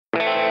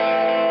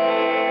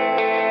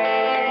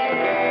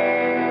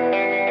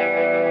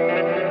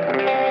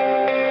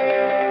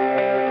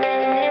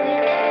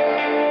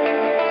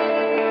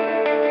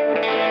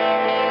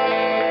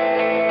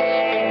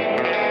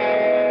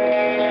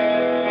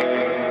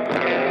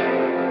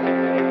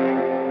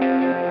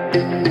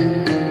This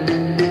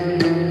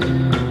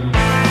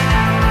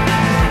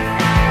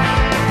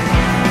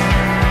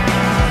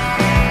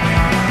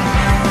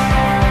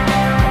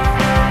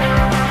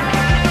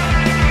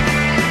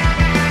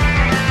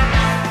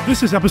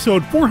is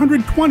episode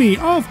 420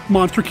 of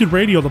Monster Kid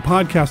Radio, the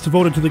podcast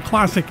devoted to the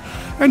classic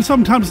and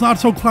sometimes not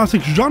so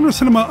classic genre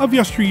cinema of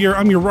yesteryear.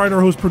 I'm your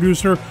writer, host,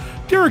 producer,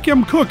 Derek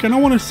M. Cook, and I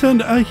want to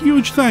send a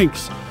huge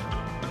thanks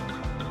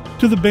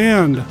to the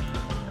band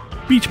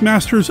Beach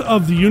Masters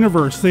of the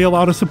Universe. They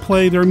allowed us to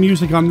play their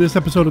music on this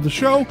episode of the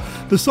show.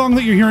 The song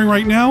that you're hearing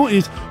right now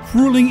is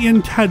Ruling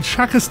in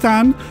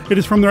Tajikistan. It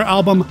is from their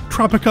album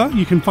Tropica.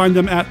 You can find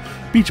them at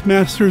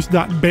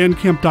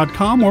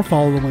beachmasters.bandcamp.com or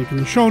follow the link in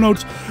the show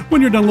notes when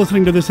you're done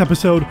listening to this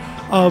episode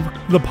of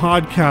the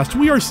podcast.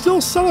 We are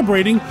still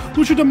celebrating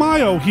Lucha de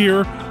Mayo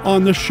here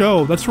on the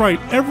show. That's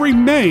right, every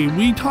May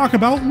we talk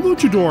about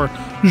luchador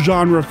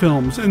genre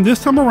films, and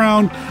this time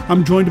around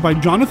I'm joined by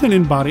Jonathan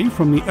Inbody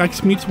from the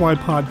X Meets Y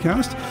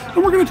podcast,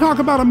 and we're going to talk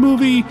about a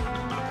movie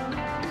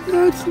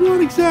that's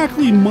not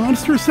exactly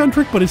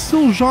monster-centric, but it's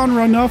still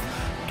genre enough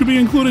to be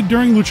included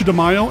during Lucha de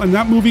Mayo, and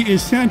that movie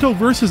is Santo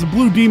versus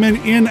Blue Demon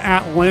in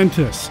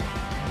Atlantis.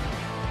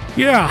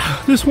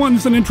 Yeah, this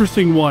one's an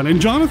interesting one,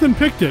 and Jonathan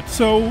picked it,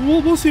 so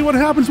we'll see what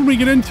happens when we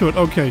get into it.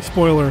 Okay,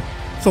 spoiler,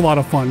 it's a lot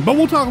of fun, but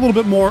we'll talk a little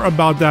bit more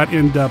about that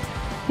in depth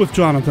with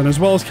Jonathan, as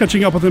well as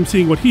catching up with him,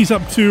 seeing what he's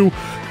up to,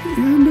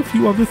 and a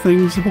few other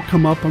things that will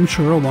come up, I'm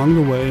sure, along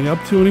the way,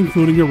 up to and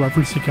including a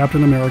reference to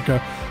Captain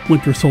America,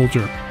 Winter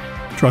Soldier.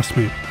 Trust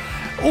me.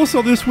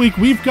 Also this week,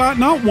 we've got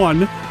not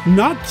one,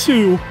 not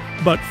two,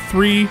 but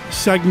 3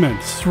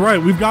 segments.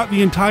 Right, we've got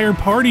the entire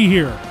party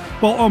here.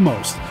 Well,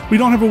 almost. We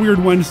don't have a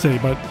Weird Wednesday,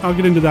 but I'll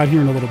get into that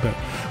here in a little bit.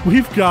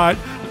 We've got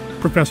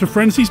Professor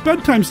Frenzy's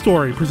Bedtime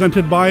Story,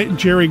 presented by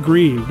Jerry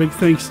Green. Big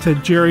thanks to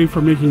Jerry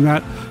for making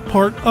that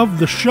part of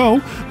the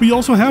show. We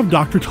also have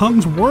Dr.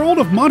 Tongue's World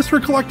of Monster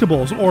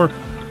Collectibles, or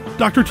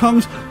Dr.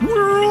 Tongue's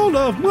World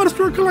of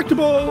Monster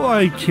Collectible.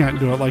 I can't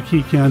do it like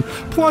he can.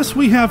 Plus,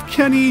 we have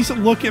Kenny's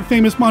look at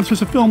Famous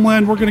Monsters of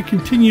Filmland. We're going to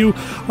continue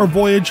our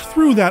voyage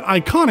through that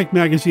iconic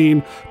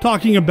magazine,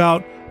 talking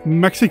about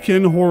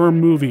Mexican horror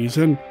movies.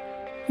 And,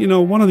 you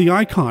know, one of the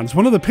icons,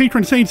 one of the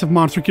patron saints of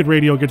Monster Kid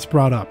Radio gets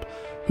brought up.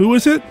 Who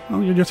is it?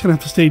 Well, you're just going to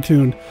have to stay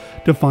tuned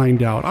to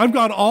find out. I've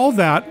got all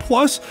that,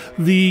 plus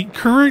the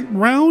current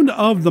round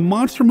of the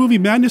Monster Movie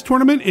Madness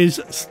Tournament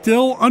is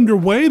still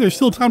underway. There's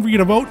still time for you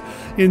to vote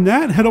in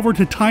that. Head over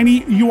to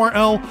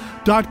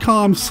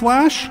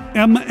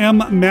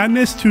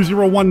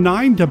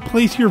tinyurl.com/mmmadness2019 to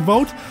place your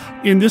vote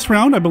in this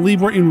round. I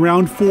believe we're in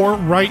round 4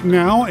 right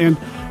now, and,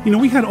 you know,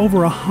 we had over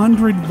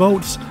 100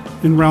 votes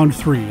in round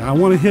 3. I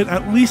want to hit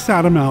at least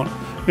that amount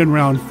in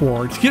round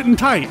 4. It's getting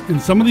tight,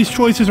 and some of these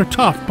choices are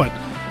tough, but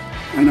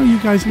I know you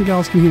guys and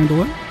gals can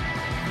handle it.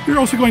 You're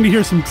also going to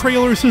hear some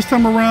trailers this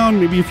time around,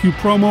 maybe a few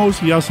promos.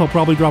 Yes, I'll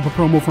probably drop a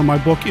promo for my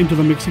book into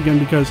the mix again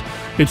because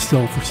it's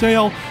still for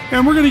sale.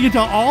 And we're going to get to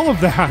all of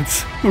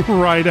that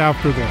right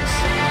after this.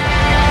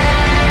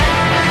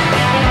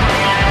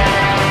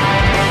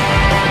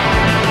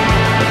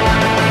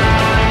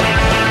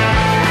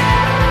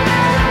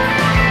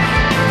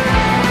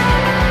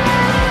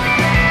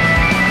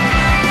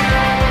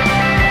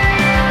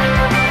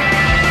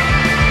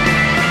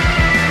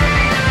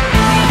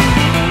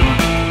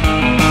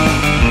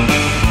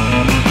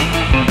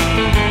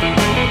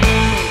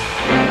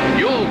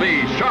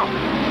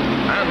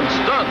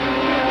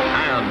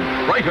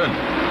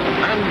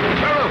 And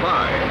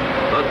terrified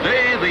the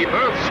day the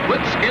Earth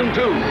splits in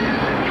two.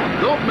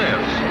 Don't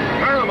miss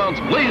Paramount's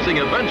blazing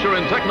adventure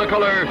in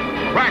Technicolor,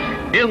 Crack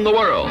in the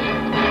World.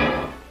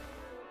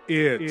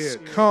 It's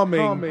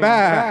coming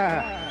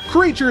back.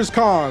 Creatures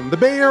Con, the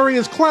Bay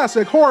Area's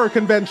classic horror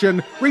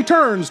convention,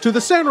 returns to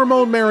the San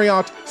Ramon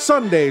Marriott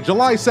Sunday,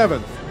 July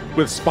 7th,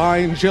 with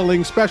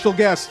spine-chilling special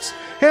guests.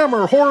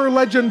 Hammer horror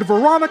legend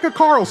Veronica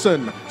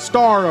Carlson,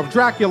 star of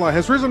Dracula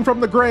Has Risen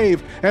from the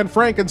Grave and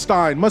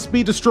Frankenstein Must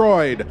Be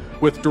Destroyed,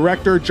 with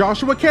director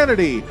Joshua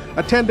Kennedy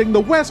attending the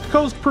West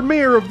Coast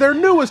premiere of their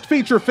newest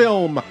feature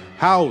film,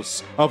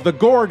 House of the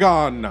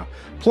Gorgon.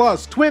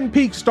 Plus, Twin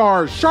Peaks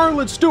stars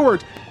Charlotte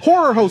Stewart,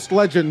 horror host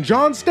legend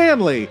John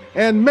Stanley,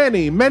 and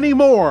many, many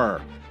more.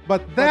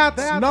 But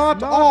that's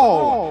not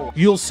all.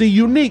 You'll see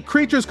unique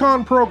Creatures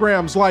Con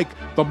programs like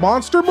the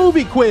Monster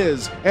Movie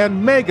Quiz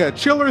and Mega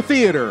Chiller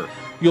Theater.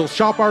 You'll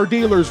shop our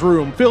dealer's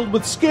room filled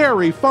with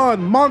scary,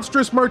 fun,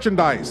 monstrous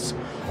merchandise.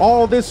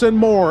 All this and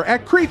more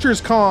at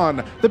Creatures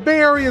Con, the Bay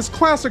Area's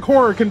classic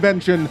horror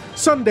convention,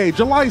 Sunday,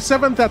 July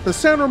 7th at the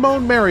San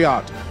Ramon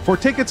Marriott. For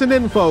tickets and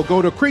info,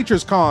 go to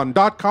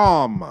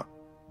creaturescon.com.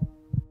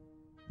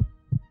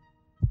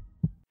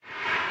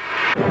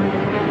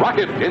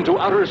 Rocket into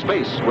outer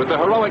space with the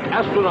heroic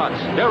astronauts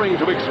daring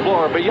to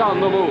explore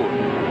beyond the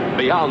moon,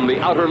 beyond the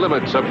outer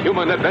limits of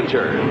human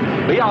adventure,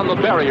 beyond the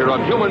barrier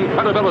of human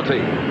credibility,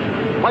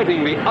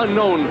 fighting the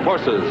unknown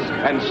forces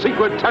and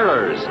secret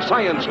terrors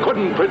science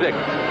couldn't predict.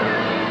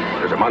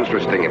 There's a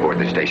monstrous thing aboard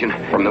this station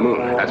from the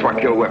moon. That's what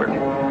killed Weber.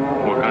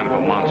 What kind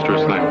of a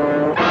monstrous thing?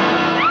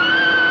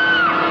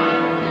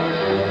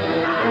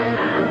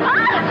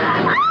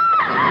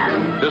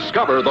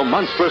 discover the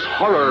monstrous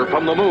horror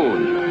from the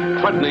moon,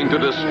 threatening to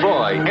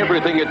destroy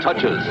everything it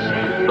touches.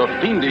 The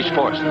fiendish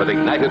force that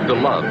ignited the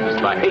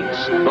loves, the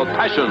hates, the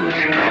passions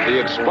of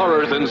the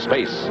explorers in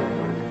space.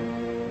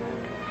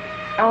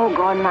 Oh,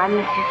 Gordon, I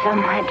miss you so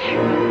much.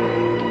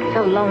 It's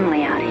so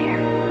lonely out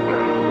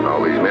here.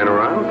 All these men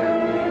around?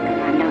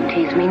 I know,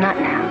 tease me not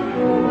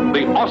now.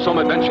 The awesome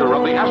adventure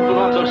of the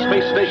astronauts of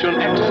Space Station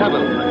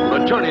X7,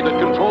 the journey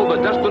that controlled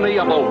the destiny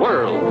of the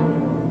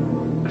world.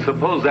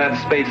 Suppose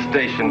that space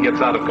station gets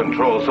out of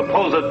control.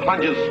 Suppose it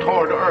plunges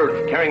toward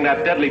Earth, carrying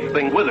that deadly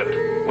thing with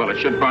it. Well, it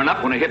should burn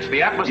up when it hits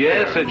the atmosphere.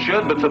 Yes, it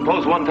should, but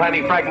suppose one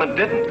tiny fragment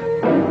didn't.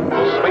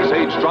 The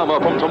space-age drama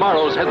from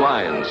tomorrow's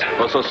headlines.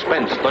 The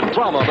suspense, the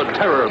drama, the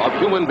terror of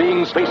human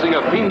beings facing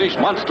a fiendish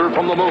monster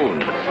from the moon.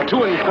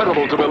 Too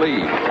incredible to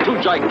believe, too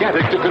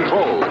gigantic to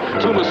control,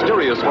 too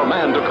mysterious for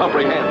man to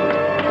comprehend.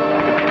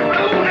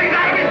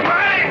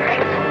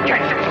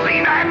 Can't you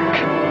see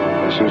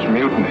that? This is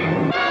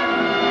mutiny.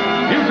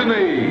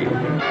 Mutiny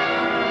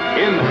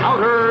in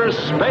outer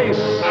space.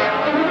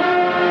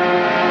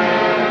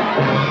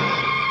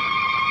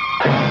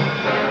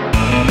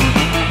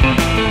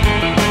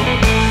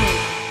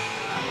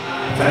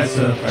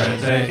 Professor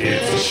Frenzy,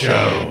 it's a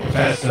show.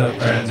 Professor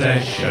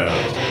Frenzy, show.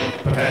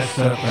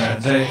 Professor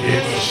Frenzy,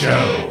 it's a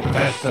show.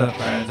 Professor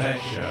Frenzy,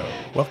 show.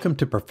 Welcome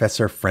to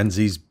Professor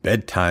Frenzy's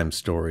Bedtime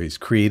Stories,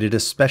 created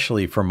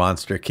especially for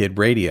Monster Kid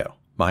Radio.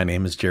 My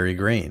name is Jerry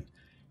Green.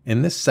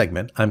 In this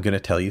segment, I'm going to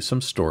tell you some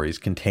stories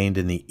contained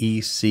in the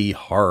EC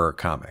Horror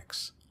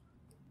Comics.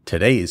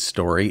 Today's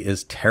story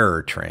is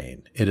Terror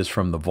Train. It is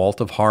from the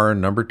Vault of Horror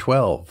number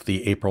 12,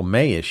 the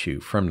April-May issue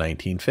from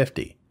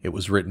 1950. It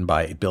was written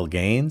by Bill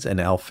Gaines and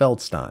Al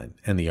Feldstein,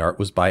 and the art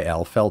was by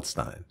Al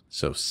Feldstein.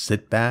 So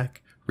sit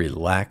back,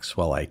 relax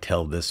while I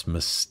tell this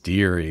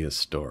mysterious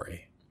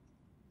story.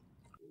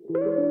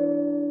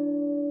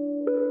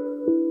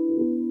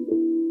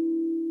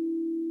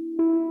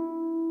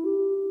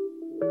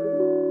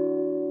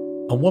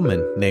 A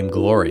woman named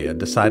Gloria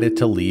decided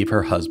to leave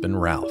her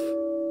husband Ralph.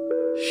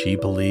 She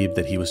believed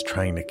that he was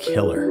trying to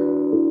kill her.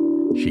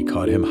 She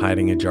caught him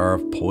hiding a jar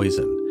of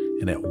poison,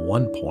 and at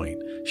one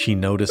point she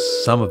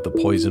noticed some of the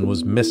poison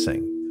was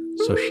missing,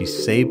 so she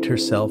saved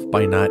herself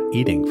by not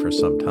eating for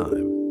some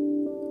time.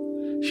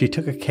 She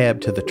took a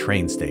cab to the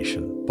train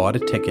station, bought a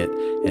ticket,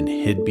 and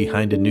hid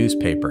behind a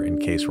newspaper in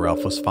case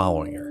Ralph was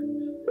following her.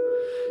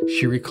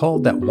 She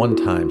recalled that one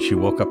time she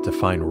woke up to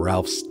find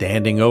Ralph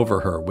standing over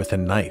her with a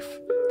knife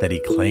that he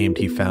claimed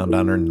he found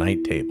on her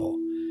night table.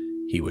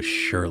 He was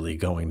surely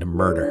going to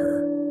murder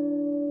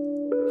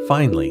her.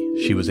 Finally,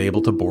 she was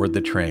able to board the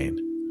train.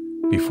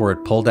 Before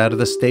it pulled out of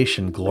the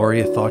station,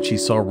 Gloria thought she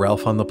saw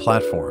Ralph on the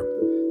platform.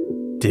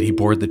 Did he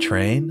board the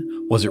train?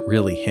 Was it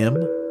really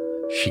him?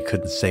 She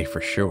couldn't say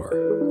for sure.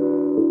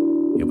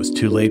 It was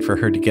too late for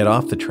her to get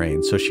off the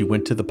train, so she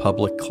went to the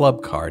public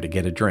club car to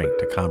get a drink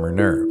to calm her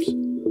nerves.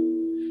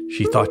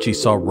 She thought she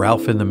saw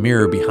Ralph in the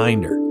mirror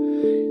behind her.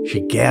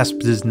 She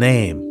gasped his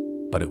name,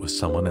 but it was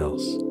someone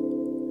else.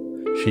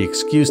 She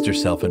excused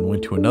herself and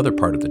went to another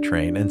part of the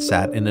train and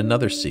sat in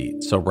another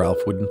seat so Ralph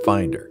wouldn't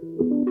find her.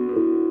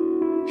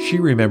 She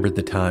remembered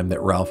the time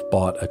that Ralph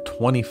bought a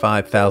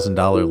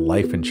 $25,000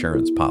 life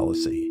insurance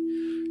policy.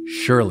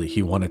 Surely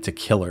he wanted to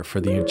kill her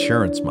for the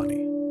insurance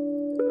money.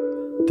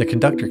 The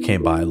conductor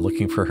came by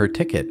looking for her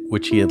ticket,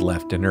 which he had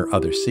left in her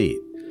other seat.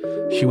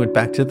 She went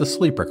back to the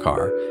sleeper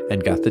car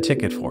and got the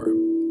ticket for him.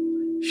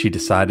 She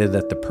decided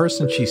that the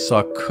person she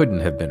saw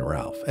couldn't have been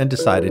Ralph and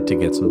decided to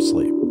get some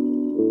sleep.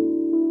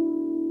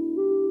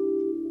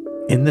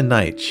 In the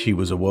night, she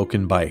was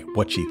awoken by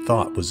what she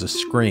thought was a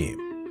scream.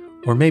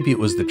 Or maybe it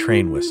was the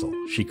train whistle.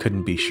 She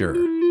couldn't be sure.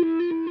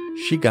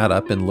 She got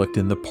up and looked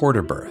in the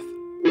porter berth.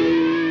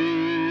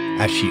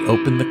 As she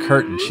opened the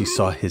curtain, she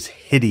saw his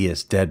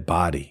hideous dead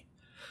body.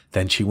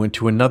 Then she went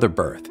to another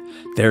berth.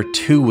 There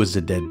too was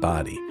a dead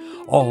body.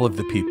 All of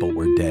the people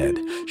were dead.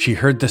 She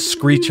heard the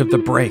screech of the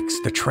brakes.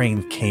 The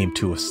train came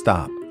to a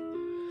stop.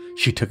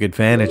 She took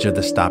advantage of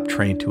the stopped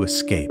train to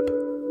escape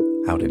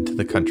out into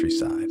the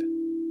countryside.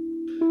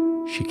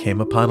 She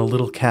came upon a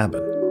little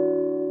cabin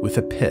with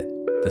a pit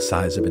the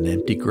size of an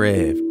empty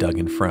grave dug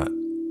in front.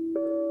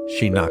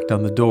 She knocked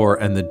on the door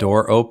and the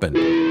door opened.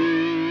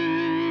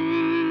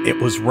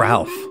 It was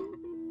Ralph.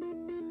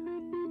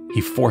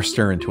 He forced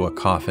her into a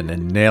coffin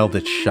and nailed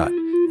it shut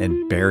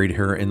and buried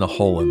her in the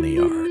hole in the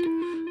yard.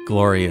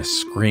 Gloria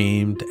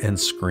screamed and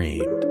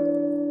screamed.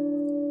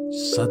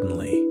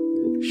 Suddenly,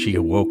 she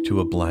awoke to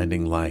a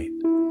blinding light.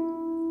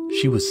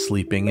 She was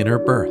sleeping in her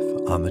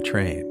berth on the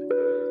train.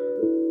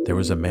 There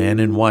was a man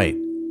in white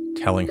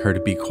telling her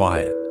to be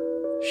quiet.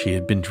 She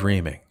had been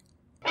dreaming.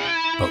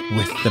 But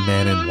with the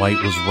man in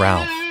white was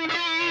Ralph.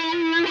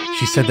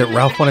 She said that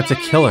Ralph wanted to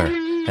kill her,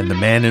 and the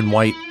man in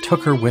white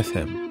took her with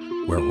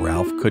him, where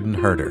Ralph couldn't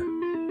hurt her.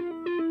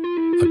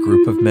 A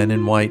group of men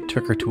in white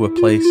took her to a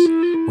place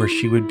where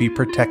she would be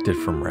protected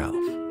from Ralph,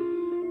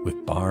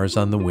 with bars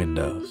on the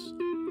windows.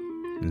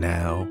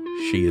 Now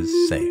she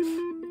is safe.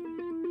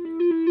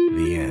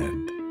 The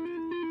end.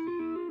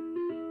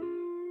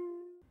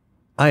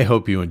 I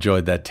hope you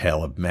enjoyed that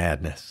tale of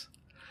madness.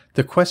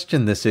 The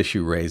question this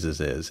issue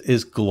raises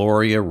is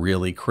Gloria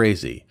really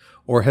crazy?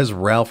 Or has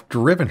Ralph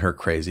driven her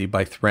crazy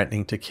by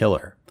threatening to kill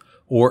her?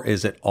 Or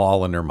is it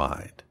all in her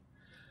mind?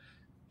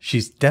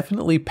 She's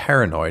definitely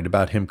paranoid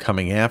about him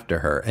coming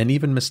after her and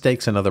even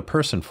mistakes another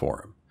person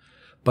for him.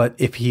 But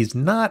if he's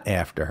not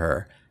after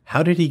her,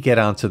 how did he get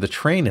onto the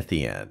train at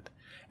the end?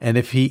 And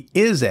if he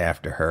is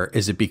after her,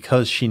 is it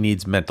because she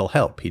needs mental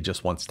help? He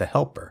just wants to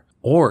help her.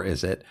 Or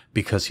is it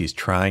because he's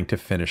trying to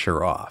finish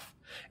her off?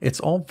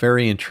 It's all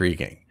very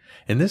intriguing.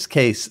 In this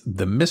case,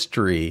 the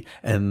mystery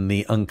and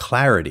the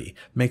unclarity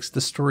makes the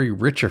story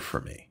richer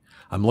for me.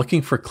 I'm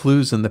looking for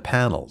clues in the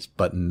panels,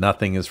 but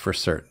nothing is for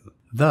certain.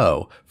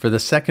 Though, for the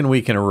second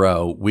week in a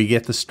row, we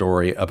get the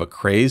story of a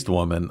crazed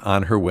woman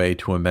on her way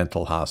to a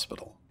mental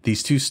hospital.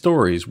 These two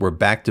stories were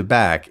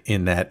back-to-back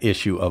in that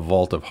issue of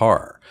Vault of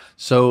Horror,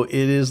 so it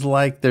is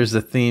like there's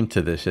a theme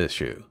to this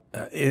issue.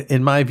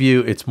 In my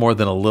view, it's more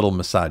than a little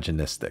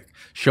misogynistic,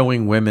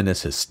 showing women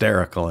as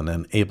hysterical and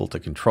unable to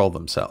control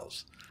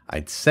themselves.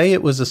 I'd say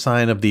it was a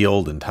sign of the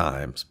olden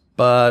times,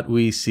 but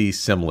we see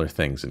similar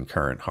things in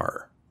current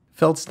horror.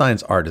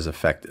 Feldstein's art is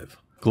effective.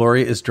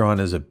 Gloria is drawn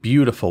as a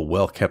beautiful,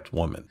 well-kept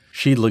woman.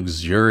 She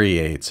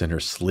luxuriates in her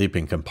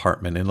sleeping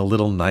compartment in a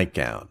little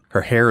nightgown.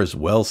 Her hair is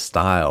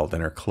well-styled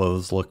and her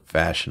clothes look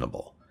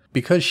fashionable.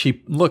 Because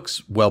she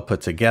looks well put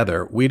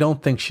together, we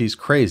don't think she's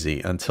crazy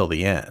until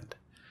the end.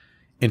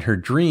 In her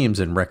dreams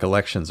and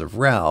recollections of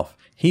Ralph,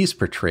 he's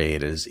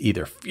portrayed as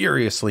either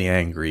furiously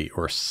angry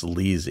or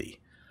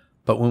sleazy.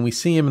 But when we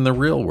see him in the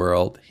real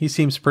world, he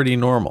seems pretty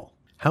normal.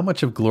 How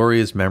much of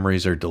Gloria's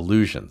memories are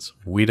delusions?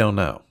 We don't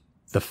know.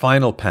 The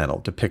final panel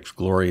depicts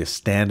Gloria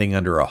standing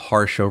under a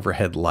harsh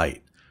overhead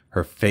light.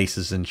 Her face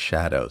is in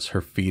shadows,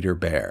 her feet are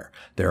bare.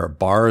 There are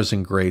bars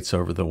and grates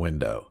over the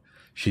window.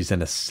 She's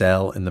in a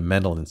cell in the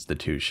mental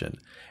institution,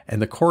 and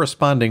the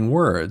corresponding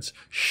words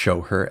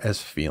show her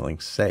as feeling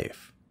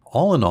safe.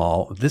 All in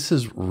all, this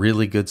is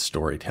really good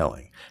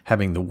storytelling,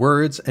 having the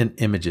words and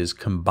images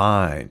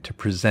combined to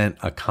present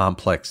a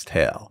complex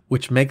tale,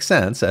 which makes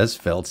sense as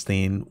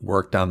Feldstein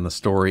worked on the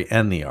story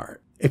and the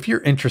art. If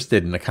you're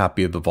interested in a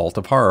copy of The Vault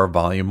of Horror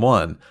Volume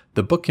 1,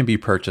 the book can be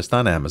purchased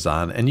on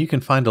Amazon, and you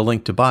can find a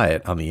link to buy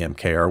it on the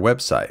MKR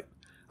website.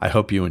 I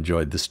hope you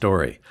enjoyed the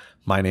story.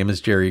 My name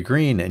is Jerry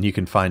Green, and you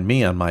can find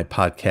me on my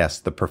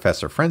podcast, The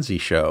Professor Frenzy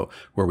Show,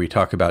 where we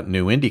talk about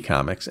new indie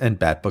comics, and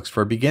Bat Books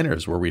for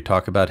Beginners, where we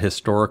talk about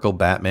historical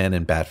Batman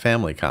and Bat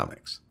Family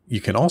comics.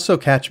 You can also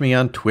catch me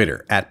on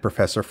Twitter at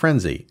Professor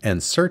Frenzy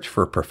and search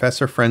for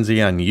Professor Frenzy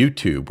on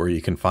YouTube, where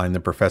you can find the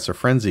Professor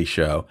Frenzy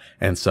Show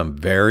and some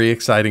very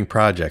exciting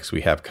projects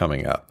we have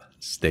coming up.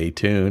 Stay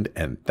tuned,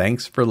 and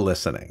thanks for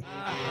listening.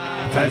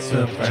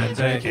 Professor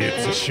Frenzy,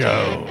 it's a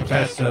show.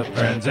 Professor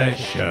Frenzy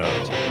Show.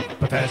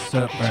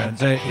 Professor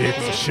Frenzy,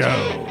 it's a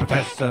show.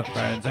 Professor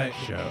Frenzy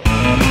Show.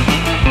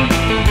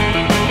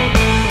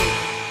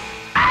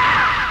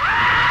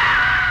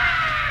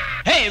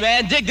 Hey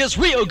man, dig this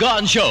Rio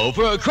Gone show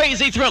for a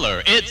crazy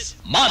thriller. It's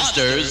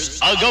Monsters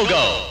A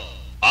Go-Go.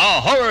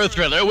 A horror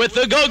thriller with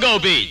the go-go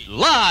beat,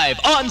 live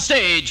on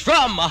stage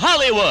from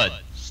Hollywood.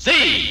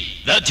 See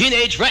the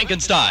Teenage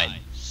Frankenstein.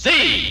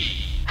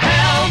 See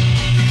Help!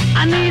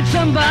 I need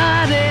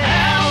somebody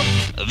help!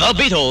 The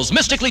Beatles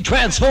mystically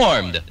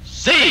transformed.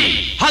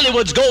 See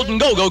Hollywood's golden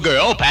go-go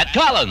girl, Pat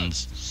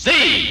Collins.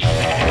 See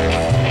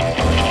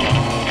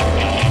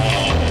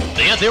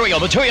the ethereal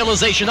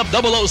materialization of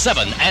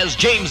 007 as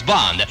James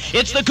Bond.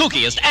 It's the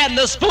kookiest and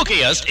the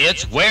spookiest.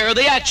 It's where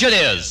the action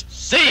is.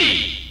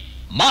 See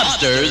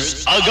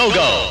Monsters A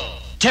Go-Go.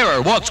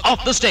 Terror walks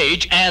off the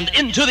stage and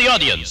into the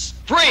audience.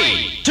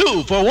 Free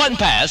 2-for-1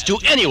 pass to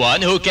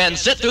anyone who can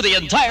sit through the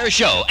entire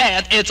show,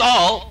 and it's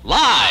all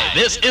live.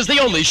 This is the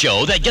only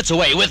show that gets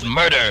away with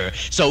murder.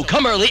 So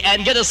come early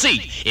and get a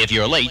seat. If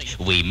you're late,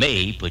 we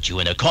may put you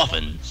in a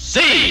coffin.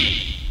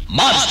 See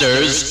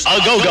Monsters A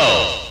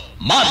Go-Go.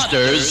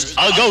 Monsters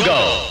A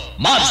Go-Go.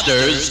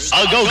 Monsters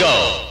A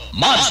Go-Go.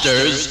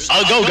 Monsters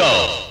A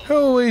Go-Go.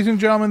 Hello, ladies and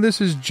gentlemen. This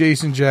is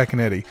Jason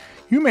Giaconetti.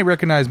 You may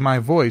recognize my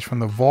voice from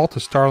the Vault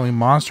of Starling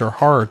Monster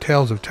Horror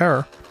Tales of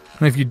Terror.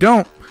 And if you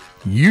don't,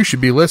 you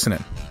should be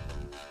listening.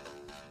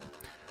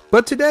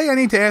 But today I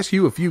need to ask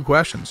you a few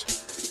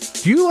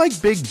questions. Do you like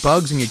big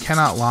bugs and you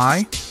cannot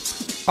lie?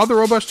 Other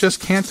robots just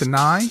can't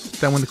deny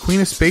that when the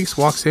Queen of Space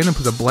walks in and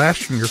puts a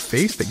blast in your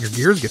face that your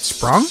gears get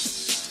sprung?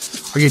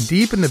 Are you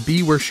deep in the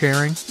bee we're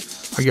sharing?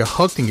 Are you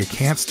hooked and you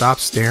can't stop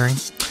staring?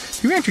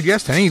 If you answered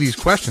yes to any of these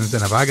questions,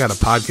 then have I got a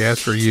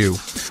podcast for you.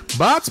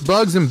 Bots,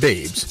 Bugs, and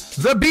Babes,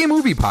 the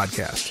B-Movie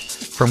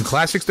Podcast. From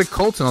classics to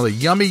cults and all the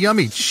yummy,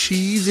 yummy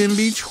cheese in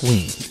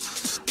between.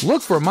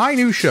 Look for my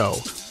new show,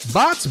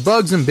 Bots,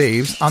 Bugs, and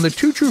Babes, on the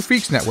Two True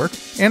Freaks Network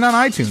and on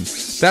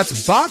iTunes.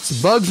 That's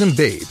Bots, Bugs, and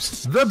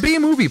Babes, the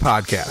B-Movie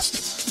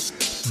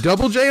Podcast.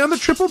 Double J on the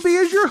Triple B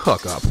is your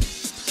hookup.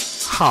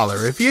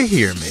 Holler if you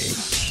hear me.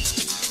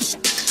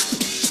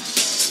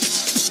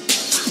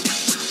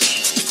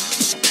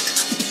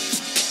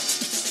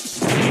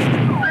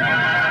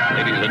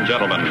 Ladies and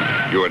gentlemen,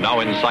 you are now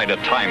inside a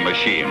time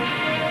machine.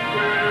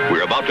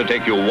 We're about to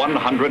take you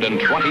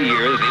 120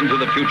 years into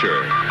the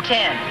future.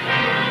 10,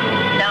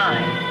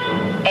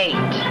 9, 8,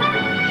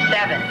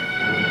 7,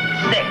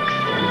 6,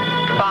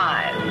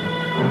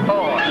 5,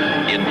 4.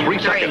 In 3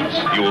 seconds,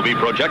 you will be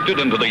projected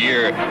into the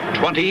year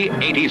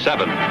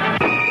 2087.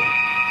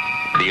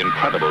 The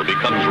incredible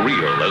becomes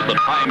real as the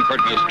time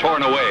curtain is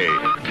torn away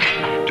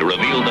to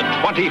reveal the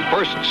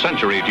 21st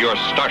century to your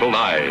startled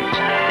eyes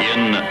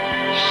in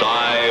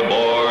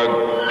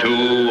Cyborg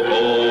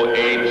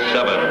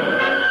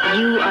 2087.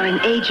 You are an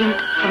agent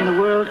from the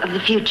world of the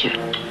future.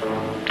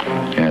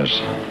 Yes.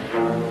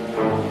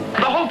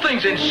 The whole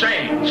thing's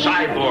insane.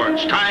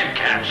 Cyborgs, time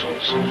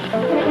capsules.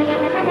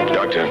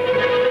 Doctor.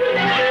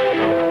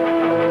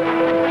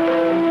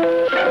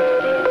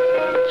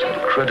 It's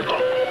incredible.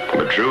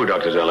 But true,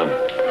 Dr. Zellen.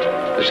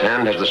 This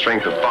hand has the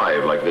strength of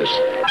 5 like this.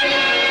 What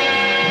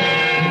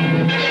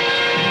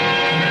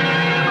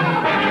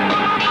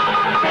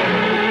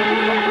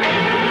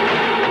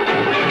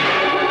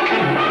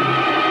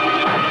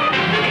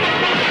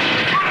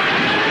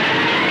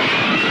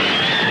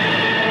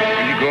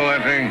do you call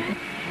that thing?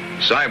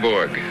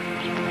 Cyborg.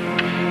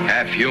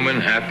 Half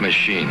human, half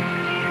machine.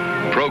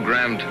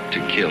 Programmed to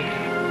kill.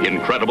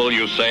 Incredible,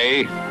 you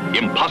say?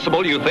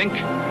 Impossible, you think?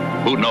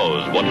 Who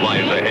knows what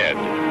lies ahead?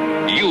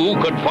 You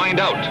could find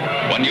out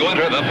when you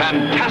enter the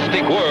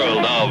fantastic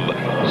world of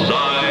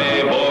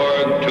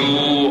Cyborg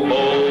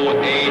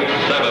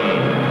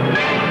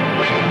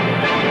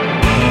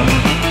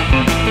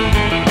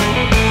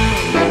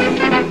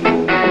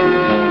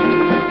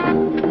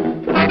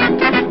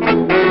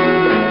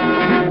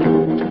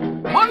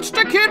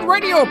Monster Kid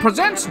Radio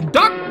presents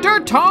Dr.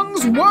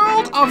 Tongue's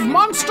World of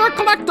Monster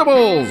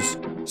Collectibles.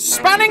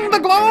 Spanning the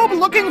globe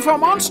looking for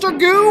monster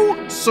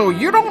goo so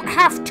you don't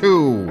have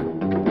to.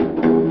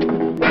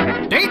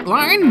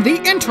 Dateline the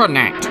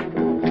Internet.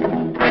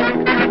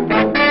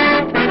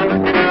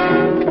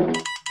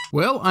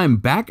 Well, I'm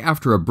back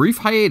after a brief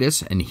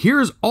hiatus, and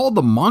here's all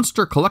the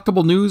monster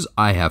collectible news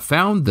I have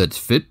found that's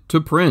fit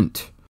to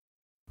print.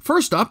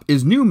 First up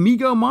is new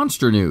Mego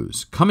monster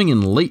news. Coming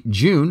in late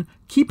June,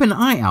 keep an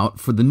eye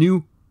out for the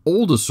new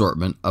old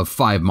assortment of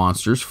 5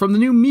 monsters from the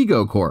new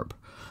Mego Corp.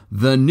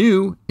 The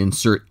new,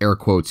 insert air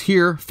quotes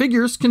here,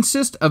 figures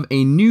consist of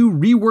a new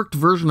reworked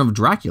version of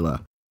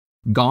Dracula.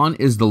 Gone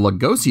is the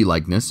Lugosi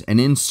likeness,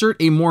 and insert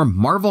a more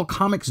Marvel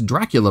Comics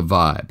Dracula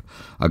vibe.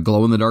 A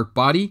glow-in-the-dark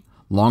body,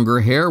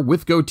 longer hair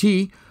with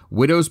goatee,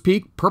 widow's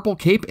peak, purple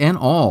cape, and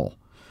all.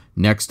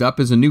 Next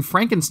up is a new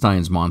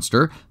Frankenstein's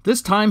monster.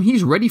 This time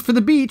he's ready for the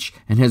beach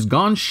and has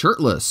gone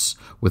shirtless,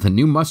 with a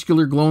new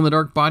muscular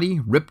glow-in-the-dark body,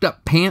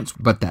 ripped-up pants,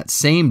 but that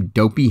same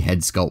dopey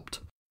head sculpt.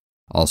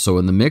 Also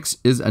in the mix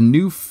is a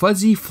new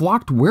fuzzy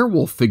flocked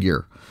werewolf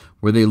figure,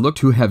 where they look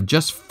to have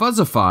just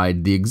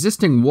fuzzified the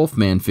existing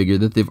Wolfman figure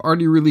that they've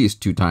already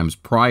released 2 times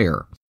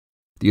prior.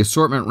 The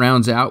assortment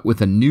rounds out with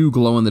a new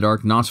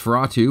glow-in-the-dark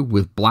Nosferatu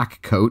with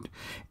black coat,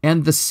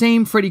 and the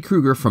same Freddy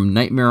Krueger from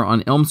Nightmare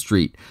on Elm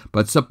Street,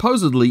 but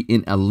supposedly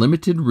in a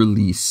limited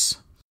release.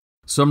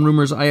 Some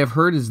rumors I have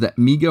heard is that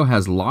Mego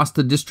has lost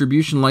the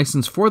distribution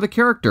license for the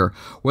character,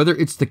 whether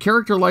it's the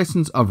character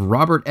license of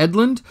Robert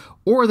Edlund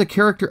or the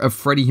character of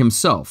Freddy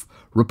himself.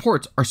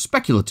 Reports are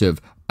speculative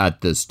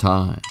at this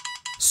time.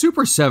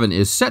 Super 7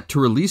 is set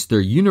to release their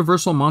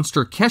Universal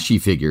Monster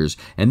Keshi figures,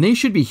 and they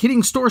should be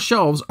hitting store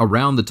shelves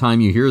around the time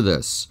you hear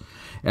this.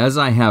 As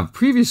I have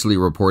previously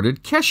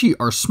reported, Keshi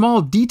are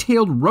small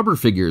detailed rubber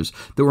figures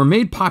that were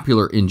made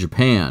popular in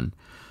Japan.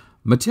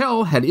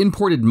 Mattel had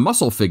imported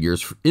muscle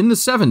figures in the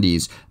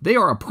 70s. They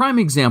are a prime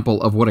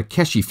example of what a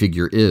Keshi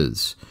figure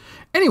is.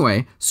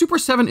 Anyway, Super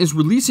 7 is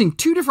releasing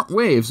 2 different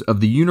waves of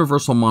the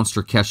Universal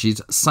Monster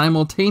Keshis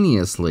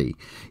simultaneously.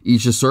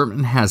 Each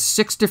assortment has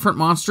 6 different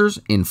monsters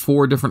in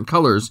 4 different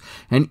colors,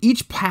 and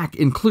each pack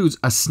includes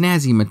a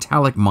snazzy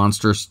metallic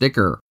monster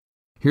sticker.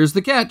 Here's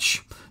the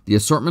catch. The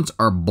assortments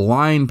are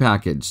blind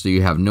packaged, so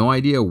you have no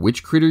idea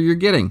which critter you're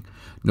getting.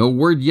 No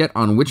word yet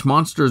on which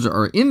monsters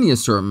are in the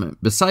assortment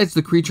besides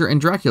the creature and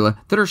Dracula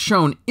that are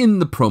shown in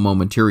the promo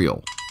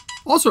material.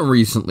 Also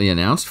recently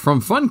announced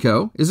from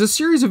Funko is a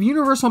series of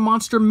Universal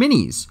Monster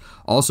minis,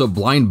 also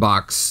blind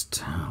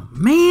boxed.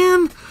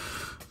 Man!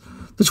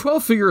 The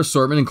 12-figure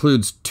assortment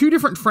includes 2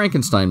 different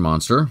Frankenstein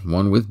monster,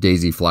 one with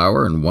Daisy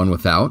Flower and one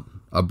without,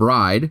 a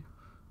bride,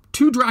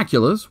 2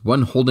 Draculas,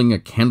 one holding a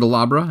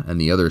candelabra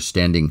and the other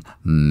standing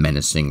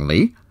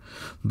menacingly,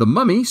 the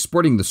Mummy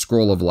sporting the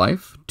Scroll of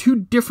Life, 2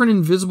 different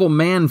Invisible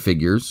Man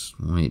figures.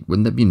 Wait,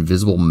 wouldn't that be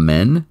Invisible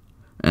Men?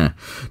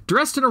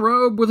 Dressed in a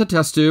robe with a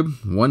test tube,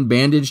 1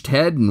 bandaged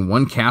head and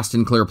 1 cast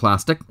in clear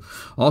plastic.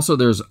 Also,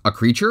 there's a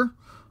creature,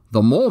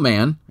 the Mole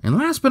Man, and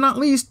last but not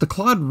least, the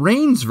Claude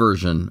Rains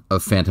version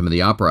of Phantom of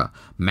the Opera,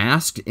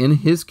 masked in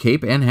his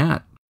cape and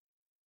hat.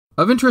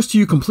 Of interest to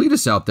you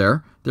completists out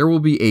there, there will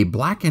be a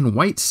black and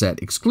white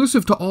set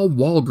exclusive to all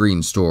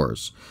Walgreens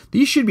stores.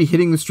 These should be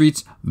hitting the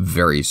streets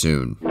very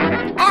soon.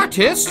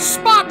 Artist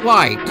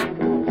Spotlight.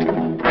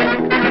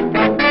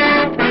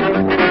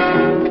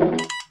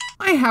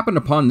 I happened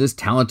upon this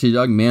talented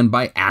young man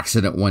by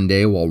accident one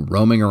day while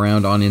roaming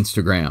around on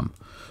Instagram.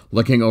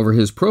 Looking over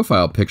his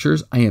profile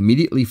pictures, I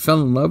immediately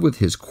fell in love with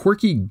his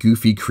quirky,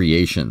 goofy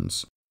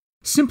creations.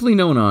 Simply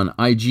known on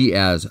IG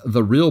as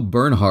The Real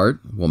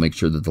Bernhardt, we'll make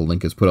sure that the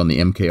link is put on the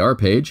MKR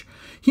page,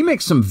 he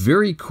makes some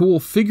very cool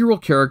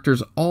figural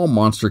characters all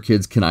monster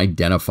kids can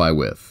identify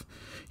with.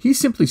 He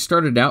simply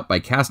started out by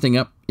casting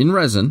up, in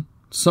resin,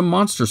 some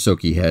monster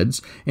Soaky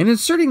heads and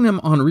inserting them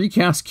on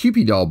recast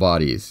Cupid doll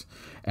bodies.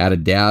 Add a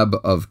dab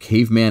of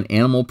caveman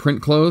animal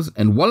print clothes,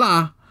 and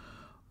voila!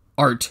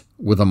 Art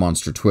with a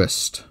monster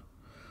twist.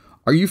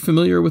 Are you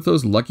familiar with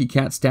those Lucky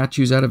Cat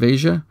statues out of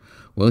Asia?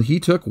 Well, he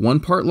took one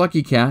part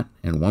Lucky Cat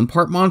and one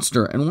part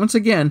monster, and once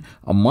again,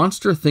 a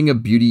monster thing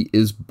of beauty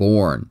is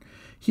born.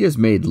 He has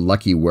made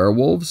Lucky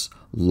Werewolves,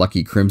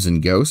 Lucky Crimson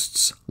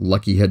Ghosts,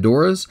 Lucky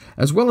Hedoras,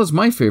 as well as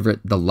my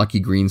favorite, the Lucky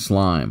Green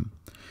Slime.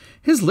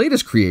 His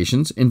latest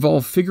creations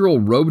involve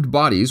figural robed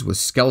bodies with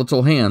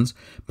skeletal hands,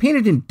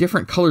 painted in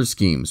different color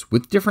schemes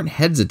with different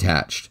heads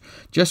attached.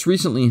 Just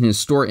recently in his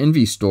Store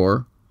Envy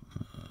store,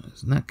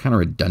 isn't that kind of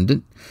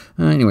redundant?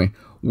 Anyway,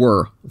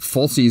 were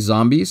Fulci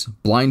zombies,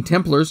 blind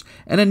Templars,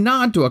 and a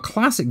nod to a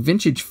classic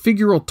vintage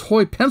figural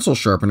toy pencil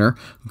sharpener,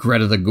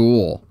 Greta the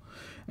Ghoul.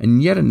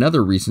 And yet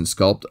another recent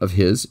sculpt of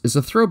his is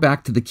a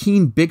throwback to the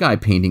keen Big Eye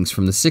paintings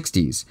from the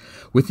 60s,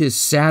 with his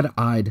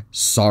sad-eyed,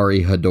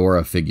 sorry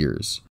Hedora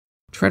figures.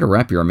 Try to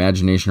wrap your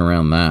imagination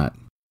around that.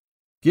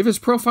 Give his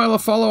profile a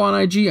follow on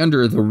IG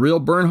under The Real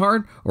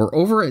Bernhardt or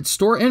over at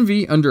Store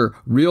Envy under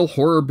Real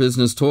Horror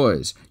Business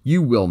Toys.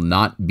 You will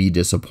not be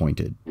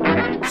disappointed.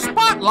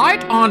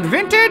 Spotlight on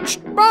vintage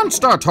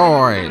monster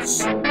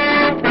toys.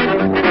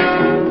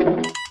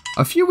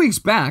 A few weeks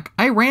back,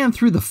 I ran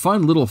through the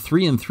fun little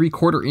 3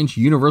 3/4 inch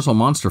Universal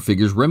Monster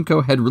figures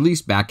Remco had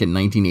released back in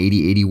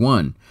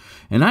 1980-81.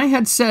 And I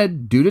had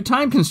said, due to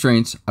time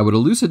constraints, I would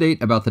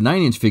elucidate about the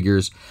 9-inch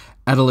figures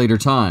at a later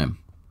time.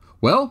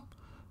 Well,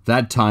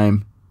 that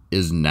time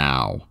is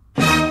now.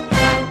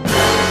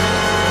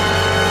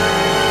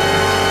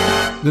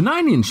 The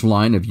 9-inch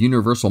line of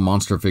Universal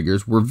Monster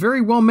figures were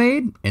very well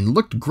made and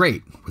looked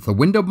great, with a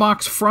window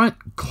box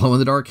front,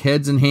 glow-in-the-dark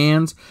heads and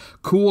hands,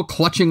 cool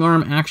clutching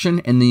arm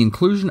action, and the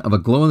inclusion of a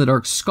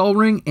glow-in-the-dark skull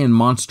ring and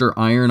monster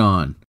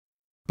iron-on.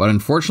 But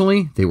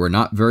unfortunately, they were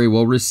not very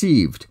well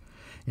received.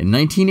 In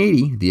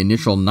 1980, the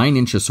initial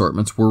 9-inch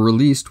assortments were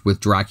released with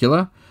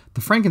Dracula,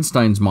 the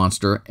Frankenstein's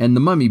monster, and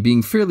the Mummy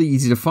being fairly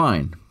easy to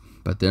find.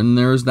 But then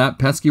there's that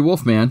pesky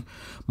Wolfman.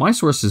 My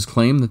sources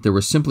claim that there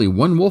was simply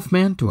one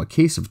Wolfman to a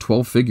case of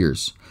 12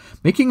 figures,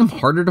 making him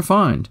harder to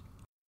find.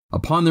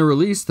 Upon their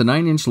release, the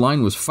 9-inch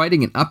line was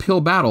fighting an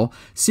uphill battle,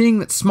 seeing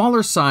that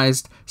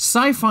smaller-sized,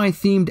 sci-fi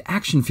themed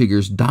action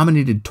figures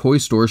dominated toy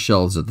store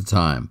shelves at the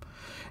time.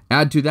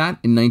 Add to that,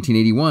 in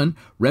 1981,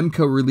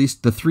 Remco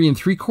released the 3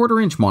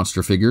 3/4 inch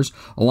monster figures,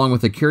 along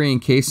with a carrying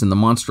case and the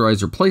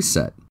Monsterizer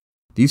playset.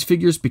 These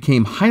figures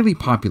became highly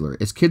popular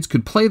as kids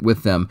could play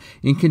with them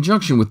in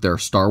conjunction with their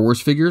Star Wars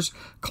figures,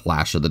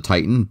 Clash of the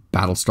Titan,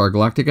 Battlestar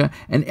Galactica,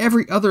 and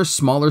every other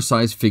smaller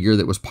size figure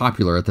that was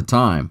popular at the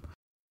time.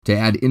 To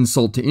add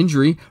insult to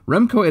injury,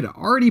 Remco had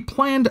already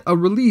planned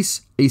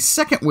a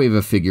second wave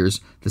of figures,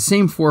 the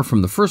same 4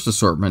 from the first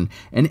assortment,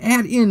 and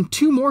add in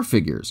 2 more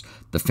figures,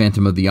 the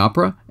Phantom of the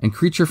Opera and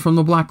Creature from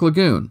the Black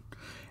Lagoon.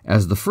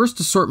 As the first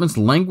assortments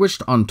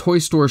languished on toy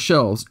store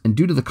shelves, and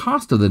due to the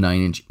cost of the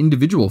 9-inch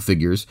individual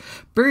figures,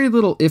 very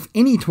little, if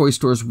any, toy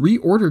stores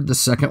reordered the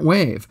second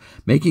wave,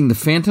 making the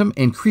Phantom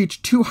and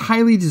Creech 2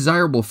 highly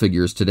desirable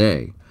figures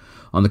today.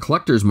 On the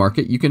collector's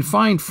market, you can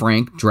find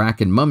Frank, Drac,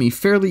 and Mummy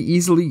fairly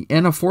easily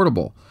and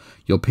affordable.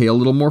 You'll pay a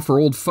little more for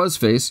old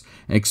Fuzzface,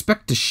 and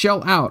expect to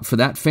shell out for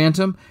that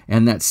Phantom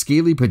and that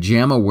scaly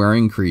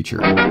pajama-wearing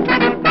creature.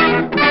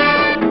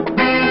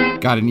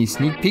 Got any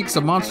sneak peeks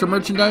of monster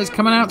merchandise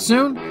coming out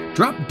soon?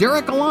 Drop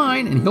Derek a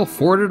line and he'll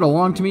forward it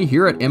along to me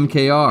here at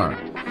MKR.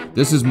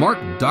 This is Mark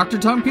Dr.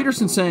 Tom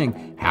Peterson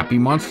saying, happy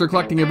monster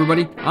collecting,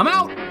 everybody. I'm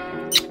out!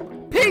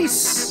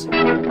 Peace!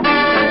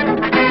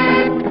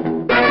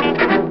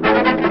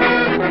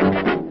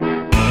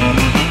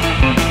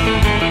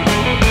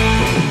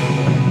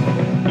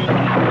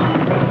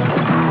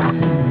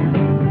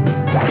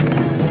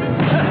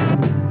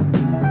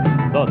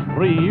 The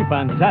 3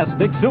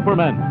 Fantastic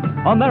Supermen.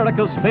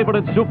 America's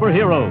favorite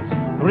superheroes.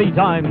 3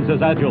 times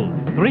as agile,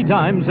 3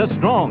 times as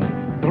strong,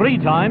 3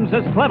 times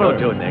as clever.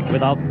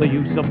 Without the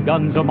use of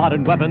guns or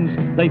modern weapons,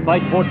 they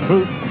fight for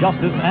truth,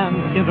 justice,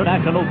 and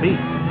international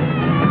peace.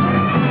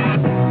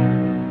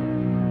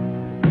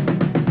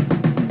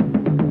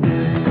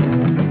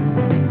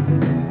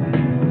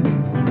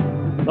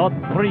 The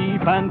 3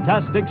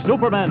 Fantastic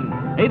Supermen,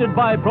 aided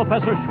by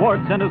Professor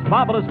Schwartz and his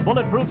marvelous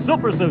bulletproof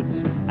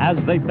supersuits, as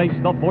they face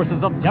the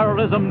forces of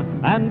terrorism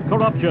and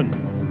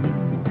corruption.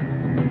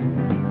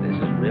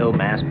 Real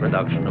mass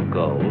production of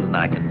gold, and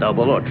I can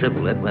double or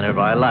triple it whenever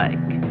I like.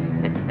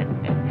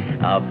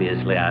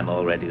 Obviously, I'm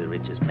already the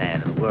richest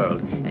man in the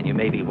world, and you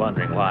may be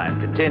wondering why I'm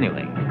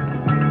continuing.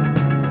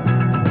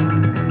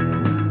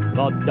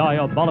 The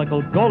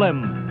diabolical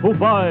golem who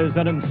buys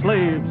and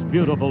enslaves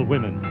beautiful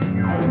women.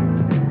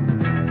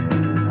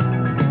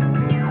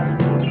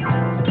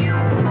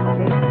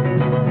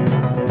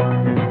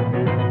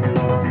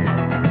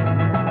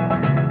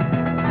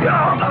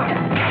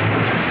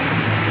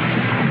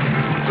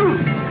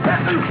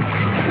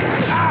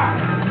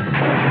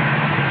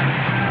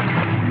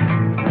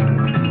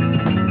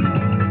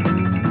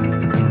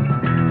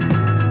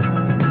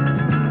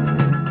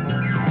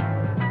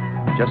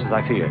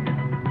 as I feared.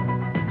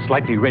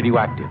 Slightly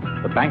radioactive.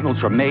 The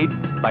banknotes were made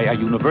by a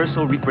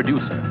universal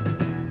reproducer.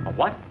 A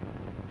what?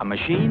 A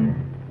machine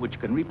which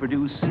can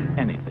reproduce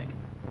anything.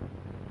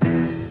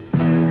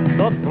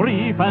 The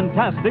three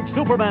fantastic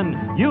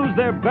Supermen use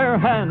their bare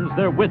hands,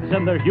 their wits,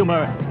 and their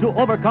humor to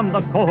overcome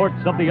the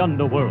cohorts of the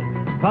underworld.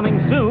 Coming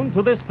soon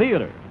to this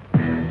theater.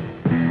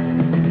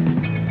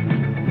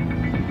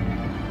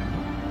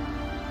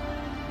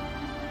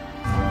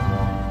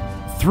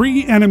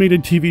 Three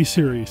animated TV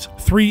series,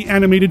 3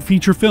 animated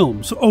feature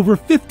films, over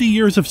 50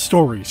 years of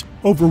stories,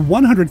 over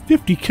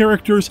 150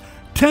 characters,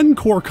 10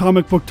 core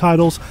comic book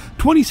titles,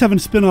 27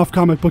 spin-off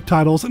comic book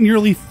titles,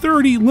 nearly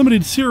 30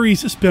 limited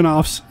series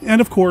spin-offs, and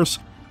of course,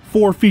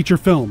 4 feature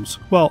films.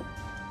 Well,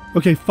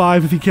 okay,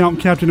 5 if you count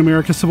Captain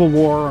America Civil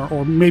War,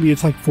 or maybe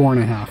it's like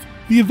 4.5.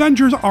 The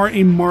Avengers are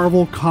a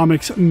Marvel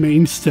Comics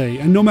mainstay,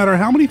 and no matter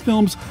how many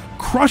films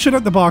crush it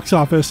at the box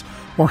office,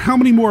 or how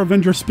many more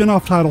Avengers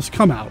spin-off titles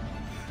come out,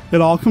 it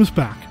all comes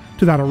back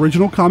to that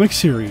original comic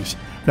series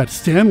that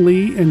Stan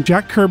Lee and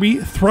Jack Kirby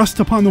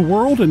thrust upon the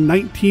world in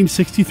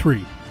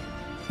 1963.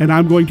 And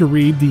I'm going to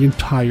read the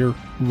entire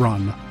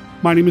run.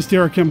 My name is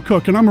Derek M.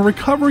 Cook, and I'm a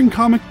recovering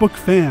comic book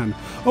fan.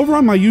 Over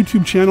on my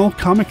YouTube channel,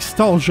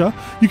 Comicstalgia,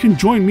 you can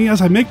join me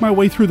as I make my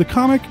way through the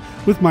comic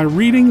with my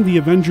Reading the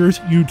Avengers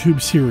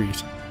YouTube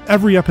series.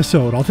 Every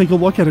episode, I'll take a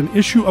look at an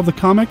issue of the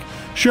comic,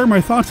 share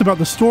my thoughts about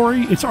the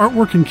story, its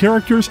artwork and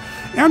characters,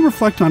 and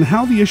reflect on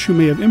how the issue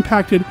may have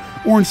impacted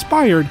or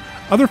inspired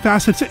other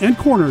facets and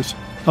corners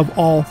of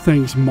all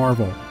things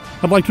Marvel.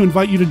 I'd like to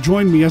invite you to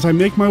join me as I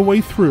make my way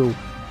through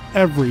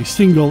every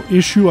single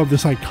issue of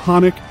this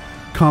iconic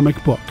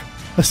comic book.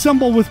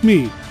 Assemble with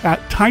me at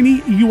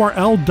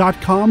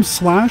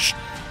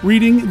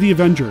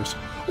tinyurl.com/readingtheavengers,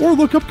 or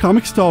look up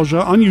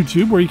Comicstalgia on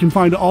YouTube, where you can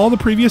find all the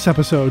previous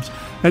episodes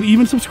and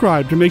even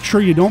subscribe to make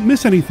sure you don't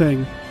miss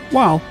anything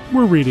while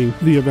we're reading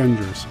the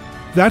Avengers.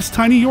 That's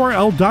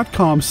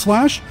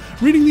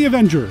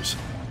tinyurl.com/readingtheavengers.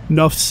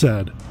 Nuff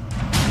said.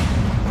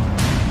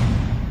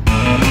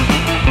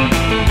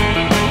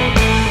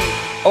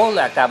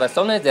 Hola,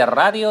 cabezones de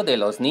radio de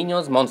los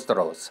niños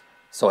monstruos.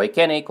 Soy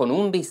Kenny con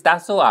un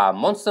vistazo a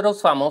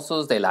monstruos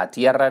famosos de la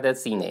tierra del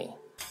cine.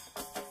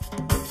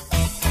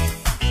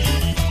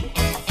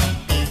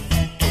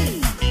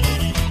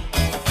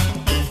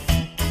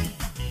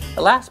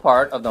 The last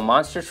part of the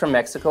Monsters from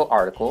Mexico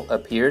article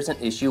appears in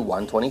issue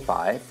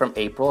 125 from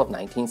April of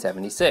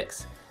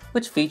 1976,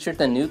 which featured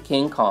the new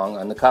King Kong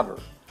on the cover.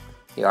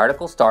 The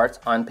article starts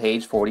on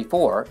page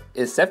 44,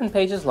 is 7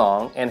 pages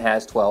long, and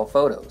has 12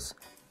 photos.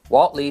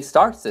 Walt Lee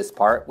starts this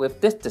part with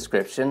this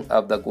description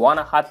of the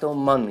Guanajuato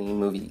Mummy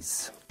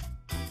movies.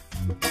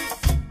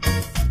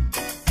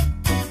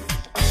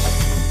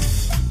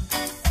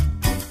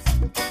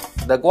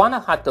 The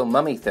Guanajuato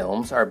Mummy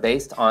films are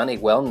based on a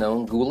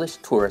well-known ghoulish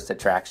tourist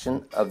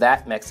attraction of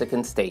that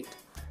Mexican state.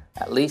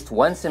 At least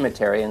one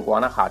cemetery in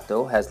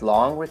Guanajuato has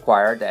long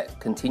required that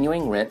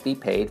continuing rent be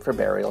paid for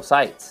burial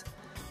sites.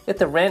 If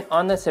the rent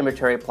on the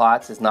cemetery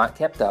plots is not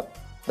kept up,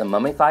 the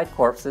mummified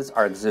corpses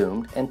are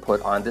exhumed and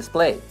put on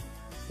display.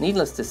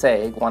 Needless to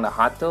say,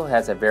 Guanajuato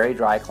has a very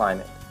dry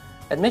climate.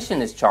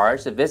 Admission is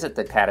charged to visit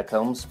the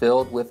catacombs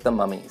filled with the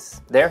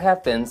mummies. There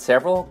have been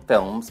several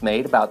films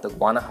made about the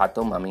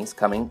Guanajuato mummies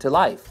coming to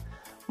life,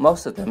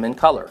 most of them in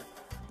color.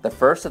 The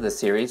first of the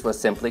series was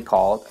simply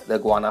called The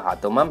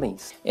Guanajuato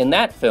Mummies. In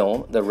that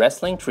film, the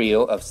wrestling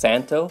trio of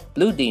Santo,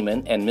 Blue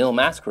Demon, and Mil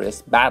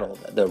Mascaras battled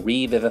the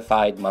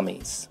revivified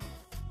mummies.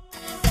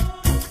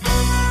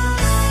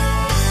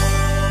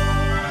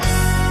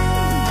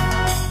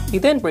 He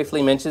then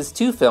briefly mentions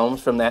 2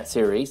 films from that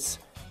series,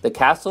 The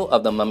Castle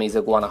of the Mummies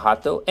of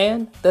Guanajuato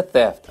and The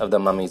Theft of the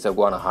Mummies of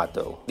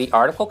Guanajuato. The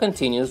article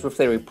continues with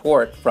a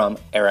report from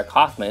Eric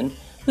Hoffman,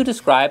 who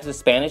describes the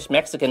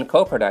Spanish-Mexican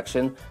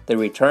co-production The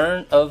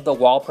Return of the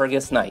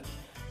Walpurgis Night,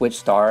 which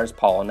stars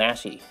Paul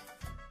Naschy.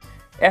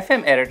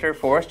 FM editor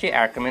Forrest J.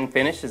 Ackerman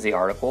finishes the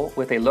article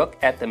with a look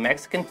at the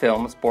Mexican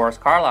films Boris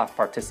Karloff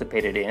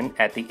participated in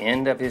at the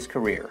end of his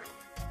career.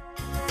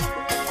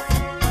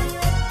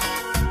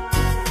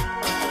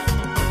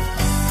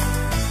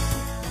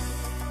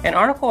 An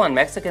article on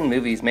Mexican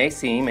movies may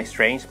seem a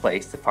strange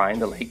place to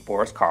find the late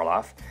Boris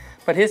Karloff,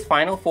 but his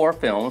final 4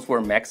 films were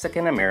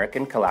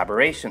Mexican-American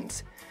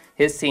collaborations.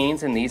 His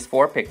scenes in these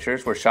 4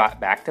 pictures were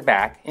shot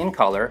back-to-back in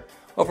color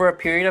over a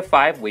period of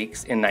 5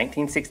 weeks in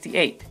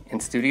 1968 in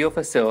studio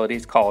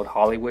facilities called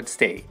Hollywood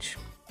Stage.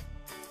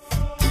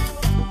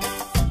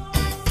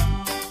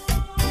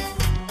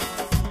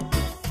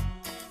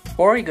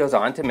 Forey goes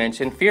on to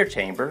mention Fear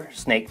Chamber,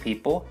 Snake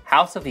People,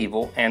 House of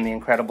Evil, and The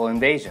Incredible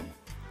Invasion.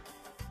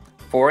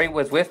 Forey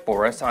was with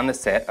Boris on the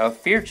set of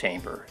Fear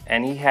Chamber,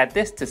 and he had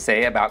this to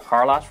say about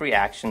Karloff's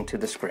reaction to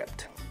the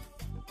script.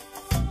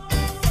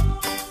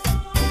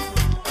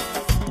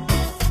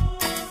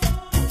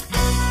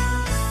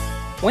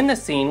 When the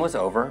scene was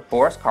over,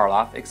 Boris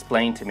Karloff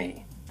explained to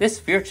me, "This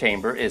Fear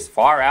Chamber is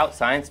far out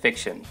science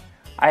fiction.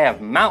 I have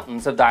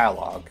mountains of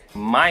dialogue.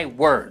 My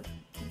word,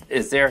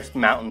 is there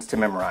mountains to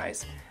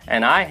memorize,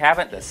 and I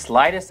haven't the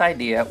slightest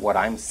idea what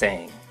I'm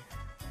saying."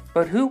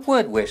 But who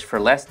would wish for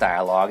less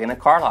dialogue in a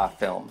Karloff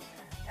film?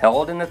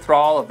 Held in the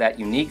thrall of that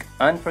unique,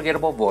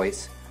 unforgettable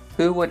voice,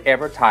 who would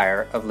ever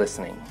tire of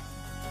listening?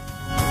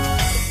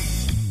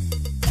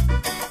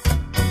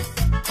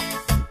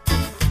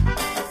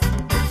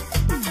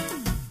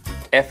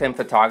 FM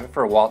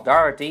photographer Walt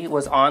Doherty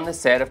was on the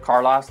set of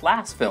Karloff's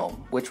last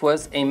film, which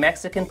was a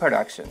Mexican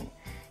production.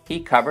 He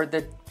covered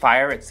the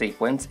fire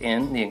sequence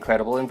in The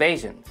Incredible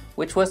Invasion,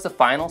 which was the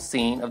final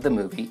scene of the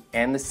movie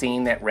and the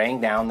scene that rang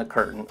down the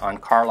curtain on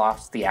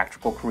Karloff's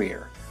theatrical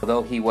career,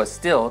 although he was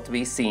still to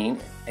be seen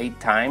a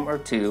time or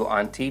two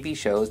on TV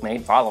shows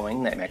made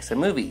following the Mexican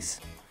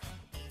movies.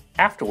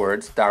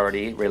 Afterwards,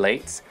 Doherty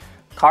relates,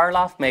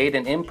 Karloff made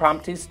an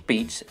impromptu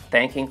speech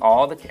thanking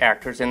all the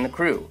actors in the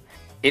crew.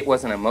 It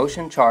was an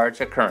emotion-charged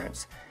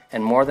occurrence,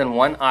 and more than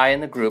one eye in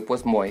the group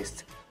was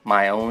moist,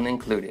 my own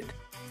included.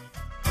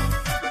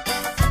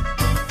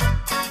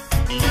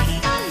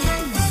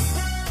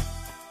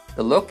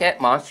 The look at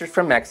Monsters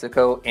from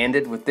Mexico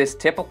ended with this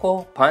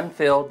typical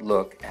pun-filled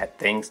look at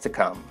things to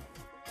come.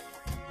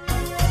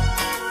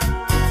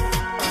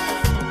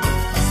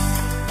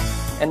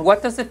 And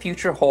what does the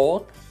future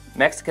hold,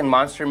 Mexican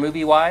monster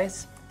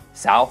movie-wise?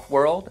 South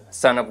World,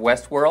 Son of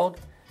Westworld,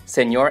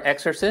 Señor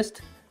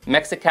Exorcist,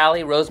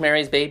 Mexicali,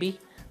 Rosemary's Baby,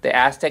 the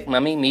Aztec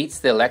Mummy meets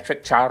the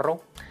Electric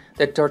Charro,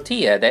 the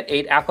tortilla that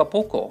ate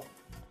Acapulco.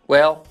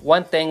 Well,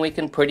 one thing we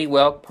can pretty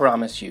well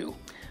promise you.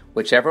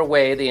 Whichever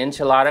way the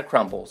enchilada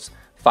crumbles,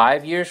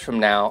 5 years from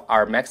now,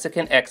 our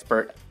Mexican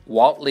expert,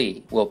 Walt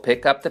Lee, will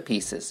pick up the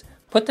pieces,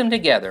 put them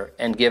together,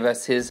 and give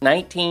us his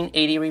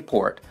 1980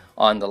 report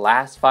on the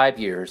last 5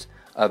 years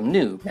of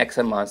new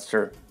Mexican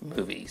monster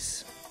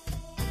movies.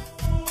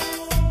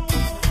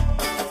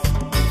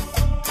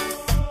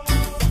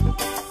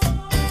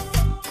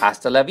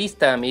 Hasta la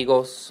vista,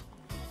 amigos.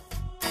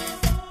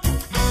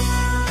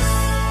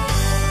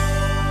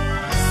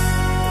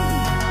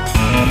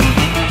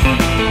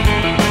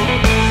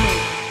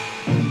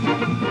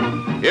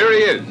 Here he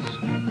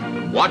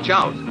is. Watch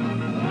out,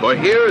 for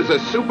here is a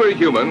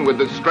superhuman with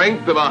the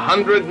strength of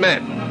 100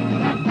 men.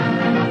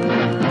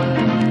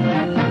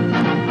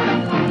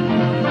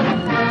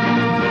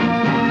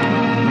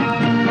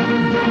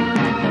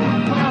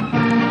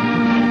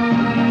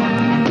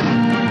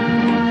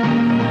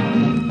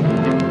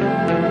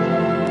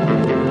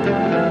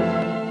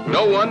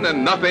 No one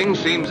and nothing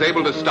seems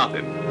able to stop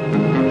him.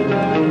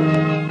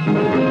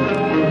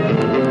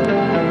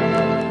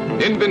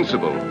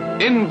 Invincible,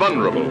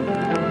 invulnerable.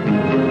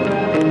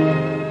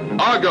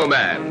 Argo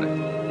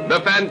Man, the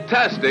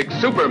fantastic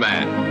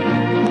Superman.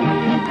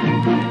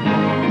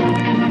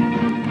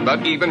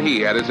 But even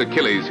he had his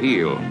Achilles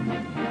heel,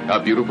 a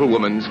beautiful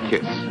woman's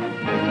kiss.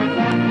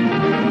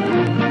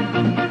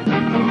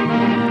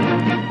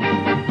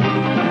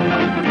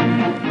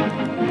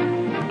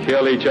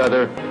 Kill each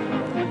other.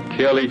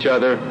 Kill each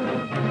other.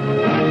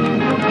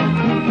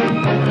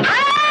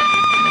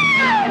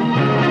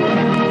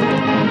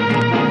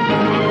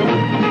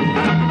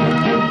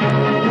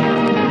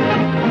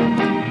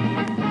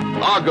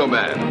 Argo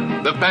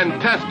Man, the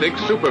fantastic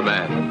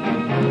Superman.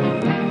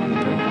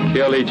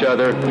 Kill each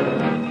other.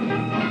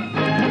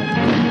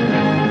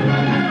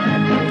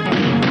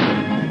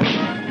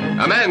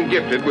 A man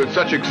gifted with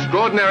such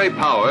extraordinary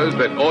powers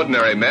that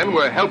ordinary men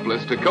were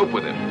helpless to cope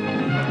with him.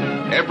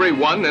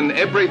 Everyone and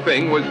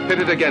everything was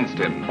pitted against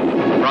him,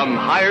 from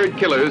hired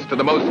killers to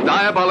the most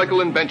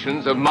diabolical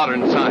inventions of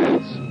modern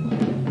science.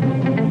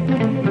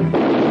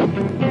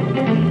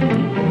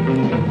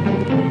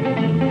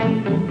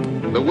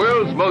 The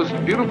world's most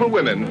beautiful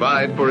women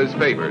vied for his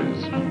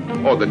favors,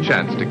 or the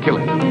chance to kill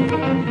him.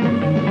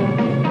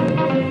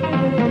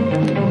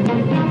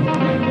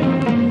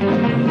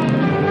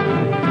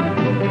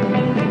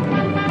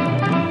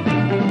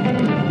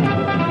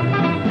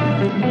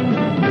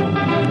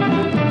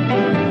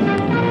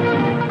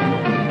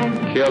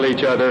 Kill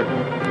each other.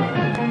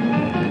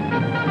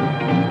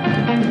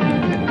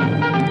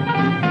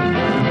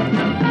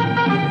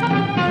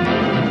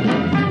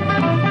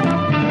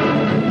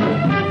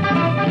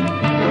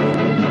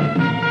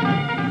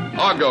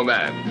 Argo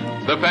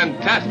Man, the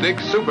fantastic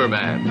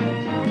Superman.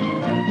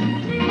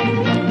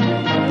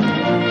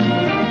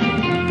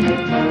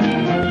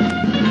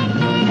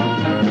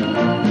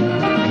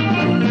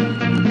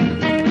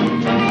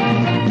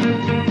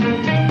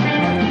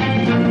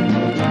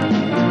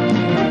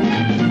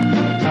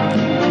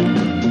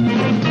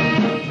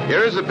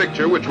 Here is a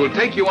picture which will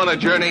take you on a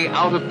journey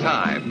out of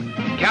time,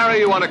 carry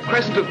you on a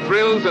crest of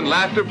thrills and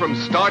laughter from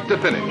start to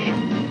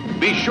finish.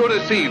 Be sure to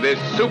see this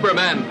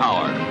Superman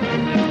power.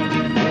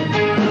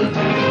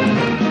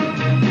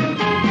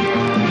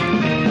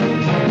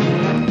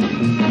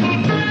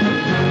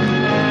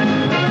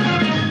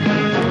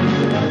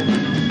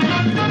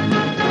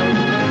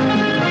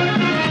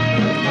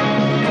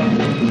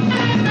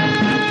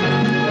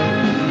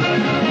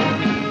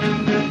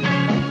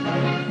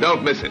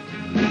 Don't miss it.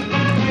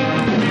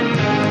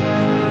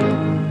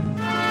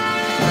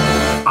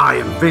 I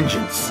am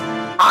vengeance.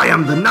 I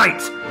am the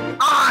night.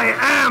 I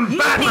am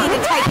Batman. You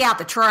need to take out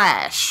the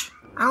trash.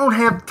 I don't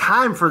have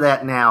time for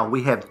that now.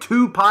 We have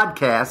 2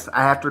 podcasts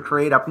I have to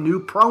create a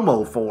new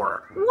promo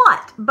for.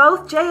 What?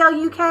 Both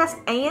JLU Cast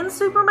and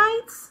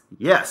Supermates?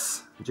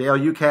 Yes,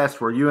 JLU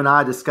Cast, where you and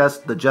I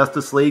discussed the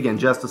Justice League and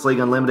Justice League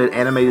Unlimited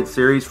animated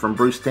series from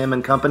Bruce Timm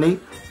and Company.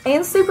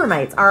 And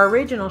Supermates, our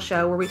original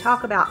show where we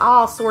talk about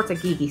all sorts of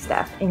geeky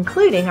stuff,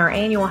 including our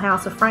annual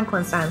House of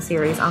Frankenstein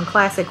series on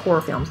classic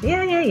horror films.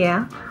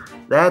 Yeah.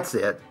 That's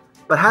it.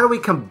 But how do we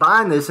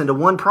combine this into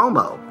one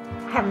promo?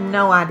 I have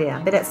no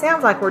idea, but it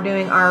sounds like we're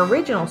doing our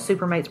original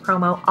Supermates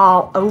promo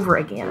all over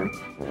again.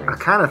 I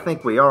kind of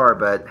think we are,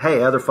 but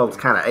hey, other folks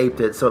kind of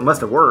aped it, so it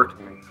must have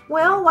worked.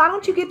 Well, why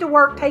don't you get to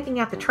work taking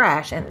out the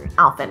trash and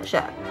I'll finish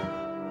up.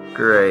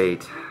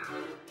 Great.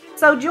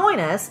 So join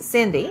us,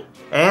 Cindy.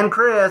 And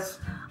Chris.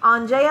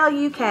 On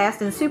JLU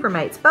Cast and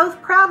Supermates,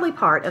 both proudly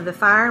part of the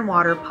Fire and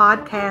Water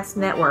Podcast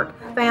Network,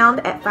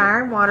 found at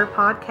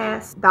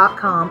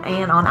fireandwaterpodcast.com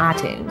and on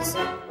iTunes.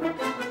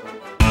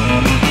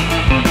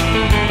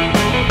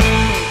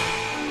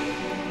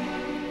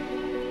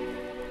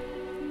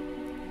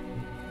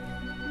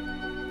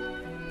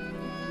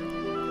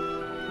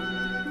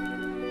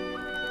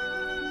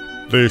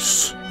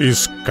 This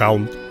is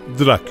Count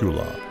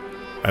Dracula,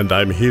 and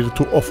I'm here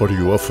to offer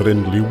you a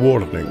friendly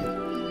warning.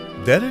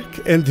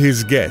 Derek and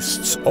his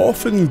guests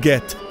often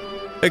get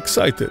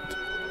excited,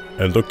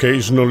 and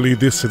occasionally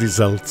this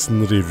results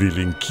in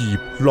revealing key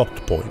plot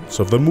points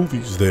of the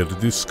movies they're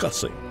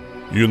discussing.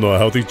 You know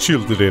how the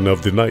children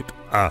of the night,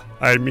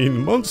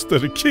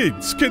 monster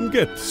kids, can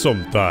get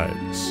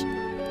sometimes.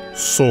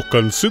 So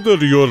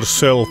consider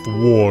yourself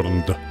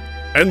warned.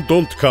 And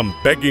don't come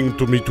begging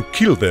to me to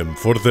kill them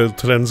for their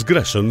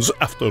transgressions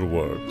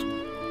afterward.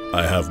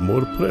 I have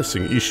more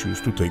pressing issues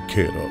to take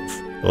care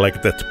of,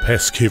 like that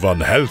pesky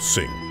Van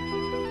Helsing.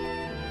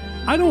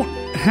 I don't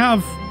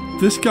have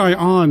this guy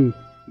on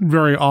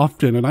very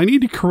often, and I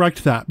need to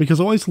correct that because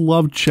I always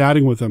loved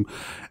chatting with him.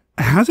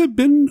 Has it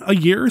been a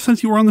year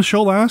since you were on the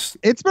show last?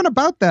 It's been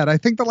about that. I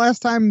think the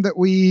last time that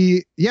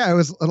it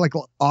was like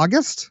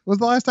August was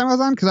the last time I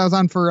was on, because I was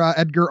on for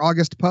Edgar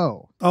August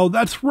Poe. Oh,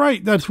 that's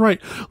right.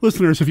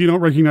 Listeners, if you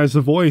don't recognize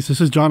the voice, this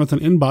is Jonathan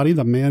Inbody,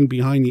 the man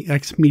behind the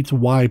X Meets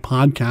Y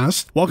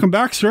podcast. Welcome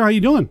back, sir. How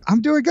you doing?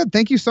 I'm doing good.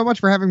 Thank you so much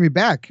for having me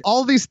back.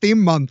 All these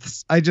theme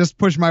months I just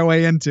push my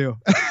way into.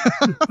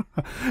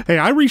 Hey,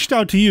 I reached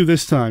out to you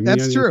this time.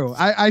 That's true.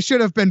 I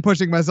should have been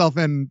pushing myself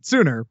in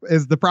sooner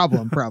is the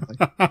problem, probably.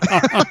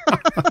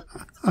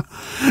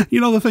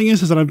 The thing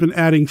is that I've been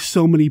adding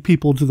so many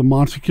people to the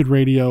Monster Kid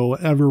Radio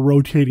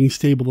ever-rotating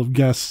stable of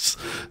guests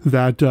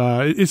that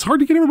it's hard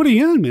to get everybody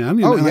in,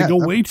 man. And I go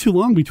way too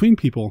long between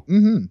people.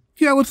 Mm-hmm.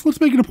 Yeah, let's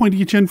make it a point to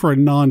get you in for a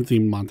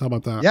non-theme month. How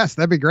about that? Yes,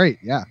 that'd be great.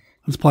 Yeah.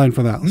 Let's plan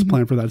for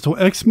that. So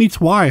X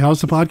Meets Y, how's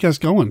the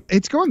podcast going?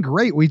 It's going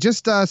great. We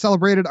just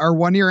celebrated our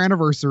 1-year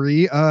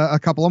anniversary a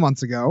couple of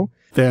months ago.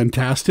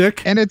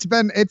 Fantastic. And it's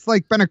been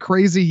a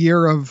crazy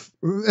year of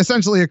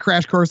essentially a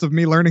crash course of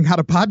me learning how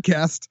to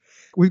podcast.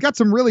 We've got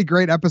some really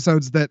great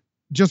episodes that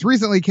just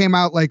recently came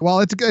out.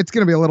 It's going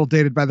to be a little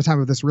dated by the time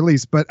of this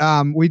release, but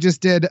we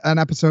just did an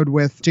episode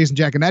with Jason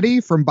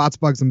Giaconetti from Bots,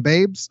 Bugs, and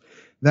Babes.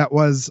 That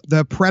was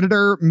The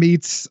Predator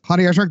meets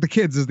Honey, I Shrunk the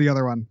Kids is the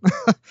other one.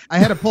 I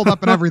had it pulled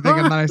up and everything,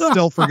 and then I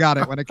still forgot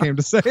it when it came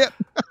to say it.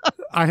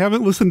 I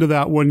haven't listened to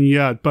that one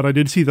yet, but I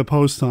did see the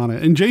post on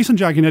it. And Jason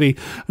Giaconetti,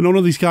 one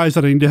of these guys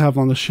that I need to have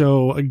on the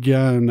show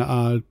again.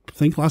 I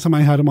think last time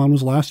I had him on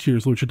was last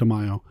year's Lucha de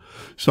Mayo.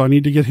 So I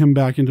need to get him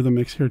back into the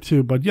mix here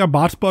too. But yeah,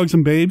 Bots, Bugs,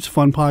 and Babes,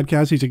 fun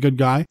podcast. He's a good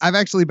guy. I've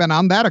actually been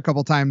on that a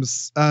couple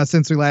times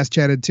since we last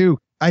chatted too.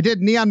 I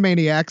did Neon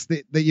Maniacs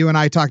that you and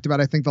I talked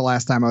about, I think, the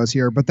last time I was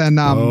here. But then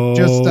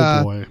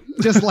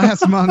just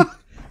last month,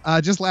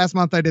 I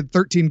did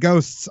 13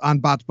 Ghosts on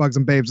Bots, Bugs,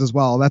 and Babes as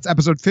well. That's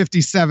episode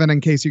 57 in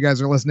case you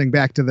guys are listening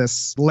back to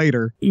this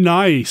later.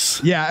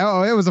 Nice. Yeah.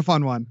 Oh, it was a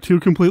fun one. 2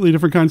 completely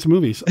different kinds of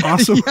movies.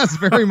 Awesome. Yes,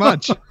 very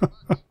much.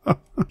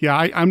 Yeah,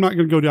 I'm not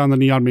going to go down the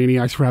Neon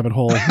Maniacs rabbit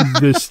hole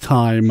this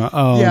time.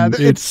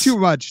 It's too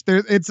much.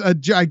 It's a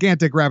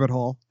gigantic rabbit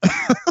hole.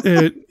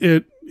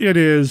 It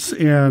is,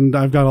 and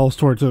I've got all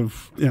sorts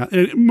of,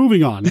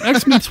 moving on.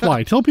 X Meets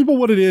Y. Tell people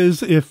what it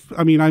is.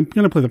 I'm going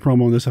to play the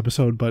promo in this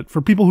episode, but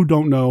for people who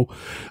don't know,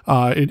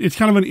 it's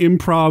kind of an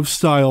improv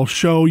style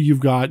show. You've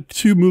got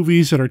 2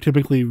 movies that are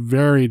typically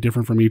very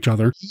different from each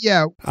other.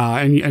 Yeah.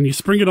 And you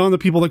spring it on the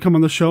people that come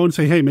on the show and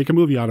say, hey, make a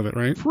movie out of it,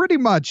 right? Pretty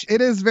much. It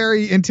is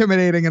very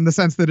intimidating in the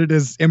sense that it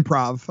is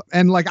improv.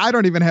 And I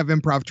don't even have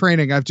improv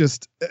training. I've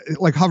just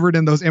hovered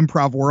in those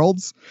improv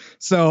worlds.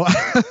 So,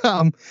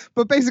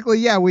 but basically,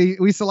 yeah, we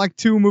select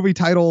 2 movie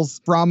titles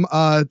from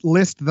a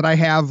list that I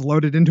have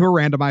loaded into a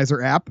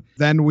randomizer app.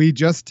 Then we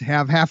just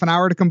have half an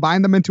hour to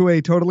combine them into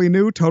a totally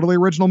new, totally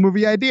original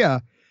movie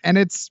idea. And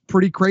it's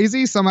pretty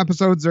crazy. Some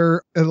episodes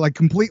are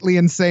completely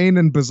insane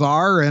and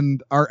bizarre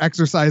and are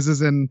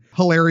exercises in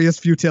hilarious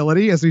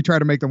futility as we try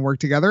to make them work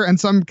together. And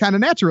some kind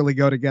of naturally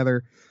go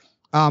together.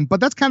 But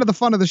that's kind of the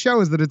fun of the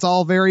show, is that it's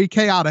all very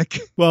chaotic.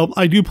 Well,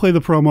 I do play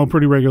the promo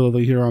pretty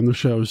regularly here on the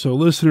show. So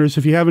listeners,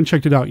 if you haven't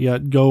checked it out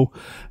yet, go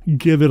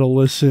give it a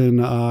listen.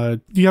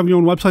 Do you have your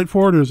own website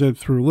for it, or is it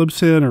through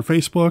Libsyn or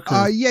Facebook?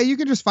 Or? Yeah, you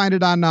can just find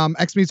it on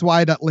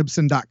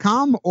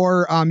xmeetsy.libsyn.com,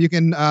 or you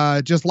can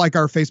just like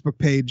our Facebook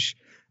page,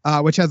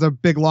 which has a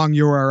big long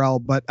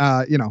URL. But,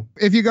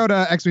 if you go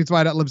to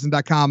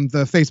xmeetsy.libsyn.com,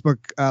 the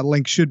Facebook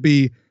link should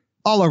be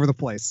all over the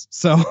place.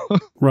 So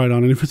right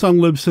on. And if it's on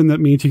Libsyn, that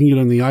means you can get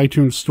it in the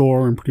iTunes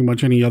store and pretty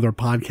much any other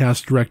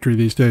podcast directory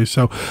these days.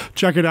 So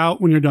check it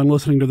out when you're done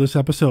listening to this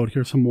episode.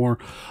 Here's some more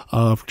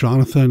of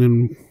Jonathan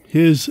and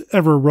his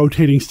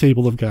ever-rotating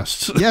stable of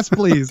guests. Yes,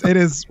 please. It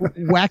is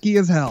wacky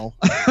as hell.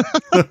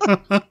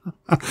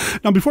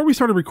 Now, before we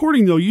started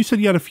recording, though, you said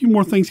you had a few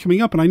more things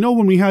coming up. And I know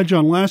when we had you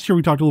on last year,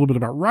 we talked a little bit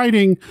about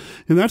writing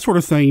and that sort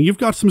of thing. You've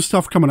got some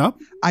stuff coming up.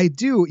 I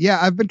do. Yeah,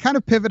 I've been kind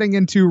of pivoting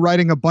into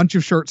writing a bunch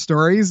of short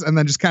stories and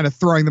then just kind of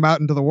throwing them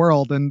out into the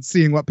world and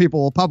seeing what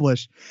people will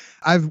publish.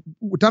 I've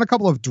done a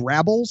couple of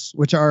drabbles,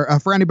 which are,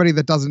 for anybody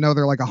that doesn't know,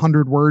 they're like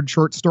 100-word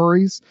short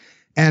stories.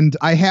 And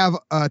I have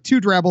 2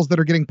 drabbles that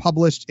are getting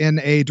published in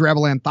a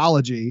drabble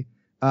anthology.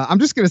 I'm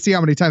just going to see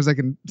how many times I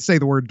can say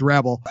the word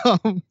drabble.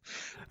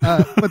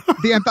 But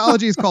the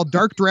anthology is called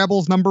Dark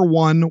Drabbles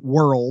 #1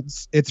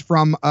 Worlds. It's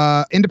from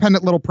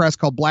independent little press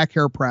called Black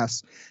Hair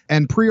Press.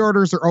 And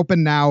pre-orders are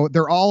open now.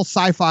 They're all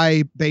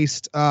sci-fi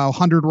based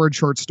 100-word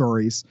short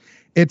stories.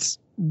 It's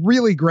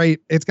really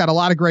great. It's got a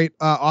lot of great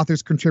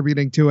authors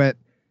contributing to it.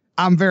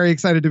 I'm very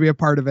excited to be a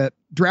part of it.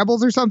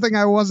 Drabbles are something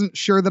I wasn't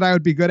sure that I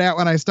would be good at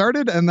when I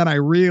started, and then I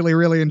really,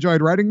 really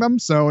enjoyed writing them,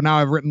 so now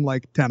I've written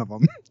like 10 of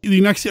them. The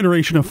next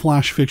iteration of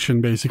flash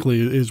fiction, basically,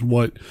 is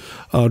what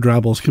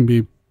Drabbles can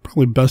be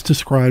probably best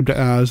described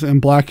as. And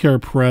Black Hair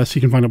Press,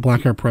 you can find it at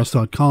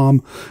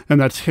blackhairpress.com,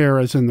 and that's hair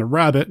as in the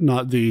rabbit,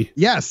 not the...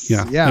 Yes.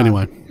 Yeah.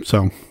 Anyway,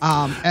 so...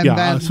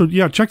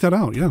 check that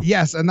out, yeah.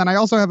 Yes, and then I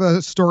also have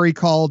a story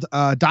called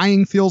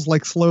Dying Feels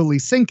Like Slowly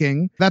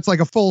Sinking. That's like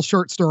a full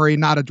short story,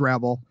 not a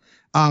drabble.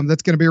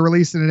 That's going to be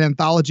released in an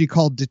anthology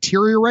called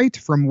Deteriorate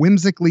from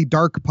Whimsically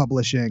Dark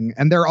Publishing.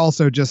 And they're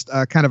also just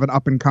kind of an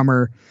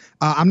up-and-comer.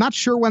 I'm not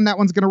sure when that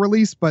one's going to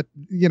release, but,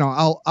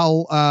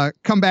 I'll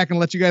come back and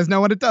let you guys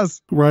know when it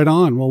does. Right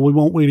on. Well, we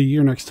won't wait a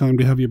year next time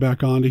to have you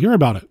back on to hear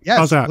about it. Yes,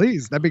 how's that?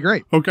 Please. That'd be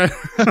great. Okay.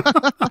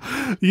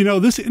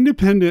 This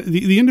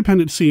the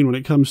independent scene when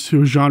it comes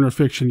to genre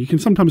fiction, you can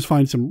sometimes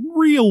find some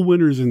real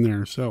winners in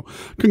there. So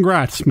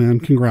congrats,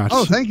 man. Congrats.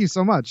 Oh, thank you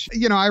so much.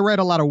 I read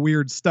a lot of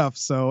weird stuff,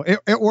 so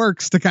it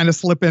works to kind of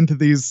slip into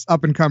these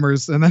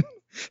up-and-comers and then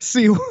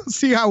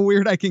see how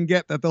weird I can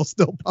get that they'll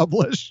still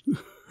publish.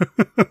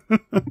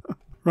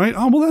 Right.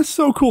 Oh, well, that's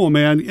so cool,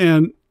 man.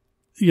 And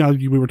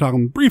we were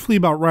talking briefly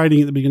about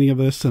writing at the beginning of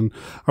this, and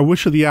I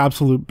wish you the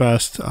absolute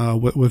best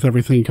with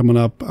everything coming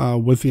up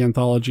with the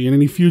anthology and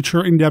any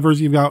future endeavors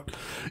you've got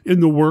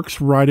in the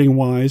works writing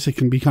wise. It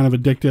can be kind of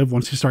addictive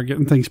once you start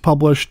getting things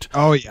published.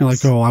 Oh, yes. You're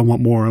like, oh, I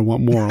want more.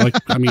 Like,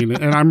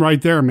 and I'm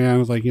right there, man.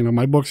 It's like,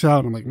 my book's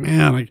out. I'm like,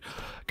 man, I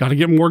got to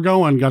get more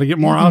going, got to get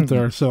more out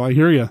there. So I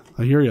hear you.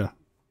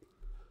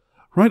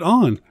 Right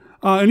on.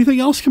 Anything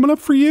else coming up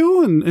for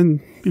you?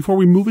 And before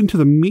we move into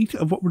the meat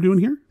of what we're doing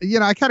here?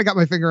 I kind of got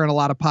my finger in a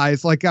lot of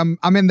pies. Like I'm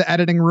in the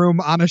editing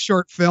room on a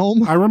short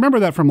film. I remember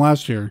that from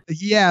last year.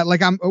 Yeah.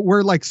 Like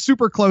we're like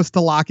super close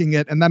to locking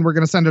it, and then we're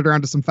going to send it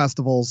around to some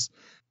festivals.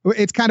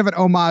 It's kind of an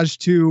homage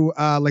to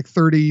like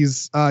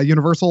 30s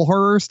Universal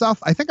horror stuff.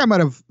 I think I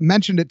might have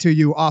mentioned it to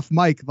you off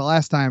mic the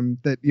last time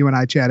that you and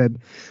I chatted.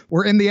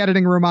 We're in the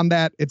editing room on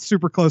that. It's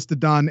super close to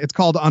done. It's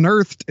called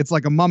Unearthed. It's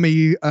like a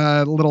mummy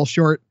little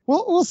short.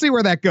 We'll see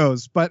where that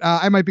goes, but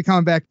I might be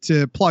coming back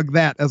to plug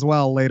that as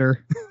well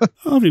later.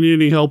 Well, if you need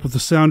any help with the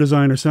sound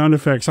design or sound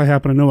effects, I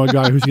happen to know a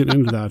guy who's getting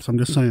into that. So I'm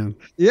just saying.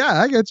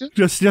 Yeah, I get you.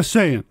 Just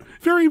saying.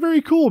 Very,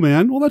 very cool,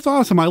 man. Well, that's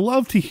awesome. I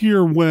love to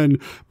hear when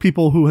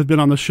people who have been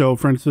on the show,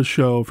 friends of the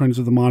show, friends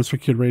of the Monster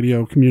Kid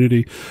radio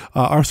community,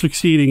 are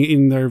succeeding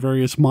in their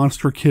various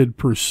Monster Kid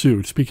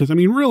pursuits. Because,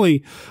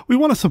 really, we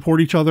want to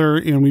support each other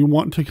and we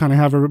want to kind of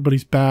have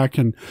everybody's back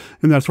and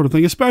that sort of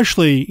thing.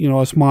 Especially,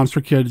 us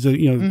Monster Kids,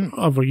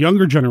 of a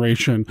younger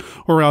generation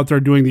who are out there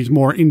doing these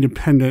more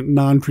independent,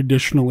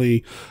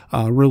 non-traditionally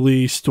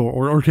released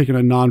or taking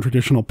a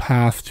non-traditional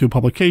path to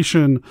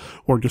publication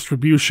or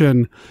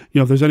distribution.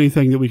 If there's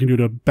anything that we can do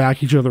to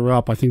back each other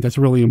up, I think that's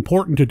really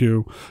important to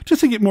do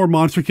just to get more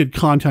Monster Kid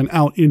content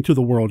out into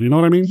the world. You know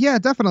what I mean? Yeah,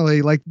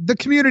 definitely. Like the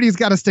community's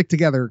got to stick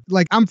together.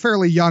 Like I'm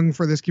fairly young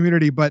for this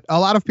community, but a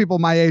lot of people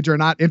my age are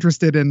not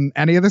interested in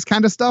any of this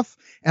kind of stuff.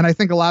 And I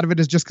think a lot of it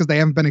is just because they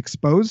haven't been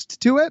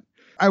exposed to it.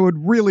 I would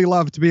really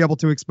love to be able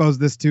to expose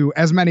this to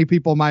as many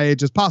people my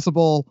age as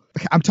possible.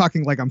 I'm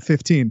talking like I'm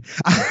 15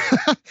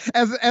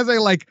 as a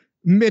like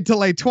mid to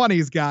late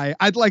 20s guy.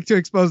 I'd like to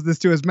expose this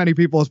to as many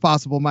people as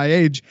possible my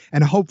age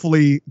and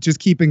hopefully just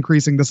keep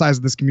increasing the size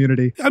of this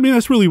community. I mean,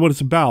 that's really what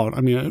it's about.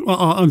 I mean,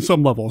 on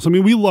some levels. I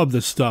mean, we love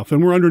this stuff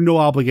and we're under no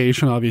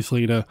obligation,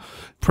 obviously, to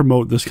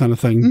promote this kind of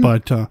thing.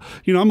 But,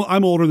 you know,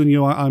 I'm older than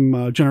you.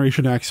 I'm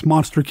Generation X.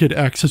 Monster Kid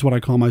X is what I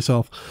call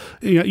myself.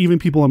 You know, even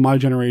people in my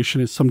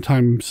generation, it's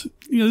sometimes,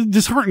 you know,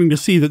 disheartening to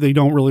see that they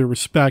don't really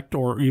respect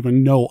or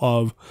even know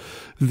of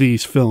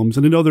these films.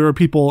 And I know there are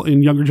people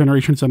in younger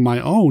generations than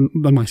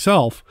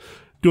myself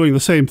doing the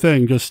same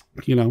thing. Just,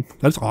 you know,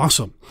 that's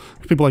awesome.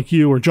 People like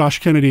you or Josh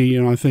Kennedy,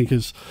 you know, I think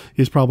is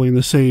probably in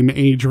the same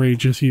age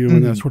range as you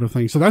and that sort of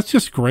thing. So that's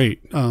just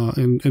great.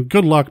 And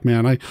good luck,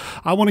 man.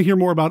 I want to hear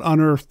more about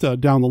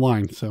Unearthed down the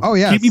line. So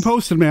keep me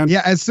posted, man.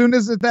 Yeah. As soon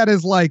as that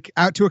is like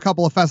out to a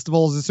couple of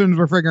festivals, as soon as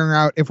we're figuring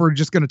out if we're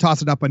just going to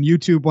toss it up on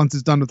YouTube once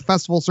it's done with the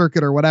festival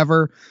circuit or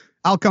whatever,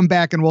 I'll come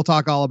back and we'll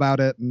talk all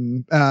about it.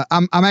 And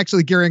I'm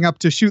actually gearing up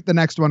to shoot the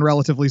next one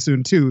relatively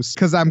soon too,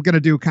 because I'm going to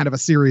do kind of a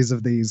series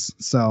of these.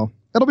 So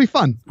it'll be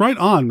fun. Right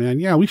on,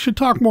 man. Yeah, we should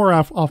talk more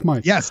off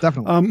mic. Yes,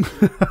 definitely.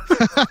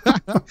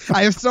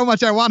 I have so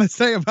much I want to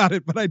say about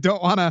it, but I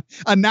don't want to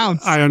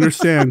announce. I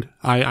understand.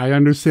 I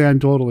understand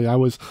totally. I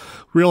was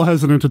real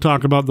hesitant to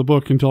talk about the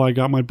book until I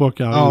got my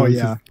book out. Oh,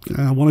 yeah.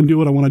 I want to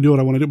do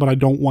it, but I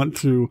don't want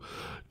to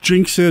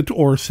jinx it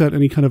or set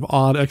any kind of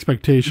odd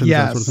expectations,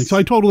 that sort of thing. So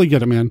I totally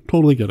get it, man.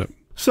 Totally get it.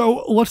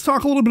 So let's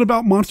talk a little bit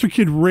about Monster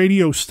Kid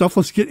Radio stuff.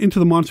 Let's get into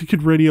the Monster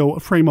Kid Radio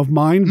frame of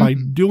mind by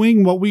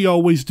doing what we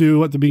always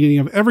do at the beginning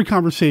of every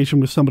conversation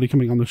with somebody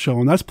coming on the show,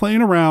 and that's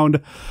playing a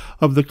round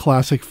of the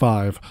Classic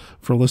Five.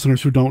 For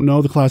listeners who don't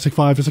know, the Classic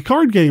Five is a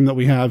card game that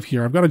we have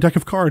here. I've got a deck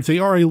of cards. They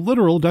are a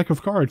literal deck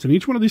of cards, and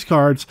each one of these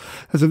cards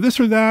has a this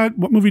or that,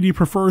 what movie do you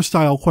prefer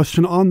style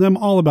question on them,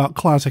 all about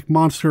classic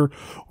monster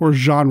or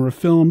genre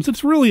films.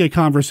 It's really a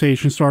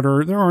conversation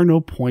starter. There are no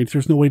points.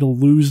 There's no way to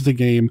lose the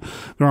game.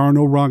 There are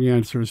no wrong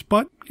answers,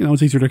 but you know,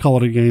 it's easier to call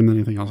it a game than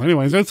anything else.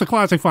 Anyways, it's a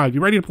Classic Five.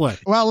 You ready to play?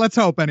 Well, let's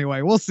hope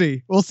anyway. We'll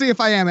see. We'll see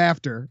if I am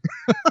after.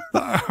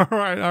 All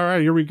right.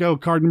 Here we go.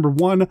 Card number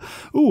 1.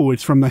 Ooh,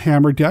 it's from the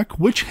Hammer deck.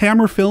 Which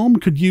Hammer film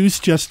could use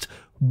just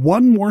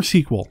one more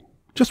sequel?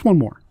 Just one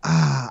more.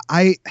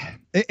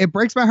 It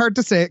breaks my heart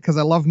to say it because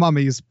I love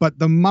mummies, but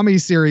the Mummy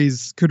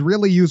series could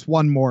really use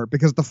one more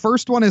because the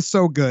first one is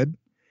so good.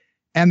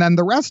 And then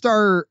the rest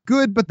are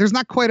good, but there's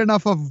not quite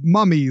enough of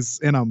mummies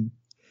in them.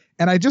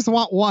 And I just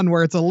want one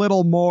where it's a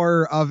little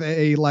more of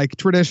a like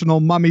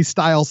traditional mummy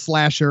style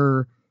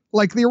slasher,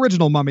 like the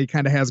original Mummy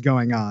kind of has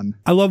going on.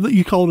 I love that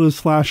you call it a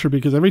slasher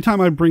because every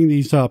time I bring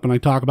these up and I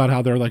talk about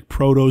how they're like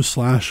proto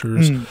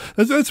slashers,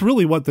 that's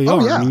really what they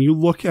are. Yeah. I mean, you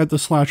look at the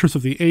slashers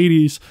of the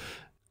 80s,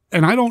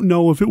 and I don't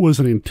know if it was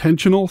an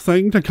intentional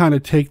thing to kind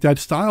of take that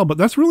style, but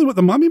that's really what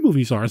the Mummy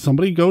movies are.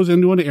 Somebody goes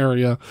into an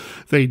area,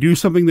 they do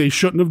something they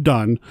shouldn't have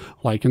done,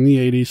 like in the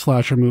 80s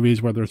slasher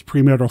movies, whether it's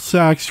premarital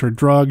sex or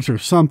drugs or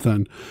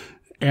something,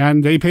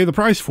 and they pay the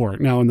price for it.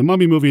 Now, in the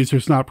Mummy movies,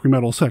 there's not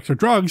premarital sex or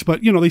drugs,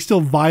 but, you know, they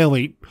still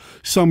violate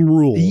some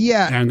rule.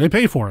 Yeah. And they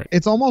pay for it.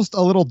 It's almost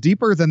a little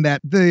deeper than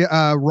that. The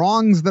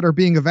wrongs that are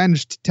being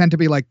avenged tend to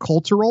be like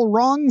cultural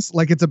wrongs.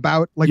 Like it's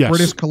about like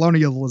British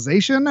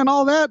colonialization and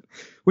all that,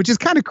 which is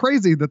kind of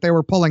crazy that they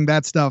were pulling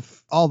that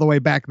stuff all the way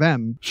back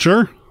then.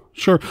 Sure.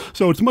 So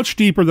it's much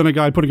deeper than a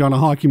guy putting on a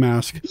hockey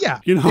mask. Yeah.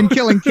 You know, and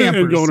killing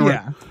campers. and going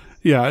around.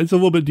 Yeah, it's a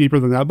little bit deeper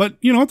than that. But,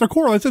 you know, at their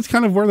core, that's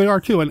kind of where they are,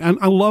 too. And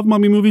I love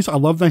Mummy movies. I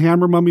love the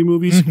Hammer Mummy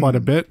movies quite a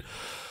bit.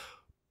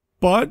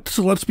 But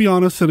let's be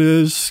honest, it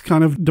is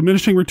kind of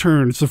diminishing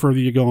returns the further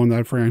you go in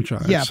that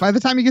franchise. Yeah, by the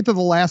time you get to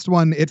the last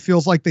one, it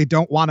feels like they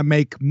don't want to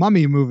make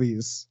Mummy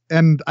movies.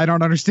 And I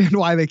don't understand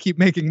why they keep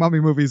making Mummy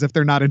movies if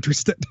they're not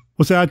interested.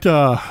 Was that...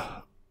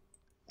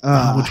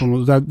 which one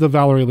was that? The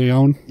Valerie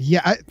Leone?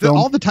 Yeah,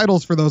 all the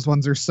titles for those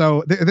ones are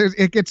so...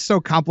 it gets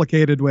so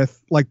complicated with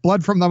like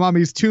Blood from the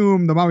Mummy's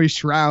Tomb, the Mummy's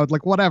Shroud,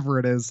 like whatever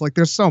it is. Like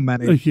there's so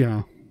many.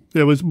 Yeah.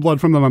 It was Blood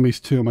from the Mummy's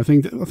Tomb. I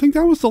think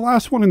that was the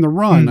last one in the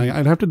run.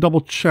 I'd have to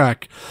double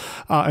check.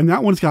 And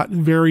that one's got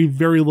very,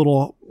 very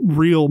little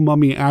real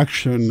mummy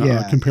action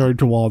compared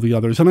to all the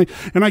others. And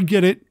I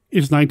get it.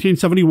 It's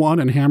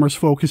 1971 and Hammer's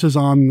focus is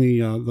on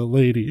the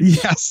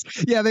ladies. Yes.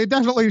 Yeah, they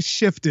definitely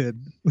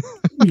shifted.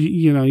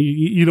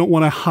 you don't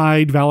want to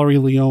hide Valerie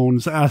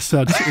Leone's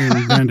assets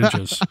in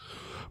bandages.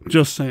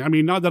 Just saying. I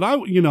mean, not that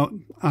I'm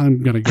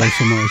going to go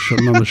somewhere I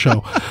shouldn't on the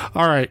show.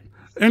 All right.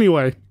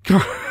 Anyway.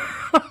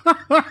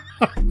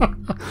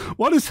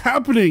 What is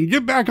happening?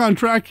 Get back on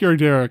track here,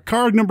 Derek.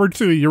 Card number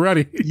 2. You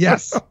ready?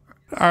 Yes.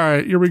 All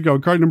right, here we go.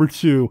 Card number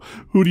 2.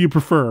 Who do you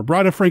prefer?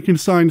 Bride of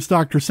Frankenstein's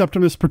Dr.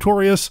 Septimus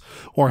Pretorius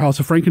or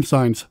House of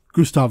Frankenstein's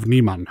Gustav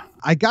Niemann?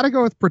 I gotta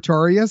go with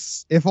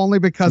Pretorius, if only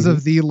because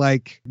of the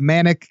like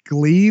manic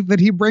glee that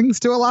he brings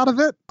to a lot of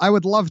it. I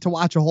would love to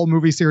watch a whole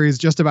movie series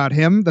just about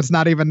him that's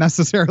not even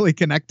necessarily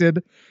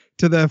connected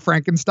to the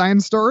Frankenstein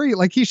story.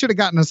 Like he should have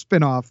gotten a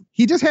spinoff.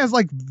 He just has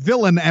like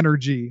villain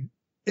energy.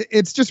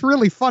 It's just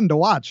really fun to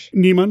watch.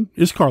 Niemann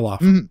is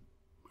Karloff.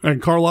 And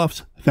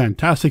Karloff's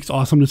fantastic. It's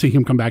awesome to see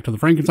him come back to the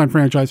Frankenstein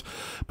franchise.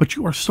 But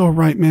you are so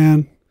right,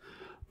 man.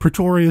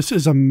 Pretorius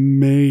is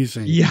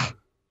amazing. Yeah.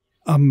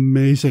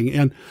 Amazing.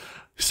 And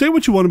say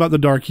what you want about the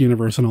Dark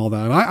Universe and all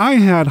that. I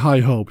had high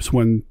hopes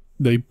when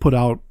they put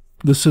out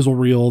the sizzle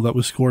reel that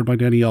was scored by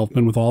Danny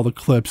Elfman with all the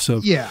clips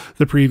of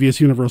the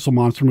previous Universal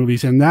Monster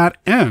movies. And that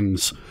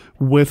ends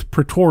with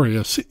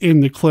Pretorius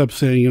in the clip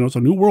saying, it's a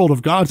new world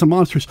of gods and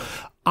monsters.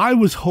 I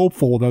was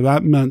hopeful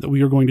that meant that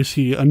we were going to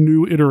see a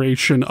new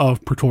iteration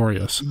of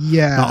Pretorius.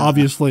 Yeah. Now,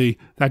 obviously,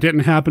 that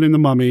didn't happen in The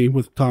Mummy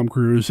with Tom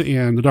Cruise,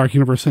 and the Dark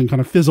Universe thing kind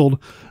of fizzled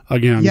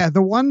again. Yeah,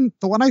 the one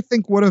I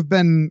think would have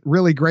been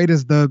really great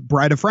is the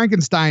Bride of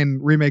Frankenstein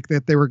remake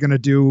that they were going to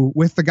do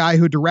with the guy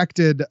who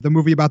directed the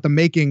movie about the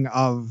making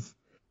of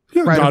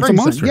Bride of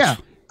Frankenstein. Yeah.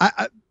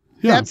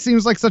 That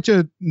seems like such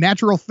a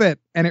natural fit,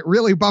 and it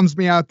really bums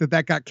me out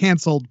that got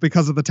canceled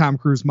because of the Tom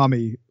Cruise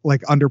Mummy,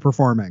 like,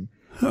 underperforming.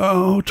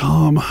 Oh,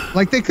 Tom.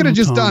 Like, they could have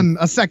just done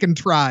a second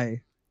try.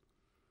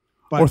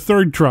 Or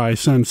third try,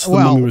 since the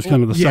Mummy was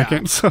kind of the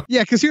second. So.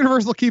 Yeah, because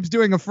Universal keeps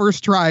doing a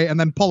first try and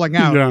then pulling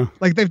out. Yeah.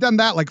 Like, they've done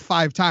that like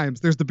 5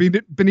 times. There's the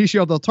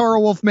Benicio del Toro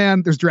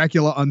Wolfman. There's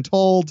Dracula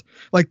Untold.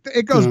 Like,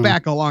 it goes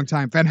back a long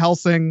time. Van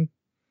Helsing.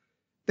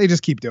 They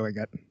just keep doing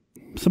it.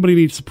 Somebody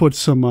needs to put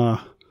some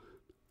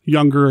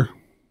younger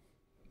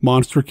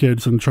monster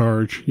kids in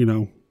charge,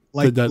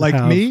 Like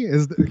me?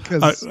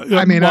 Because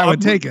I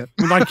would take it.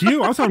 Like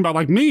you? I was talking about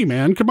like me,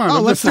 man. Come on.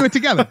 Oh, let's do it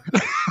together.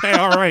 Hey,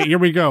 all right. Here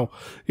we go.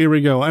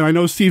 And I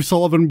know Steve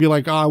Sullivan would be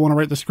like, I want to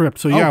write the script.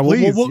 So yeah,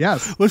 please,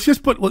 yes. Let's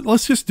just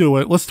do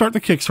it. Let's start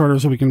the Kickstarter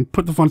so we can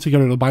put the funds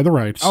together to buy the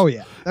rights. Oh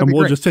yeah. And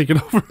we'll just take it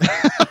over.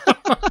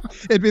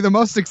 It'd be the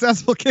most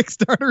successful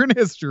Kickstarter in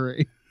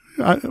history.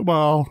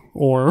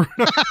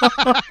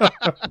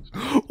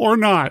 Or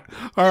not.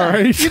 All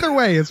right. Either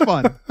way is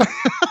fun.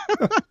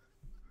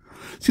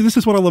 See, this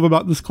is what I love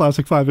about this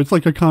Classic 5. It's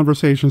like a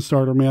conversation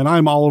starter, man.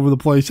 I'm all over the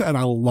place, and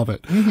I love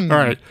it. Mm-hmm. All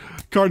right.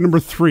 Card number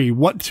 3.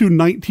 What 2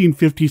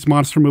 1950s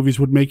monster movies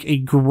would make a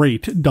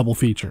great double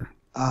feature?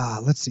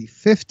 Let's see.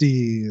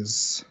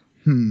 50s.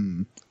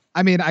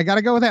 I mean, I got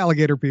to go with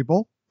Alligator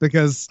People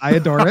because I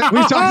adore it.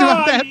 We've talked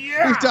about that.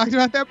 Yeah. We've talked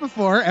about that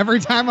before. Every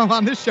time I'm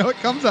on this show, it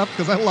comes up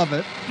because I love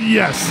it.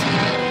 Yes.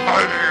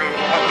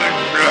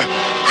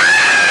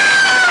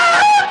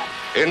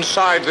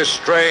 Inside this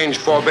strange,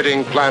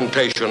 forbidding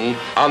plantation,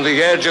 on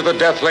the edge of the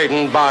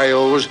death-laden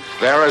bayous,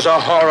 there is a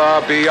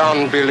horror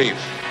beyond belief.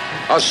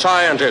 A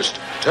scientist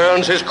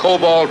turns his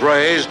cobalt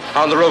rays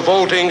on the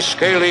revolting,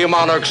 scaly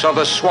monarchs of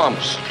the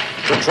swamps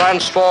to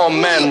transform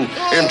men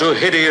into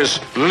hideous,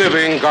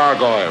 living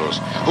gargoyles,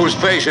 whose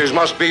faces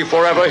must be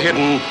forever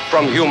hidden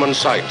from human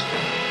sight.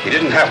 You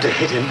didn't have to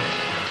hit him.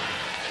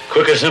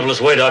 Quickest,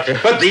 simplest way, Doctor.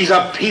 But these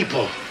are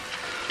people.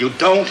 You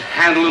don't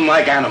handle them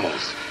like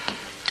animals.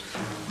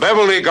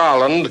 Beverly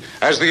Garland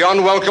as the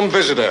unwelcome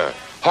visitor,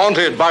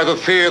 haunted by the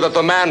fear that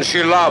the man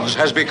she loves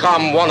has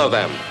become one of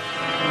them.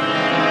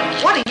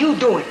 What are you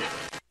doing?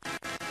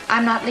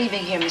 I'm not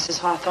leaving here, Mrs.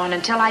 Hawthorne,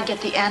 until I get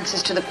the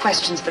answers to the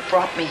questions that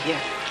brought me here.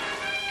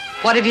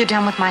 What have you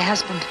done with my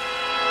husband?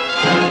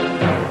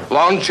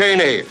 Lon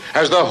Chaney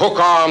as the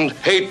hook-armed,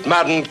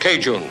 hate-maddened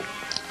Cajun.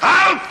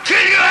 I'll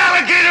kill you,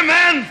 alligator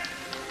man!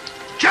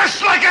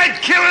 Just like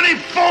I'd kill any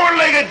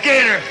four-legged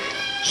gator!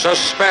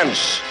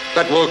 Suspense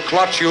that will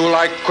clutch you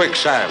like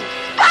quicksand.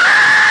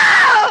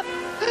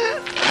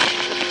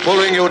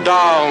 Pulling you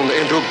down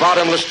into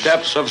bottomless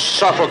depths of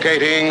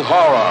suffocating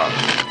horror.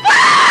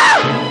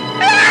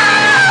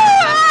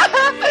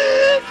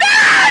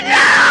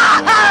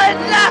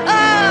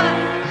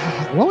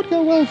 What would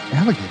go well with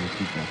Alligator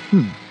People?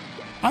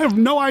 I have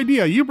no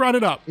idea. You brought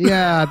it up.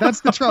 Yeah,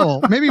 that's the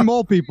trouble. Maybe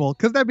Mole People,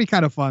 because that'd be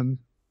kind of fun.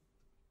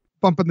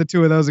 Bumping the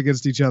two of those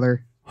against each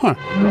other. Huh.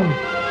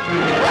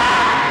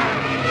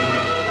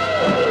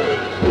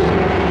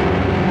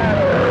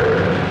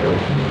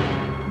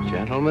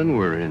 Gentlemen,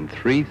 we're in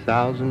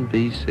 3000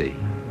 BC.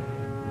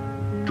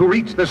 To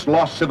reach this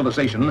lost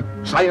civilization,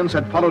 science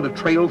had followed a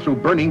trail through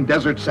burning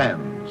desert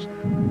sands,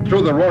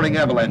 through the roaring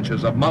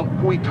avalanches of Mount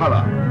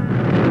Huitara,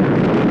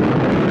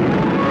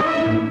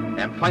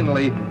 and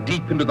finally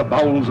deep into the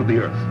bowels of the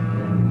earth.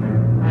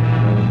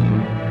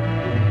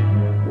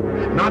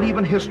 Not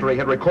even history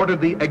had recorded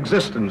the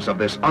existence of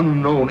this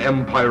unknown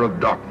empire of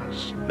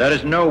darkness. There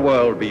is no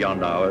world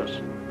beyond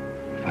ours.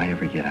 If I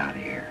ever get out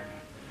of here,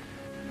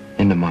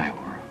 into my world,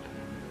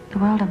 The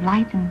world of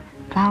light and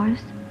flowers.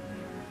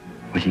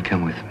 will you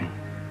come with me?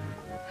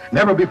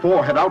 Never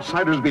before had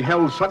outsiders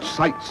beheld such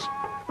sights.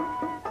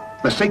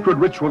 The sacred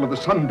ritual of the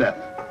sun death,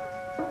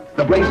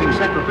 the blazing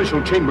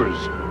sacrificial chambers,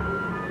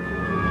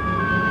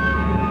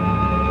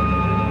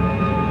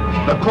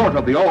 the court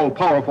of the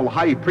all-powerful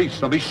high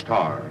priest of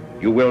Ishtar.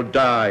 You will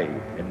die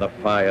in the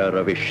fire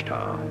of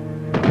Ishtar.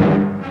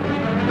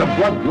 The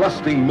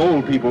bloodlusting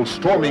mole people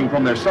storming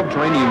from their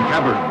subterranean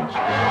caverns.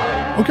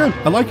 Okay,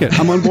 I like it.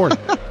 I'm on board.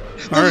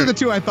 Those are the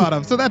two I thought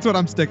of, so that's what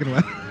I'm sticking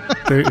with.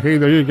 Hey,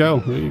 there you go.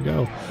 There you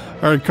go.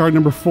 All right, card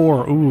number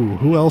 4. Ooh,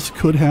 who else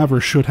could have or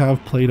should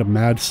have played a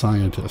mad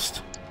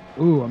scientist?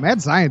 Ooh, a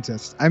mad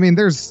scientist. I mean,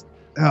 there's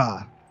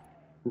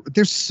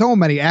so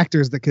many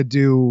actors that could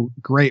do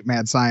great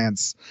mad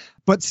science.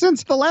 But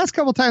since the last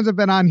couple times I've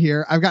been on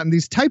here, I've gotten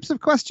these types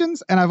of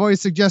questions, and I've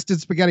always suggested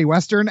spaghetti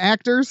Western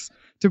actors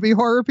to be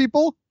horror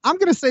people. I'm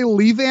going to say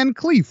Lee Van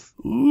Cleef.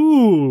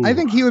 Ooh. I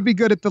think he would be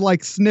good at the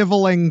like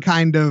sniveling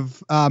kind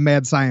of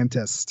mad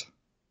scientist.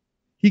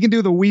 He can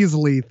do the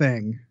Weasley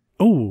thing.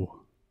 Oh.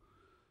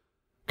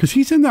 Because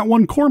he's in that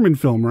one Corman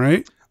film,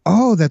 right?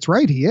 Oh, that's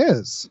right. He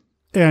is.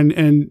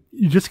 And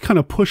you just kind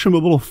of push him a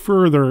little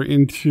further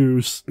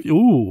into,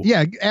 ooh.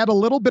 Yeah, add a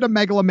little bit of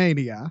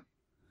megalomania.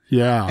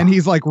 Yeah. And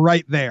he's like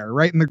right there,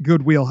 right in the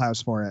good wheelhouse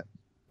for it.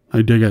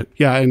 I dig it.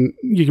 Yeah, and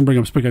you can bring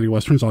up spaghetti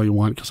westerns all you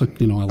want, because, I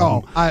love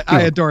them.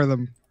 I adore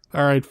them.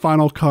 All right,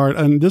 final card.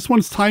 And this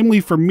one's timely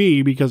for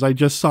me, because I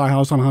just saw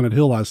House on Haunted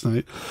Hill last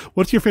night.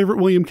 What's your favorite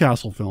William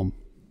Castle film?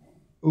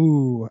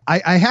 Ooh,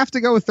 I have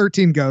to go with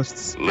 13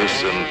 Ghosts.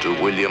 Listen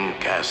to William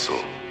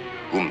Castle,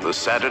 whom the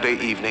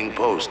Saturday Evening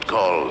Post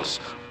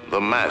calls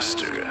the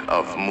master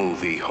of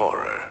movie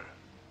horror.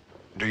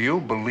 Do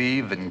you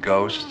believe in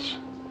ghosts?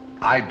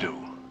 I do.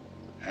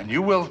 And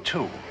you will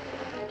too.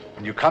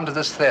 When you come to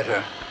this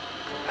theater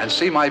and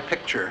see my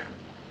picture,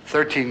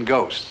 13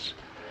 Ghosts.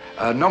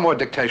 No more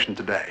dictation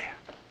today.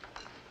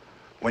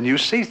 When you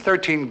see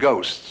 13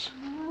 Ghosts,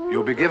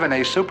 you'll be given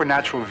a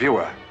supernatural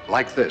viewer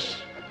like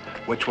this,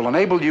 which will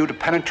enable you to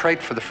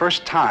penetrate for the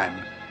first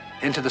time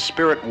into the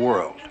spirit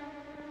world.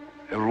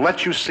 It will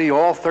let you see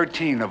all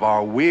 13 of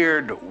our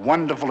weird,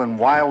 wonderful, and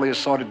wildly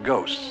assorted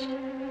ghosts.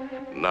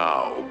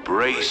 Now,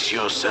 brace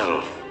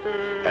yourself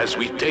as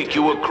we take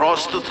you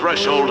across the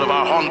threshold of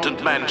our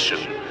haunted mansion,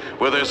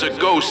 where there's a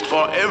ghost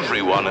for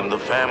everyone in the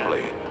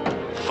family.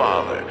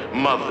 Father,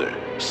 mother,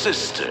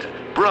 sister,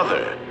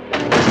 brother.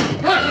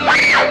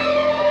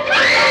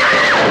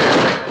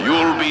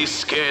 You'll be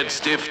scared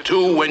stiff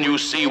too when you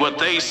see what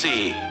they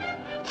see.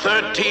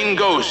 13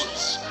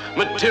 ghosts,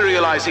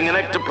 materializing in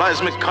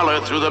ectoplasmic color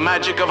through the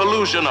magic of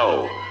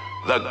Illusiono,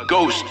 the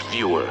Ghost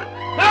Viewer.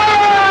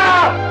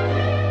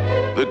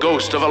 The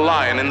ghost of a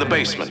lion in the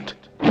basement.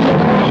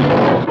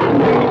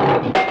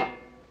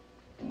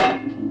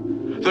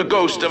 The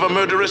ghost of a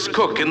murderous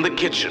cook in the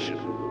kitchen.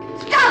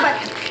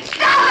 Stop it!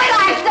 Stop it,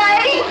 I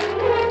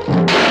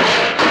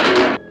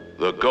say!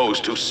 The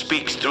ghost who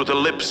speaks through the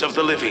lips of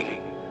the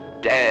living.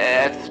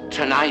 Death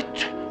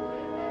tonight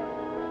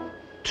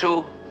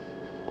to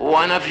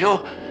one of you.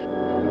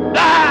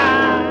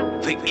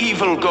 The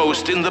evil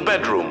ghost in the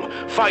bedroom,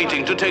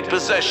 fighting to take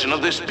possession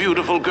of this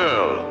beautiful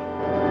girl.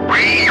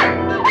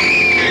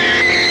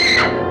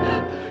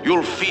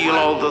 You'll feel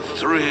all the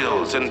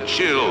thrills and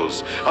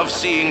chills of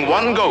seeing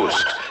one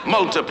ghost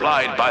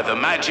multiplied by the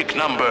magic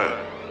number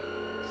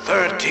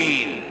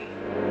 13.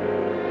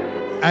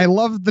 I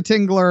love The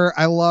Tingler.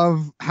 I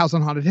love House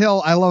on Haunted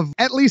Hill. I love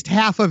at least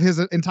half of his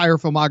entire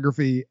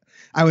filmography.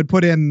 I would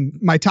put in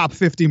my top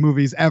 50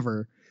 movies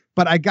ever.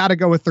 But I got to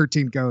go with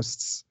 13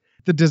 Ghosts.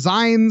 The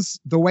designs,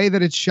 the way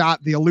that it's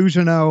shot, the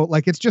Illusiono,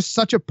 like it's just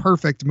such a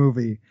perfect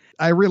movie.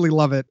 I really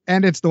love it.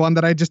 And it's the one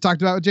that I just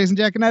talked about with Jason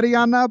Giaconetti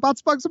on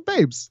Bots, Bugs, and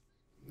Babes.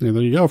 Yeah,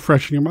 there you go.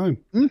 Fresh in your mind.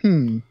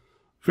 Mm-hmm.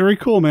 Very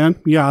cool, man.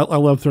 Yeah, I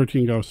love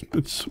 13 Ghosts.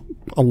 It's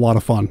a lot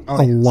of fun.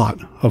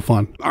 Lot of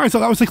fun. All right, so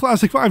that was the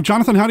Classic 5.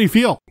 Jonathan, how do you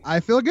feel? I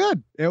feel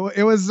good. It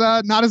was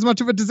not as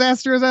much of a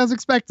disaster as I was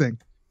expecting.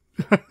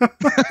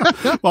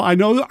 Well, I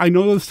know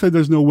they said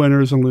there's no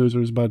winners and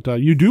losers, but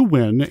you do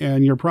win,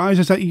 and your prize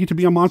is that you get to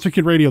be on Monster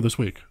Kid Radio this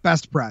week.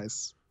 Best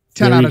prize.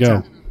 10 out of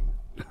 10.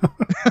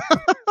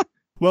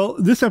 Well,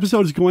 this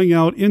episode is going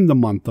out in the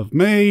month of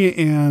May,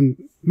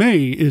 and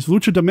May is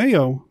Lucha de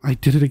Mayo. I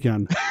did it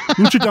again.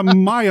 Lucha de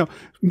Mayo.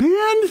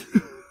 Man!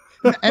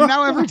 And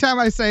now every time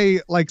I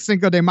say like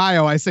Cinco de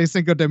Mayo, I say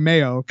Cinco de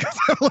Mayo because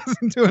I've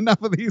listened to enough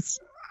of these.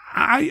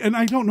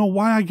 I don't know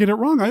why I get it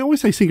wrong. I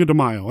always say Cinco de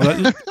Mayo.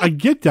 I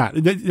get that.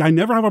 I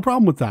never have a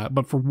problem with that.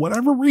 But for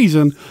whatever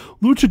reason,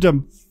 Lucha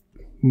de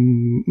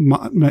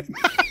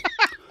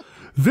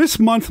this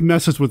month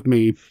messes with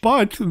me.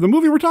 But the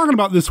movie we're talking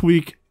about this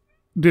week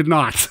did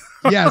not.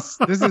 Yes,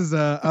 this is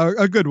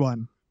a good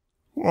one.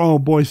 Oh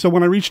boy. So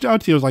when I reached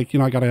out to you, I was like,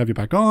 I got to have you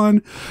back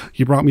on.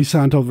 You brought me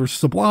Santo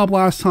versus the Blob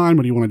last time.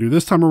 What do you want to do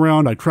this time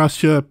around? I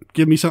trust you.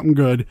 Give me something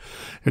good.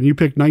 And you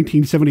picked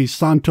 1970s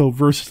Santo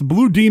versus the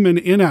Blue Demon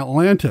in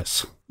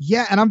Atlantis.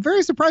 Yeah. And I'm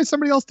very surprised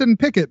somebody else didn't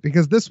pick it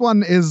because this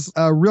one is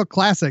a real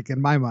classic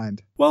in my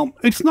mind. Well,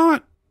 it's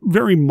not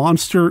very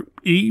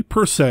monster-y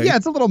per se. Yeah,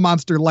 it's a little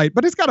monster light,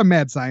 but it's got a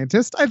mad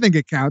scientist. I think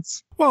it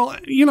counts. Well,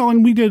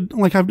 and we did,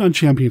 I've done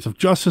Champions of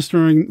Justice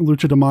during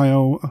Lucha de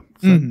Mayo.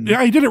 So, yeah,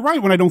 I did it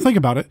right when I don't think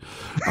about it.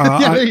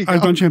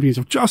 I've done Champions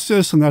of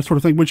Justice and that sort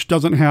of thing, which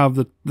doesn't have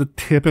the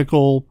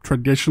typical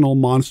traditional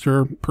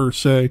monster per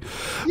se.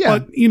 Yeah.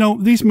 But,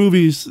 these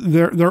movies,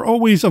 they're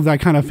always of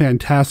that kind of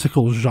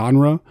fantastical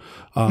genre.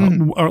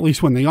 Or at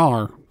least when they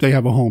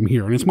have a home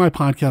here. And it's my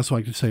podcast, so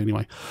I can say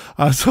anyway.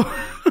 So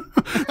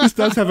this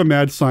does have a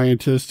mad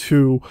scientist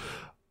who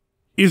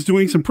is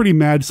doing some pretty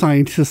mad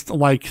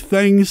scientist-like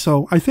things.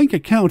 So I think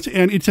it counts.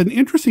 And it's an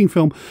interesting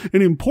film,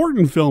 an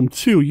important film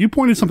too. You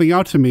pointed something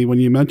out to me when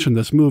you mentioned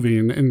this movie.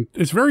 And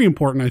it's very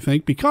important, I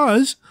think,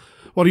 because,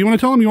 well, do you want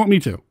to tell them? You want me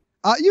to?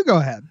 You go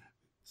ahead.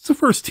 It's the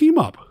first team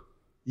up.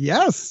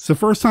 Yes. It's the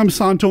first time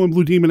Santo and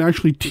Blue Demon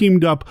actually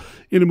teamed up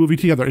in a movie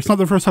together. It's not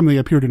the first time they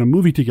appeared in a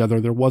movie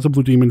together. There was a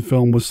Blue Demon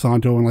film with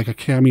Santo in like a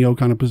cameo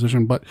kind of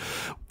position, but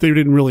they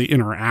didn't really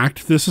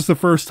interact. This is the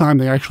first time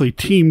they actually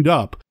teamed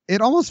up.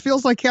 It almost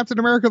feels like Captain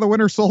America the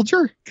Winter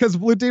Soldier, because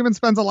Blue Demon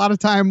spends a lot of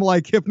time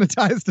like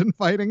hypnotized and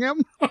fighting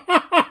him.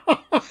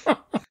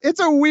 It's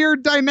a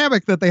weird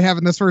dynamic that they have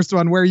in this first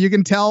one where you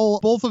can tell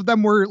both of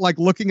them were like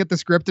looking at the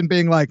script and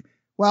being like,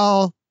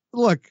 well,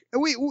 look,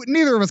 we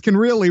neither of us can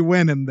really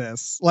win in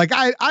this. Like,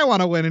 I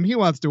want to win and he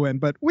wants to win,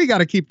 but we got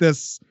to keep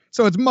this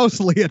so it's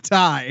mostly a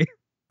tie.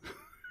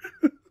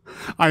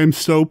 I am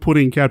so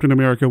putting Captain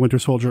America Winter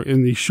Soldier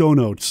in the show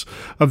notes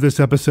of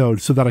this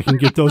episode so that I can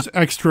get those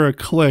extra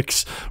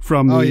clicks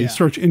from the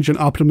search engine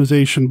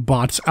optimization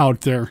bots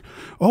out there.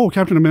 Oh,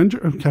 Captain America.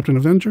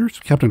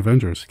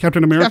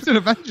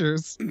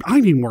 I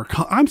need more.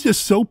 I'm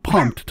just so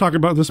pumped talking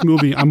about this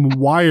movie. I'm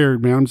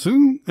wired, man.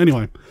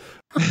 Anyway.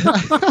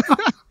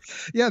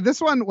 Yeah, this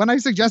one, when I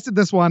suggested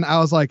this one, I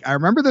was like, I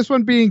remember this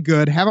one being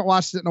good. Haven't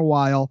watched it in a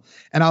while.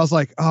 And I was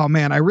like, oh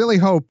man, I really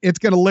hope it's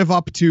going to live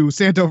up to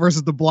Santo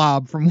versus the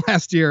Blob from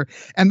last year.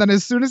 And then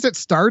as soon as it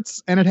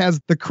starts and it has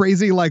the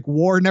crazy like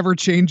war never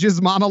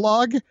changes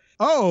monologue,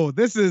 oh,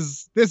 this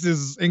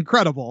is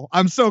incredible.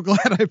 I'm so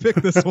glad I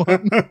picked this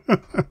one.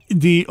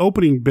 The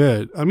opening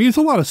bit, I mean, it's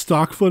a lot of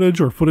stock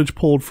footage or footage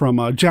pulled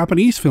from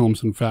Japanese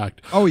films, in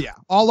fact. Oh, yeah.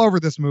 All over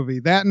this movie.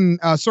 That and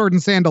Sword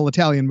and Sandal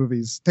Italian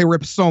movies. They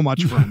rip so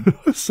much from.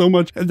 So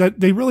much that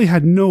they really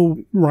had no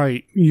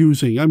right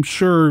using. I'm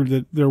sure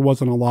that there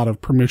wasn't a lot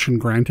of permission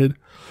granted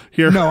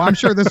here. No, I'm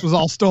sure this was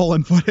all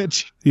stolen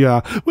footage.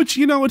 Yeah. Which,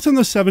 you know, it's in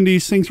the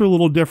 70s. Things were a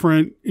little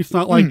different. It's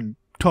not like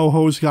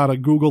Toho's got a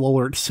Google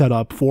alert set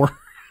up for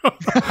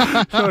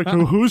like,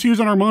 who's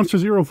using our Monster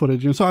Zero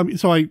footage. And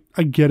so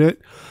I get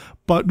it.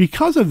 But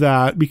because of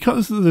that,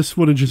 because this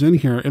footage is in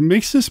here, it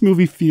makes this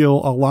movie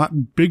feel a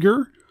lot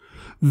bigger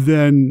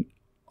than,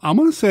 I'm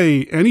going to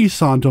say, any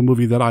Santo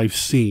movie that I've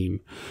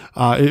seen.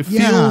 It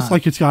feels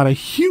like it's got a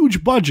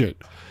huge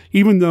budget,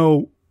 even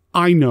though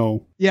I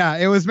know. Yeah,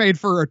 it was made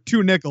for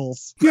 2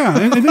 nickels. Yeah,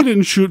 and they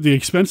didn't shoot the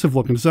expensive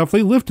looking stuff.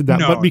 They lifted that.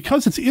 No. But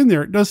because it's in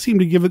there, it does seem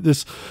to give it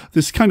this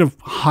kind of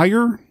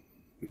higher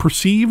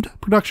perceived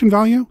production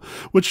value,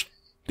 which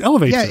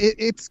elevates it.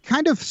 It's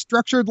kind of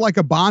structured like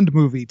a Bond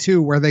movie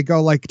too, where they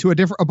go like to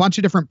a bunch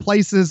of different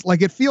places.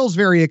 Like it feels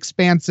very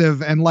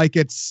expansive and like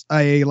it's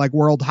a like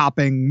world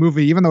hopping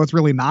movie, even though it's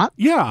really not.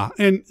 Yeah,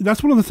 and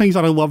that's one of the things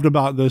that I loved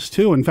about this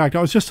too. In fact,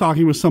 I was just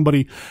talking with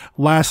somebody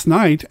last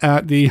night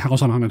at the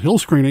House on Haunted Hill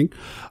screening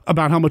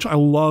about how much I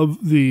love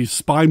these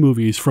spy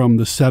movies from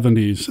the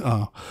 70s.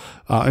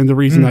 And the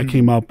reason that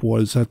came up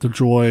was at the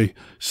Joy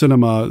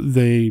Cinema,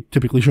 they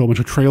typically show a bunch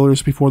of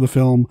trailers before the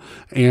film.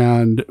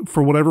 And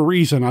for whatever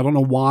reason, I don't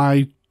know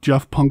why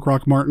Jeff Punk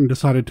Rock Martin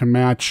decided to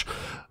match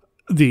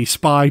the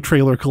spy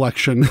trailer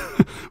collection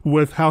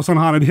with House on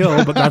Haunted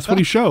Hill, but that's what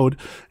he showed.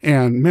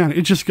 And man,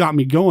 it just got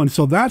me going.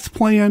 So that's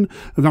playing.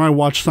 And then I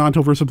watched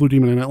Santo versus Blue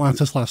Demon in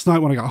Atlantis last night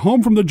when I got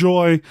home from the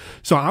Joy.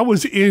 So I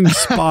was in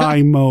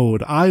spy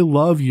mode. I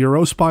love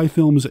Euro spy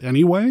films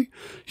anyway.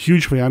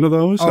 Huge fan of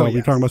those. We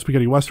were talking about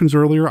spaghetti westerns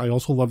earlier. I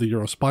also love the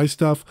Euro spy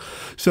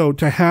stuff. So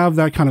to have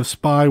that kind of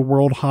spy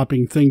world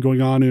hopping thing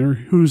going on here,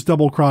 who's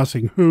double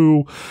crossing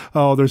who?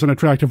 Oh, there's an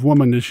attractive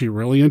woman. Is she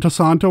really into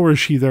Santo or is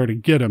she there to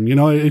get him? You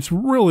know, it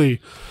really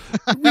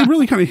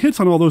kind of hits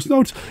on all those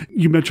notes.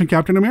 You mentioned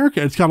Captain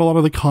America. It's got a lot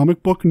of the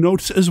comic book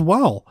notes as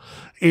well.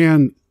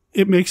 And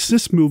it makes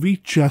this movie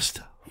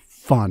just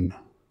fun.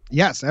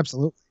 Yes,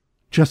 absolutely.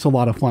 Just a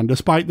lot of fun,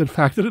 despite the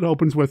fact that it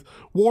opens with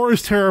war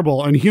is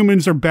terrible and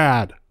humans are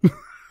bad.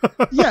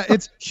 Yeah,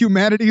 it's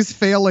humanity's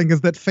failing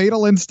is that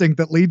fatal instinct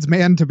that leads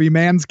man to be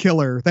man's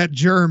killer, that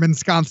germ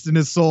ensconced in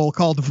his soul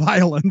called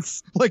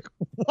violence. Like,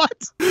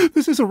 what?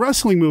 This is a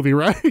wrestling movie,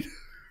 right?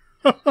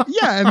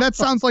 Yeah, and that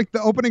sounds like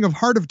the opening of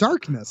Heart of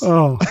Darkness.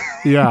 Oh,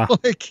 yeah.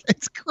 Like,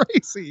 it's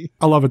crazy.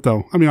 I love it,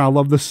 though. I mean, I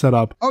love this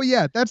setup. Oh,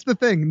 yeah, that's the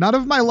thing. None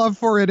of my love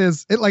for it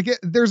is...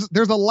 There's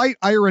a light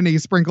irony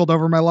sprinkled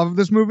over my love of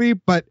this movie,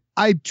 but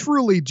I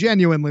truly,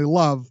 genuinely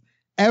love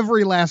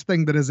every last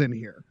thing that is in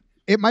here.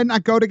 It might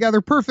not go together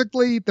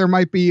perfectly. There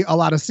might be a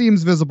lot of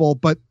seams visible,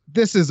 but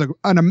this is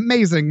an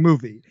amazing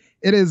movie.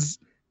 It is...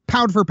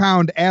 pound for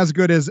pound as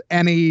good as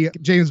any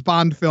James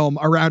Bond film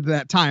around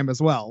that time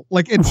as well.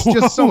 Like, it's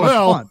just so much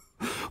fun.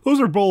 Those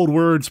are bold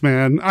words,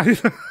 man.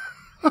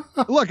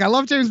 Look, I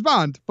love James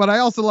Bond, but I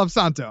also love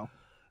Santo.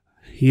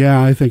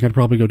 Yeah, I think I'd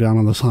probably go down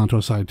on the Santo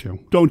side too.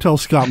 Don't tell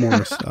Scott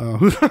Morris.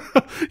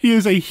 He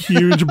is a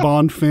huge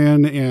Bond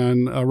fan,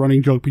 and a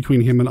running joke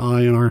between him and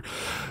I and our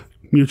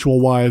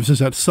mutual wives is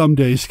that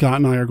someday Scott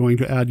and I are going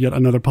to add yet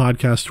another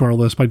podcast to our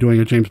list by doing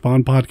a James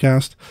Bond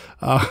podcast.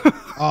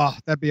 Oh,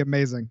 that'd be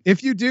amazing.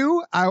 If you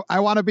do, I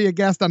want to be a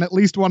guest on at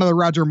least one of the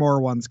Roger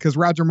Moore ones, because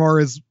Roger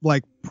Moore is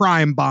like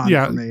prime Bond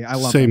for me. I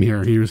love same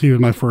him. Here. He was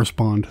my first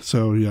Bond.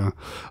 So yeah.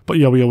 But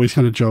yeah, we always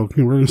kind of joke,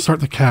 we're going to start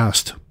the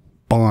cast.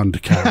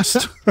 Bond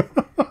cast.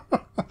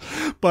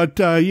 But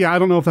yeah, I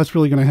don't know if that's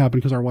really going to happen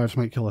because our wives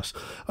might kill us.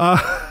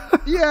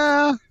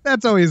 Yeah,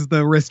 that's always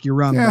the risk you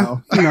run,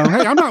 though. Hey,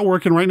 I'm not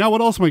working right now.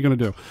 What else am I going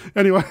to do?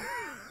 Anyway.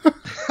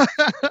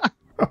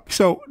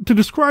 So to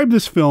describe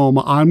this film,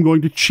 I'm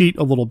going to cheat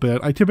a little bit.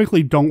 I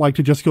typically don't like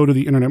to just go to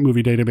the Internet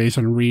Movie Database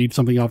and read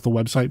something off the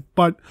website,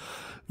 but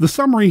the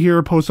summary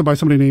here posted by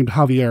somebody named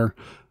Javier,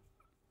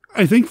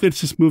 I think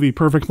fits this movie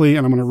perfectly,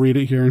 and I'm going to read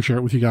it here and share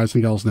it with you guys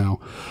and gals now.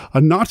 A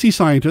Nazi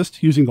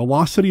scientist, using the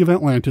lost city of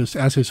Atlantis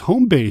as his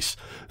home base,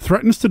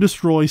 threatens to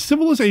destroy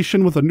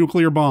civilization with a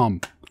nuclear bomb.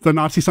 The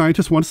Nazi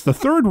scientist wants the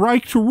Third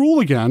Reich to rule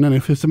again, and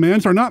if his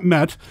demands are not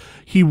met,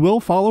 he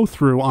will follow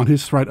through on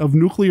his threat of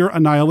nuclear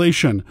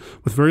annihilation.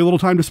 With very little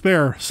time to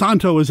spare,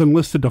 Santo is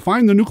enlisted to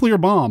find the nuclear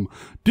bomb,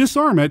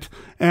 disarm it,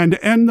 and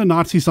end the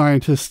Nazi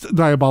scientist's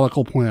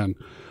diabolical plan.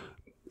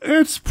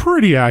 It's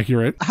pretty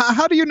accurate.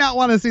 How do you not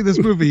want to see this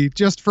movie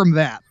just from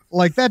that?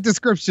 Like, that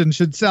description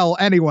should sell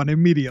anyone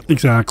immediately.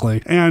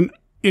 Exactly. And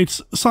it's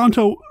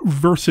Santo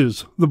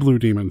versus the Blue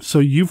Demon. So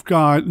you've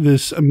got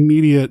this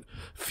immediate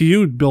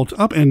feud built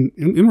up, and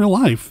in real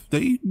life,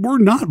 they were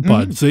not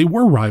buds. They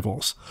were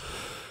rivals.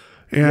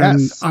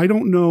 And yes. I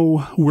don't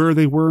know where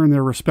they were in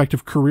their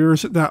respective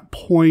careers at that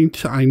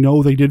point. I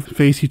know they did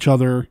face each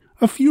other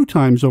a few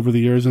times over the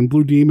years, and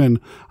Blue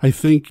Demon, I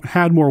think,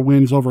 had more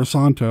wins over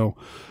Santo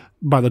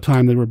by the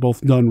time they were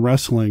both done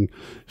wrestling.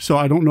 So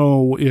I don't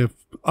know if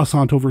a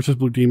Santo versus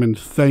Blue Demon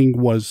thing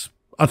was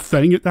a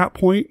thing at that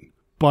point,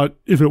 but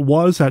if it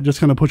was, that just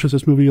kind of pushes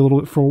this movie a little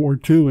bit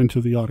forward too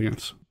into the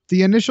audience.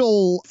 The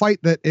initial fight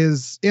that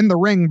is in the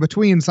ring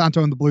between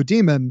Santo and the Blue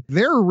Demon,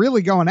 they're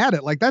really going at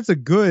it. Like, that's a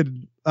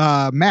good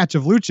match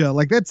of lucha.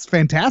 Like, that's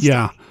fantastic.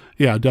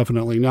 Yeah,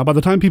 definitely. Now, by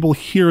the time people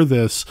hear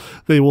this,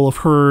 they will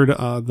have heard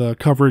the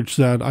coverage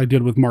that I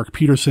did with Mark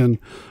Peterson.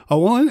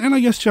 And I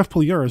guess Jeff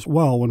Polier as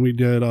well when we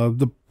did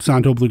the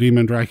Santo, Blue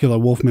Demon, Dracula,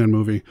 Wolfman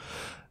movie.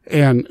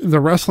 And the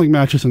wrestling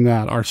matches in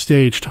that are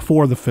staged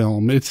for the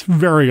film. It's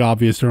very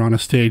obvious they're on a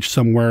stage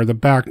somewhere. The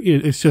back,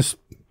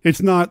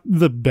 it's not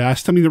the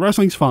best. I mean, the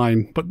wrestling's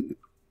fine, but,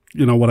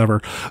 whatever.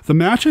 The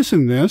matches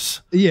in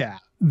this... Yeah.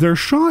 They're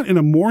shot in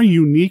a more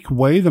unique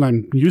way than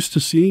I'm used to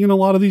seeing in a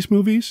lot of these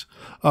movies,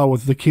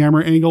 with the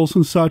camera angles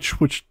and such,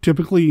 which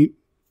typically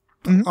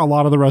a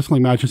lot of the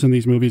wrestling matches in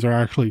these movies are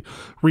actually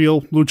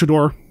real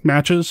luchador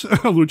matches,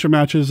 lucha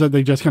matches that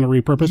they just kind of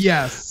repurposed.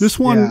 Yes. This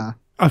one,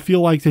 I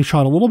feel like they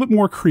shot a little bit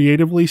more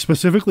creatively,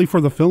 specifically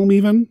for the film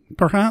even,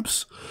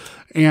 perhaps,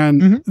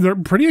 and they're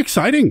pretty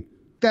exciting.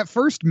 That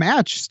first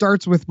match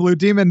starts with Blue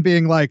Demon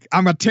being like,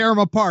 I'm gonna tear him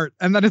apart.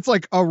 And then it's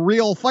like a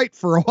real fight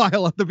for a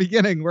while at the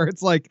beginning where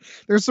it's like,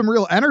 there's some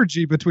real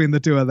energy between the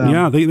two of them.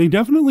 Yeah, they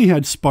definitely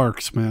had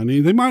sparks, man.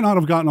 They might not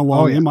have gotten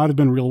along. They might have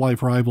been real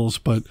life rivals,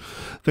 but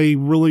they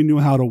really knew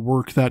how to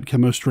work that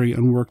chemistry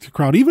and work the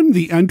crowd. Even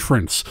the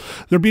entrance,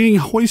 they're being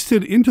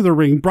hoisted into the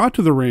ring, brought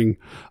to the ring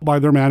by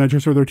their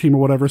managers or their team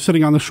or whatever,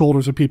 sitting on the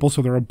shoulders of people.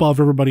 So they're above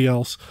everybody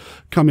else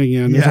coming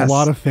in. There's a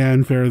lot of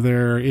fanfare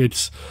there.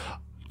 It's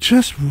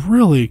just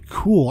really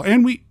cool.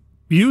 And we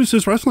use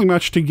this wrestling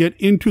match to get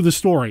into the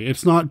story.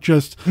 It's not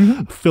just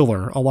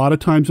filler. A lot of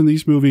times in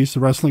these movies, the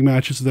wrestling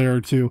match is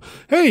there to,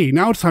 hey,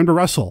 now it's time to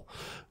wrestle.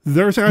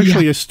 There's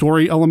actually a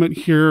story element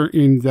here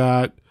in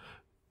that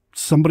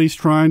somebody's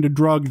trying to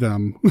drug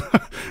them.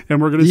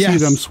 And we're going to see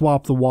them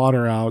swap the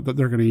water out that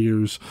they're going to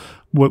use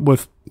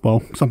with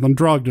something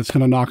drugged that's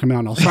going to knock him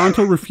out. Now,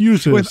 Santo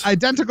refuses. With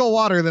identical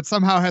water that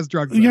somehow has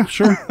drugs in it. Yeah,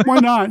 sure. Why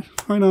not?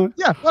 Why not?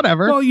 Yeah,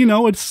 whatever.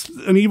 Well, it's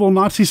an evil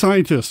Nazi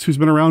scientist who's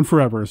been around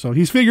forever, so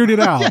he's figured it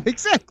out. Yeah,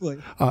 exactly.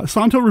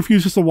 Santo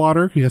refuses the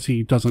water. Yes,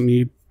 he doesn't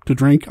need to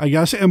drink, I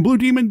guess. And Blue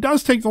Demon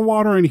does take the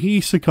water, and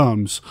he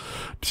succumbs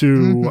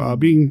to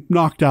being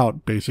knocked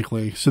out,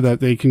 basically, so that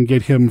they can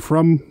get him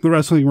from the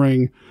wrestling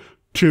ring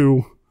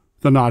to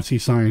the Nazi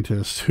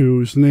scientist,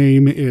 whose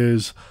name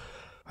is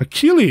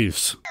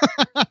Achilles.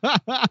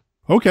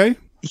 Okay.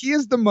 He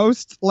is the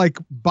most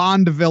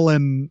Bond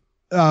villain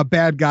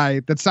bad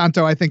guy that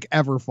Santo I think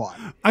ever fought.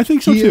 I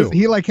think so too.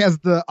 He has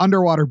the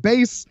underwater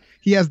base.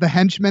 He has the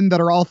henchmen that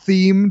are all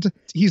themed.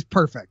 He's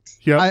perfect.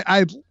 Yeah.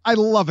 I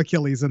love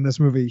Achilles in this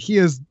movie. He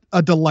is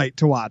a delight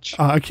to watch.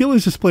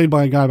 Achilles is played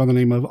by a guy by the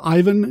name of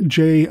Ivan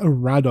J.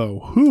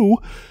 Rado, who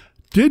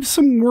did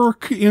some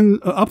work in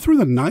up through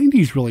the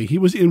 90s, really. He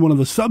was in one of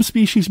the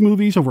Subspecies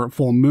movies over at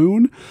Full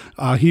Moon.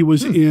 He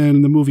was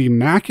in the movie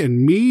Mac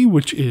and Me,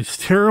 which is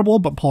terrible,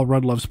 but Paul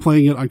Rudd loves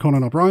playing it on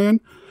Conan O'Brien.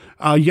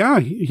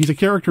 He's a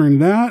character in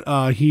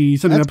that.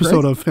 He's in an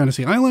episode of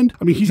Fantasy Island.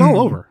 I mean, he's all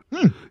over.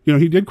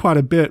 He did quite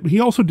a bit. He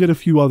also did a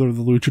few other of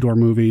the Luchador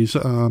movies.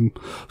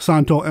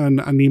 Santo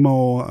and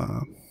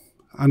Animo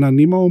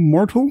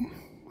Mortal?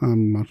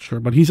 I'm not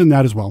sure, but he's in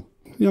that as well.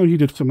 He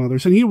did some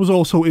others. And he was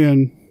also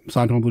in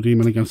Santo and Blue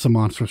Demon Against the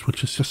Monsters,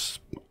 which is just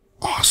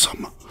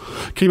awesome.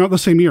 Came out the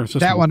same year.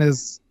 That one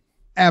is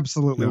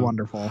absolutely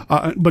wonderful.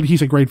 But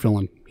he's a great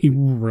villain. He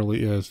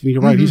really is.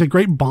 You're right. He's a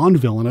great Bond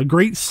villain, a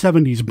great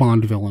 70s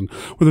Bond villain,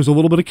 where there's a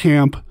little bit of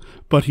camp,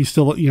 but he's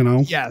still,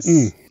 Yes.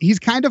 He's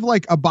kind of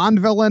like a Bond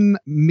villain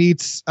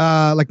meets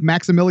like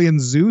Maximilian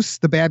Zeus,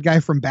 the bad guy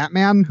from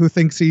Batman, who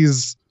thinks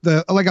he's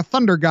like a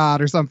thunder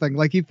god or something.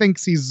 Like he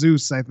thinks he's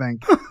Zeus, I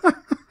think.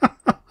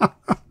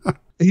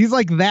 He's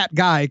like that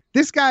guy.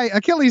 This guy,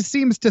 Achilles,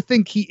 seems to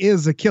think he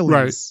is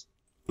Achilles.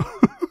 Right.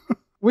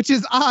 Which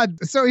is odd.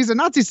 So he's a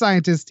Nazi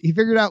scientist. He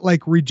figured out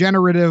like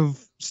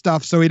regenerative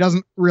stuff, so he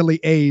doesn't really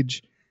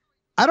age.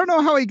 I don't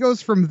know how he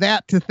goes from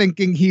that to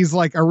thinking he's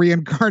like a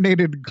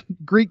reincarnated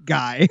Greek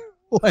guy.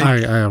 Like,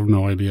 I have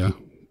no idea.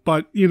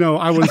 But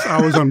I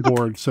was on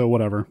board, so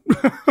whatever.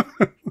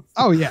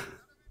 Oh yeah.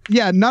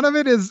 Yeah, none of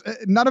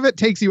it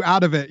takes you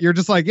out of it. You're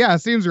just like, yeah,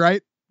 seems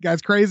right.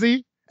 Guy's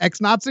crazy.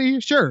 Ex-Nazi?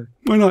 Sure.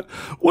 Why not?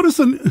 What's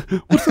the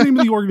name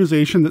of the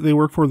organization that they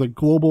work for? The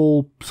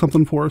Global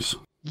something Force?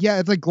 Yeah,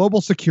 it's like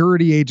Global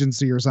Security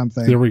Agency or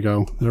something. There we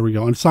go.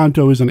 And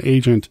Santo is an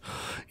agent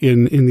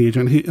in the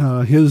agent.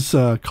 His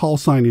call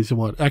sign is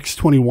what?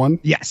 X-21?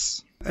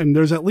 Yes. And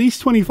there's at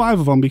least 25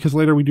 of them because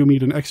later we do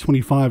meet an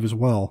X-25 as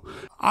well.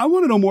 I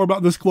want to know more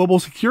about this Global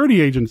Security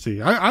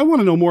Agency. I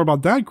want to know more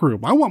about that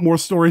group. I want more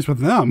stories with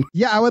them.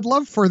 Yeah, I would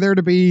love for there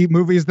to be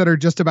movies that are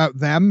just about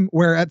them,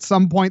 where at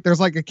some point there's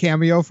like a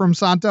cameo from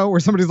Santo where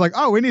somebody's like,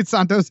 oh, we need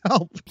Santo's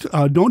help.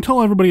 Don't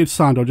tell everybody it's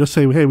Santo. Just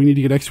say, hey, we need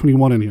to get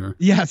X-21 in here.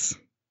 Yes.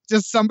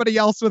 Just somebody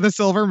else with a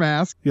silver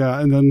mask. Yeah,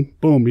 and then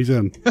boom, he's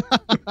in.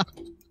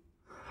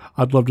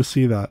 I'd love to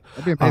see that.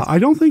 That'd be amazing. I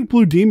don't think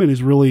Blue Demon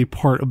is really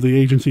part of the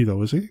agency,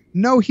 though, is he?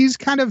 No, he's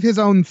kind of his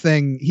own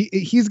thing.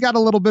 He's got a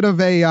little bit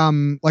of a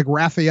like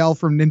Raphael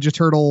from Ninja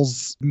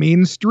Turtles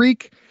mean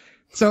streak,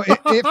 so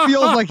it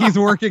feels like he's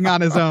working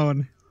on his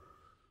own.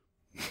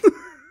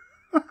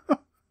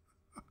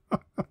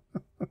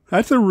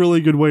 That's a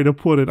really good way to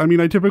put it. I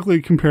mean, I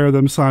typically compare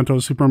them Santo,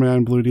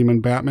 Superman, Blue Demon,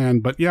 Batman,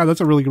 but yeah,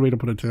 that's a really good way to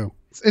put it too.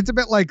 It's a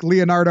bit like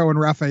Leonardo and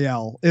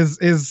Raphael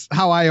is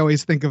how I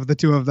always think of the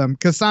two of them,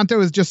 because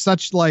Santo is just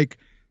such like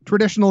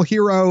traditional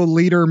hero,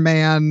 leader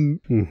man,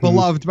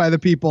 beloved by the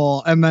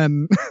people, and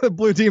then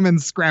Blue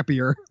Demon's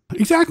scrappier.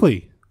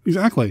 Exactly.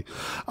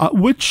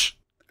 Which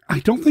I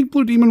don't think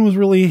Blue Demon was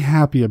really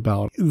happy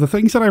about. The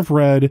things that I've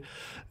read,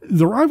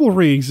 the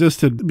rivalry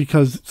existed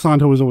because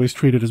Santo was always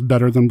treated as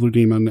better than Blue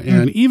Demon.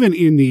 And even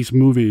in these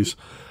movies,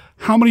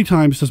 how many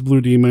times does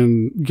Blue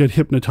Demon get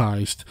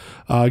hypnotized,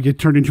 get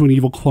turned into an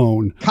evil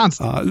clone?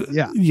 Constantly,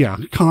 Yeah,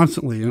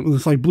 constantly. And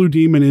it's like Blue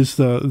Demon is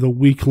the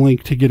weak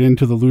link to get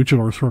into the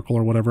luchador circle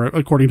or whatever,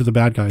 according to the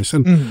bad guys.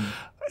 And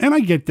I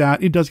get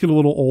that. It does get a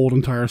little old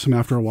and tiresome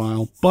after a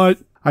while, but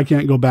I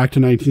can't go back to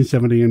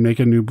 1970 and make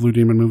a new Blue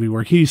Demon movie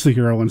where he's the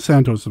hero and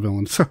Santo's the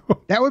villain. So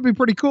that would be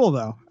pretty cool,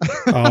 though.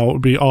 Oh, it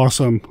would be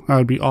awesome. That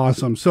would be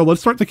awesome. So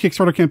let's start the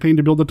Kickstarter campaign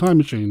to build the time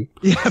machine.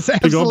 Yes,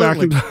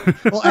 absolutely.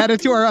 We'll add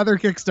it to our other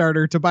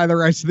Kickstarter to buy the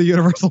rights to the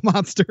Universal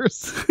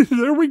Monsters.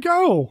 There we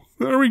go.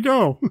 What are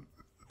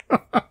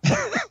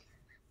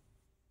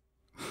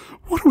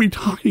we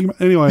talking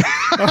about? Anyway.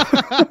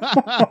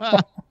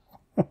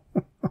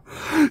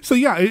 So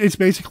yeah, it's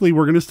basically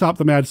we're going to stop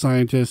the mad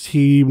scientist.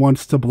 He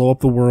wants to blow up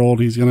the world.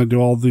 He's going to do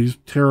all these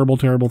terrible,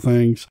 terrible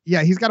things.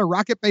 Yeah, he's got a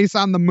rocket base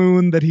on the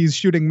moon that he's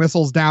shooting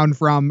missiles down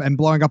from and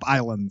blowing up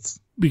islands.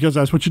 Because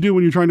that's what you do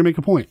when you're trying to make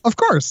a point. Of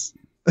course.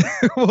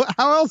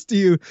 How else do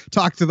you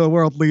talk to the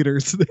world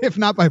leaders if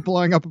not by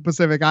blowing up a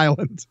Pacific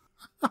island?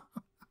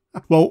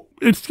 Well,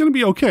 it's going to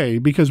be okay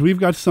because we've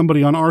got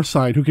somebody on our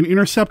side who can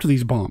intercept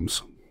these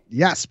bombs.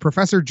 Yes,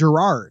 Professor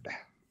Gerard.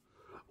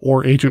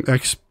 Or Agent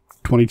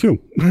X-22.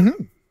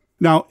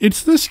 Now,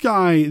 it's this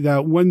guy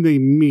that when they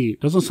meet,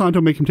 doesn't Santo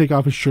make him take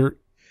off his shirt?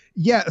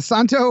 Yeah,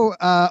 Santo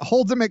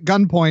holds him at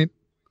gunpoint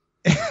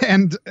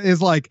and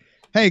is like,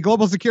 hey,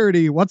 global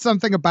security, what's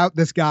something about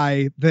this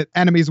guy that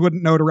enemies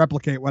wouldn't know to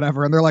replicate,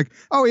 whatever? And they're like,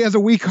 oh, he has a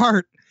weak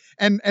heart.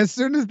 And as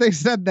soon as they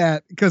said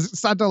that, because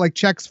Santo like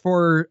checks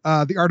for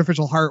the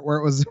artificial heart where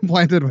it was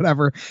implanted,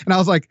 whatever. And I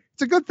was like,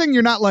 it's a good thing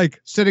you're not like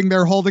sitting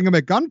there holding him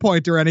at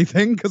gunpoint or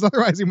anything, because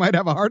otherwise he might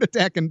have a heart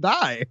attack and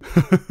die.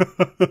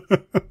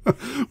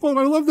 Well,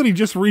 I love that he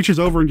just reaches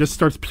over and just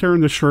starts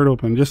tearing the shirt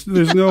open.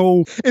 There's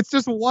no... It's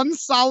just one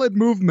solid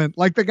movement.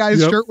 Like the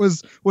guy's shirt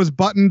was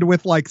buttoned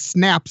with like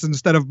snaps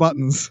instead of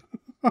buttons.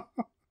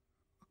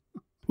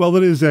 Well,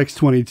 it is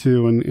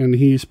X-22, and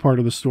he's part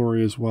of the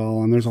story as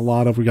well. And there's a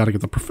lot of, we got to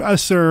get the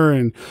professor,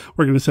 and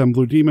we're going to send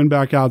Blue Demon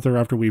back out there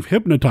after we've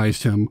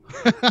hypnotized him,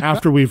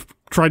 after we've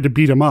tried to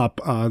beat him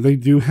up. They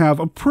do have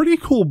a pretty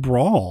cool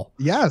brawl.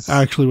 Yes.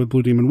 Actually, with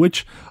Blue Demon,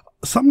 which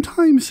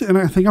sometimes, and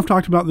I think I've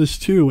talked about this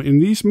too, in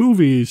these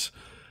movies,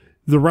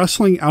 the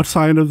wrestling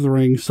outside of the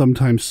ring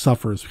sometimes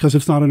suffers because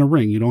it's not in a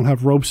ring. You don't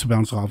have ropes to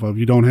bounce off of.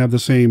 You don't have the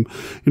same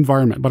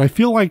environment. But I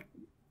feel like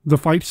the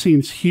fight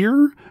scenes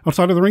here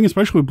outside of the ring,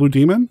 especially with Blue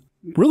Demon,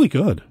 really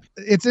good.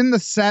 It's in the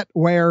set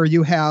where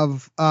you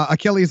have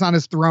Achilles on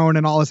his throne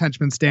and all his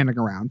henchmen standing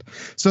around.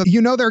 So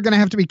you know they're going to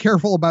have to be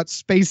careful about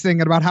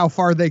spacing and about how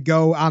far they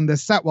go on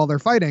this set while they're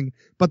fighting.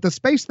 But the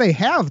space they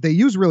have, they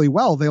use really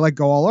well. They like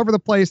go all over the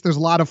place. There's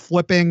a lot of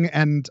flipping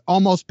and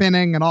almost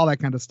pinning and all that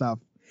kind of stuff.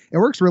 It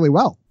works really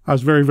well. I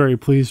was very, very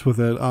pleased with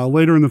it.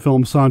 Later in the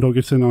film, Santo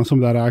gets in on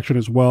some of that action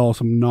as well,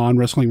 some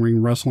non-wrestling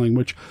ring wrestling,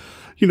 which,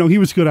 you know, he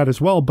was good at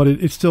as well, but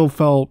it still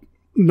felt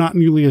not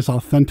nearly as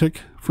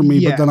authentic for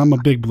me. But then I'm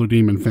a big Blue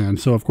Demon fan,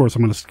 so of course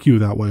I'm going to skew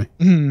that way.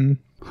 Mm.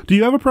 Do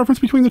you have a preference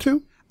between the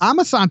two? I'm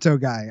a Santo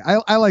guy.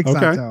 I like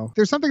Santo.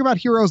 There's something about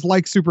heroes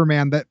like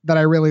Superman that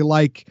I really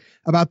like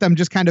about them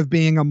just kind of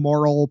being a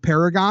moral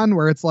paragon,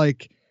 where it's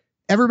like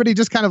everybody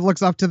just kind of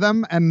looks up to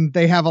them and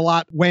they have a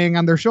lot weighing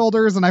on their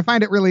shoulders. And I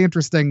find it really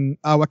interesting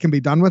what can be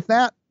done with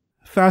that.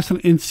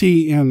 Fascinating. And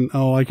see, and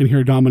I can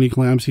hear Dominique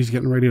Lamsey's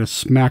getting ready to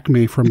smack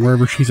me from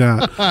wherever she's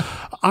at.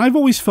 I've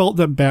always felt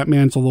that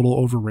Batman's a little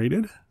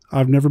overrated.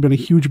 I've never been a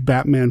huge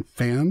Batman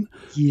fan.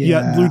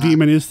 Yet Blue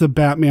Demon is the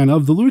Batman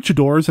of the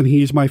Luchadors, and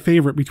he's my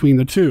favorite between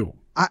the two.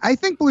 I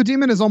think Blue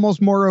Demon is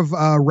almost more of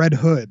Red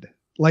Hood.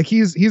 Like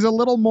he's a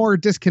little more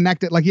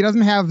disconnected. Like he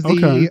doesn't have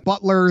the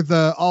butler,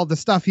 all the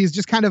stuff. He's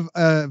just kind of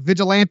a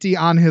vigilante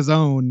on his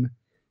own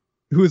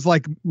who's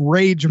like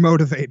rage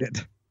motivated.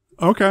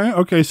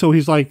 Okay. So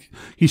he's like,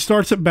 he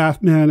starts at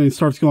Batman and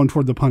starts going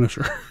toward the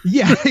Punisher.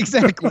 Yeah,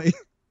 exactly.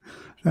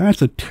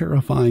 That's a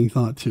terrifying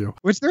thought too.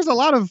 Which there's a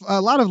lot of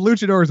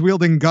luchadors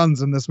wielding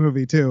guns in this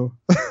movie too.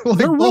 Like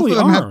there really both of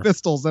them are. have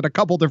pistols at a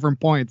couple different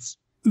points.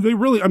 They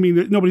really, I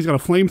mean, nobody's got a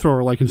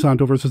flamethrower like in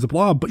Santo versus the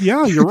Blob, but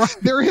yeah, you're right.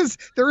 there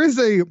is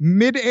a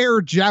mid-air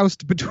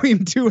joust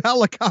between two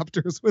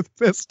helicopters with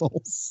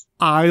pistols.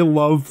 I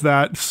love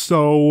that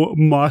so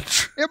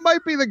much. It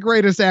might be the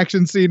greatest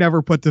action scene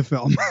ever put to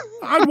film.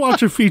 I'd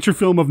watch a feature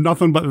film of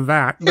nothing but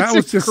that. That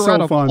was just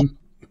so fun.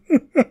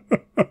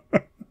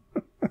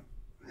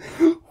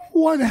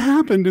 What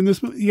happened in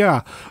this movie?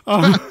 Yeah.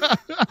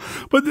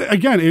 But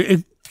again,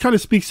 it kind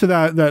of speaks to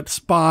that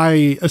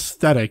spy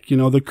aesthetic, you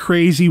know, the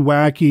crazy,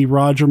 wacky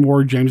Roger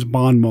Moore, James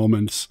Bond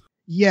moments.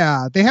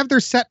 Yeah, they have their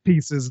set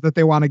pieces that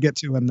they want to get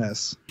to in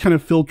this. Kind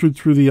of filtered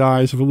through the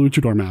eyes of a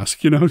luchador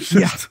mask, you know?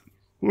 Just,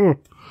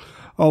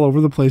 all over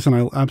the place, and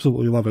I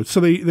absolutely love it. So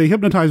they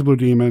hypnotize Blue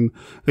Demon.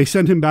 They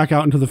send him back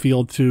out into the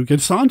field to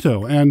get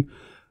Santo, and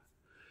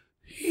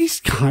he's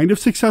kind of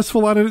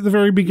successful at it at the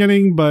very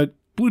beginning, but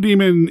Blue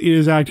Demon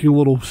is acting a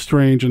little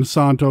strange, and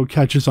Santo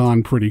catches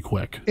on pretty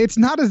quick. It's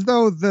not as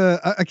though the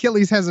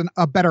Achilles has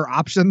a better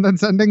option than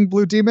sending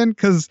Blue Demon,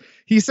 because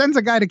he sends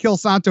a guy to kill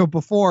Santo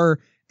before,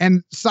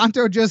 and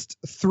Santo just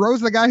throws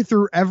the guy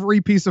through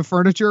every piece of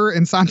furniture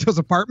in Santo's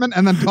apartment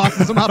and then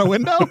tosses him out a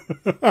window.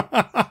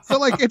 So,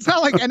 like, it's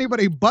not like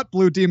anybody but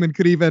Blue Demon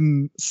could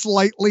even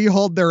slightly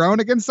hold their own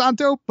against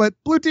Santo, but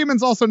Blue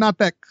Demon's also not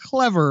that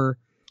clever.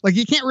 Like,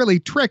 you can't really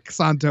trick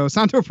Santo.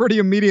 Santo pretty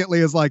immediately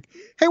is like,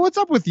 hey, what's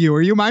up with you?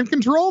 Are you mind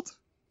controlled?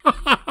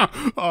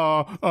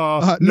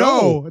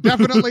 No,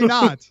 definitely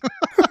not.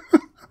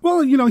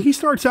 Well, you know, he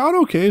starts out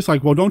okay. It's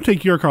like, well, don't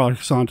take your car,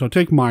 Santo.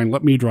 Take mine.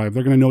 Let me drive.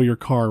 They're going to know your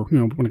car. You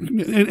know,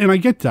 and I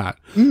get that.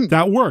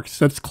 That works.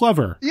 That's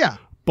clever. Yeah.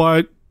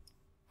 But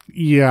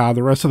yeah,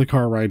 the rest of the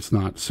car ride's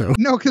not. So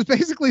no, because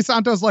basically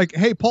Santo's like,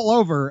 hey, pull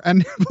over.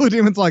 And Blue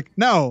Demon's like,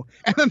 no.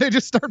 And then they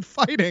just start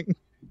fighting.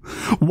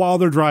 While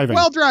they're driving.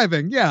 While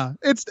driving, yeah.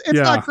 It's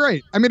not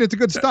great. I mean, it's a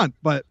good stunt,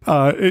 but...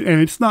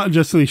 and it's not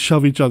just they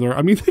shove each other.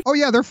 I mean... oh,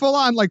 yeah, they're full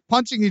on, like,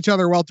 punching each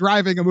other while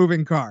driving a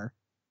moving car.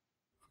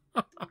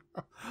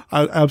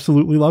 I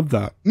absolutely love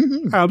that.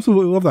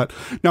 Absolutely love that.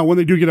 Now, when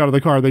they do get out of the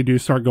car, they do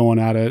start going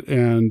at it,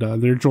 and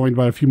they're joined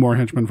by a few more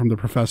henchmen from the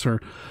professor.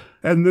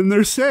 And then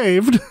they're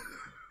saved.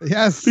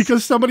 Yes.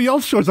 Because somebody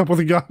else shows up with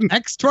a gun.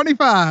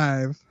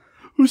 X-25.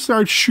 Who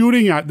starts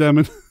shooting at them.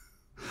 And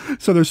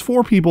so there's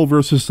 4 people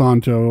versus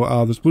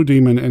Santo, this Blue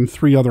Demon, and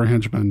 3 other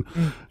henchmen.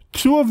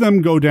 2 of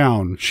them go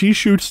down. She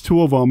shoots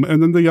 2 of them,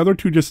 and then the other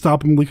 2 just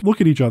stop and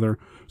look at each other.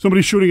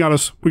 Somebody's shooting at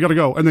us. We got to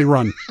go. And they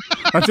run.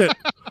 That's it.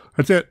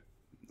 That's it.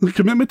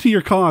 Commitment to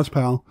your cause,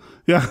 pal.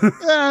 Yeah.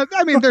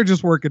 I mean, they're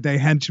just workaday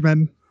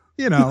henchmen.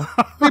 You know,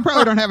 they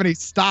probably don't have any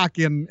stock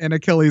in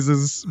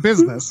Achilles'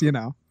 business, you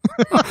know.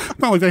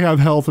 Not like they have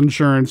health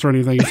insurance or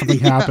anything. If something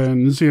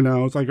happens, you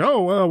know, it's like,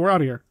 oh, well, we're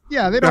out of here.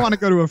 Yeah, they don't want to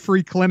go to a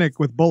free clinic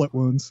with bullet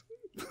wounds.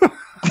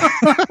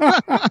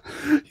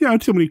 Yeah,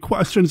 too many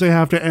questions they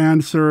have to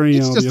answer. You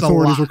know, the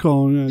authorities are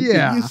calling.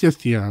 Yeah. It's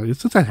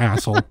just a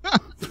hassle.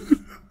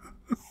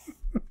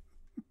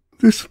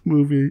 This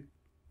movie,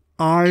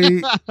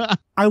 I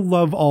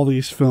love all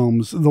these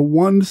films. The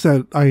ones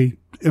that I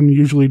am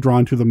usually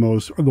drawn to the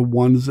most are the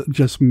ones that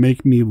just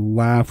make me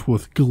laugh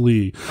with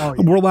glee. Oh,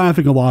 yeah. We're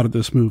laughing a lot at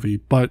this movie,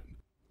 but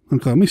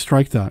okay, let me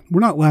strike that.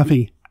 We're not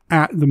laughing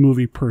at the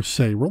movie per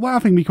se. We're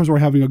laughing because we're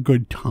having a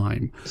good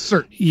time.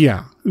 Sure.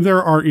 Yeah,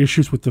 there are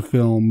issues with the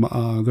film.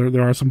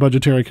 There are some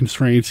budgetary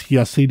constraints.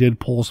 Yes, he did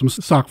pull some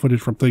stock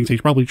footage from things he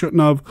probably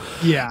shouldn't have.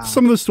 Yeah.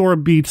 Some of the story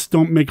beats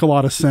don't make a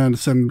lot of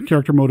sense, and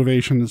character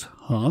motivations,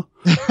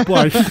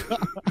 But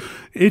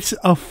it's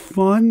a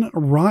fun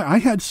ride. I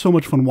had so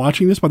much fun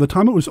watching this. By the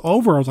time it was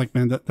over, I was like,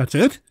 man, that's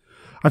it?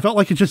 I felt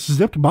like it just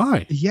zipped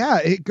by. Yeah,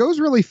 it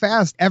goes really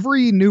fast.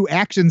 Every new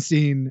action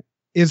scene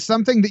is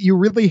something that you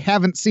really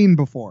haven't seen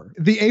before.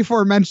 The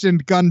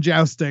aforementioned gun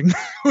jousting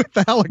with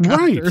the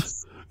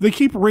helicopters. Right. They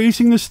keep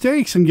raising the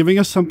stakes and giving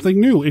us something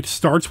new. It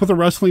starts with a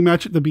wrestling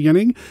match at the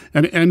beginning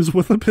and ends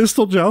with a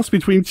pistol joust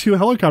between two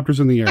helicopters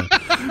in the air.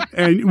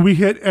 And we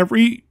hit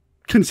every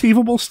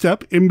conceivable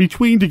step in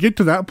between to get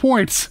to that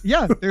point.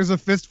 Yeah, there's a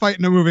fist fight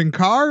in a moving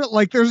car.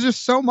 Like, there's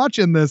just so much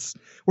in this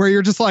where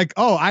you're just like,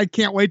 oh, I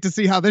can't wait to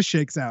see how this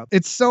shakes out.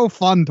 It's so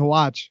fun to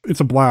watch. It's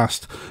a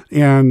blast.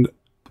 And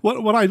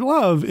what I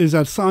love is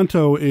that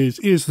Santo is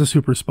the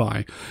super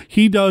spy.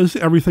 He does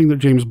everything that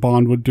James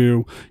Bond would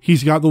do.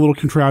 He's got the little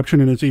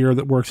contraption in his ear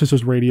that works as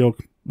his radio,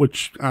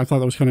 which I thought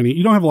that was kind of neat.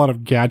 You don't have a lot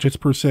of gadgets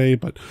per se,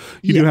 but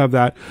you do have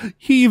that.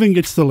 He even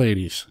gets the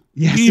ladies.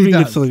 Yes, he even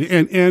does. gets the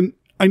ladies. And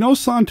I know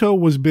Santo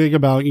was big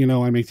about,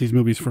 I make these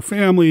movies for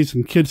families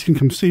and kids can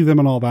come see them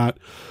and all that.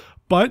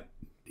 But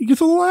he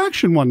gets a little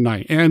action one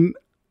night. And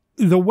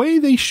the way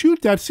they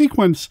shoot that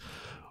sequence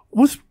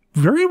was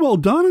very well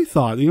done, I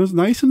thought. It was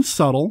nice and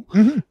subtle.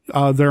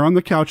 Mm-hmm. They're on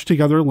the couch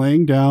together,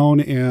 laying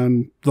down,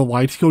 and the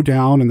lights go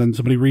down, and then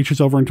somebody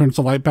reaches over and turns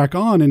the light back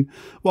on. And,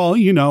 well,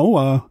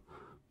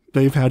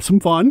 they've had some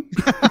fun.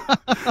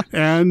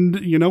 And,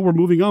 we're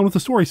moving on with the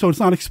story. So it's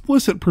not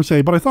explicit per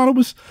se, but I thought it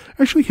was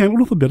actually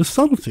handled with a bit of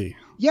subtlety.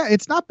 Yeah,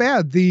 it's not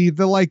bad. The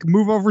like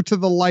move over to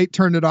the light,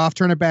 turn it off,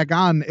 turn it back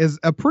on is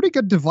a pretty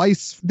good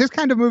device. This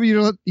kind of movie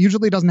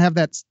usually doesn't have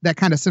that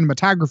kind of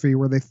cinematography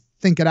where they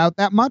think it out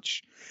that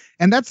much.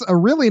 And that's a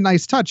really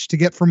nice touch to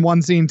get from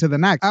one scene to the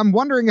next. I'm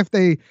wondering if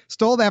they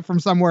stole that from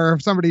somewhere, or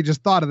if somebody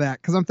just thought of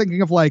that. Because I'm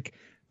thinking of like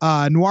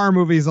noir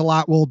movies a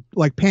lot will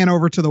like pan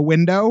over to the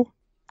window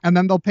and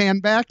then they'll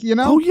pan back,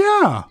 Oh,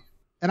 yeah.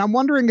 And I'm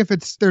wondering if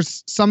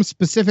there's some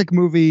specific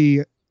movie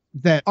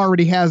that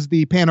already has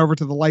the pan over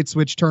to the light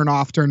switch, turn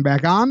off, turn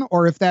back on,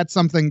 or if that's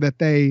something that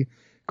they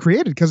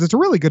created, because it's a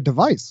really good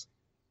device.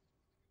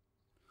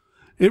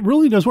 It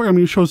really does work. I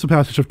mean, it shows the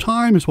passage of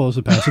time as well as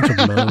the passage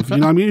of love.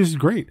 It's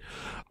great.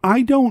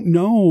 I don't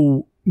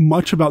know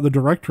much about the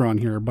director on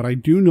here, but I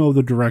do know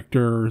the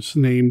director's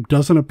name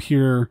doesn't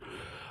appear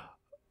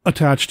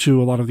attached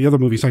to a lot of the other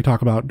movies I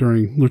talk about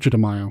during Lucha de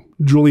Mayo.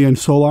 Julián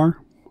Soler.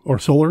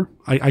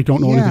 I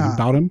don't know anything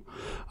about him.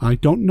 I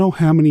don't know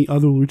how many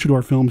other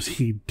luchador films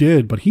he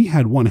did, but he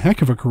had one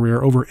heck of a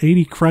career, over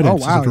 80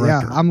 credits as a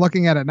director. Yeah. I'm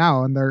looking at it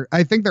now, and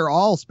I think they're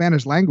all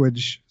Spanish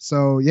language.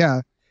 So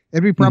yeah,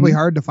 it'd be probably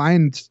hard to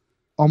find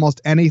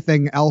almost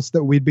anything else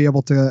that we'd be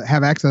able to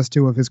have access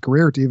to of his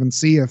career to even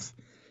see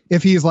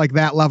if he's like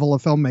that level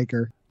of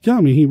filmmaker. Yeah,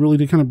 I mean, he really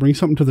did kind of bring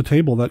something to the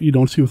table that you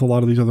don't see with a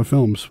lot of these other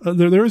films.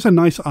 There is a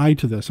nice eye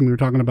to this. I mean, we were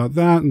talking about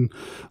that and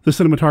the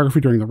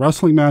cinematography during the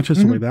wrestling matches,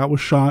 the way that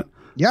was shot.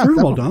 Yeah, very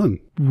well done.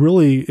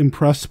 Really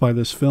impressed by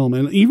this film.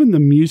 And even the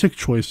music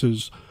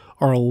choices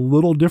are a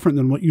little different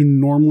than what you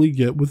normally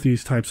get with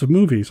these types of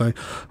movies. I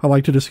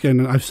like to describe,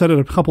 and I've said it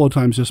a couple of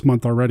times this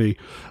month already,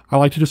 I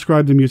like to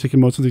describe the music in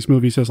most of these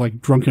movies as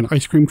like drunken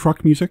ice cream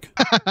truck music,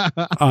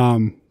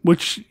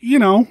 which,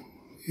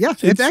 yeah,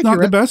 it's not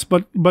the best,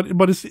 but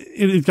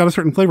it's got a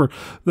certain flavor.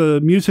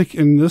 The music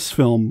in this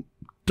film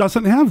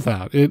doesn't have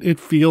that. It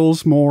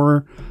feels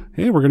more,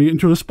 hey, we're going to get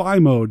into a spy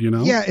mode,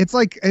 Yeah, it's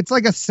like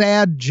a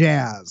sad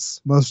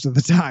jazz most of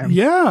the time.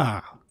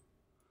 Yeah.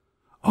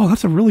 Oh,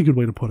 that's a really good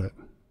way to put it.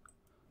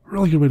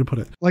 Really good way to put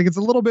it. Like, it's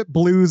a little bit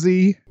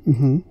bluesy.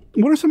 Mm-hmm.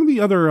 What are some of the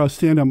other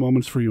standout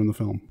moments for you in the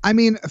film? I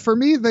mean, for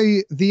me,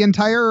 the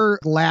entire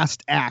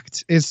last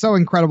act is so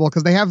incredible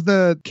because they have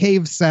the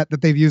cave set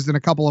that they've used in a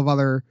couple of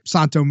other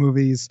Santo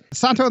movies.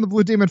 Santo and the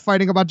Blue Demon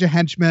fighting a bunch of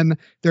henchmen.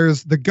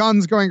 There's the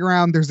guns going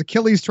around. There's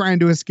Achilles trying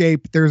to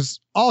escape. There's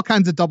all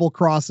kinds of double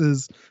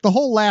crosses. The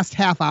whole last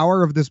half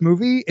hour of this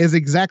movie is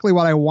exactly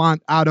what I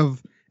want out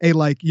of a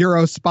like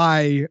Euro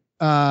spy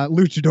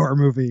luchador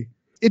movie.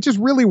 It just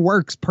really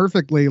works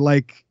perfectly.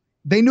 Like,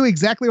 they knew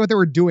exactly what they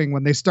were doing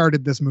when they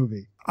started this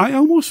movie. I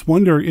almost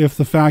wonder if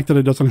the fact that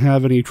it doesn't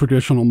have any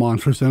traditional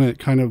monsters in it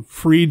kind of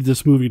freed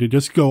this movie to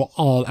just go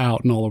all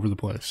out and all over the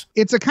place.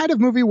 It's a kind of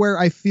movie where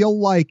I feel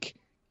like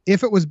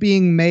if it was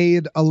being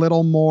made a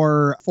little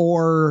more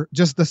for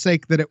just the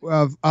sake that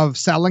of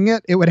selling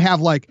it, it would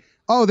have like,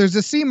 oh, there's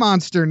a sea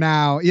monster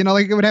now.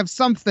 Like it would have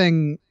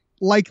something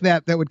like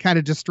that would kind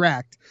of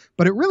distract.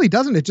 But it really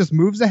doesn't. It just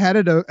moves ahead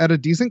at a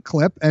decent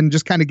clip and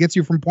just kind of gets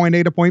you from point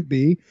A to point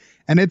B.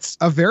 And it's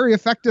a very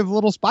effective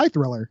little spy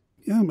thriller.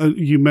 Yeah,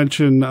 you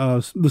mentioned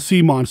the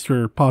sea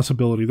monster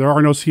possibility. There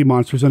are no sea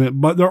monsters in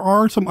it, but there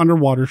are some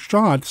underwater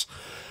shots.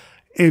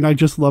 And I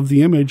just love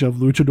the image of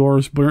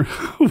luchadors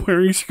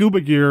wearing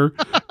scuba gear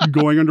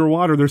going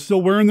underwater. They're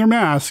still wearing their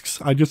masks.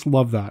 I just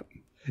love that.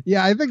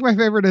 Yeah, I think my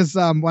favorite is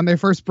when they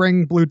first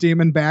bring Blue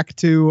Demon back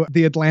to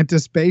the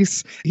Atlantis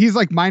base. He's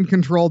like mind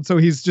controlled, so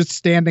he's just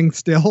standing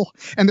still,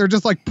 and they're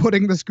just like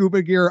putting the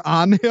scuba gear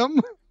on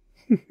him.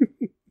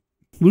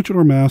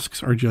 Luchador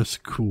masks are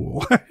just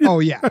cool. Oh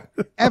yeah,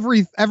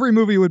 every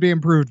movie would be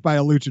improved by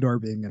a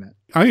luchador being in it.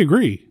 I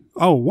agree.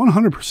 Oh,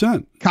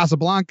 100%.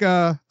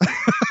 Casablanca.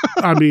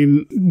 I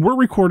mean, we're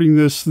recording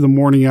this the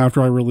morning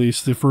after I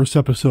released the first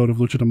episode of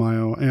Lucha de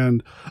Mayo,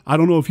 and I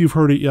don't know if you've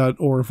heard it yet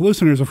or if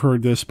listeners have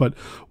heard this, but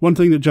one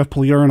thing that Jeff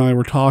Polier and I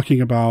were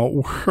talking about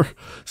were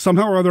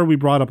somehow or other we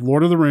brought up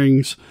Lord of the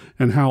Rings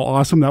and how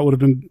awesome that would have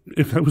been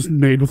if that was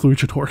made with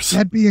luchadors.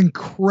 That'd be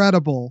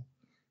incredible.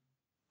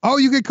 Oh,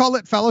 you could call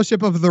it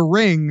Fellowship of the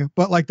Ring,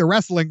 but like the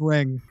wrestling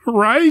ring.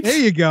 Right? There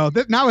you go.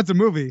 Now it's a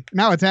movie.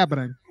 Now it's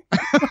happening.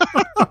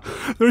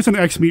 There's an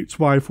X meets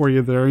Y for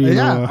you there. You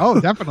know,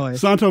 oh, definitely.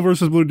 Santo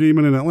versus Blue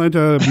Demon in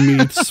Atlanta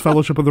meets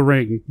Fellowship of the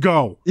Ring.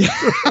 Go.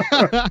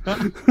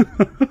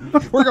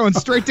 We're going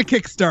straight to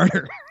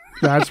Kickstarter.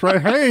 That's right.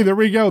 Hey, there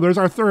we go. There's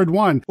our third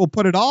one. We'll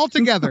put it all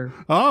together.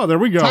 Oh, there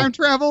we go. Time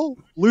travel,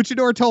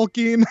 Luchador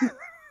Tolkien,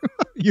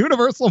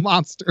 Universal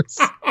Monsters.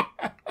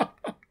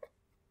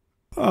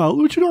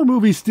 Luchador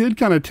movies did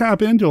kind of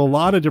tap into a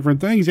lot of different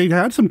things. They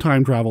had some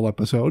time travel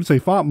episodes. They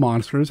fought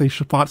monsters. They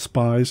fought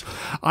spies.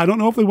 I don't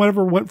know if they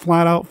ever went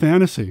flat out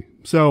fantasy.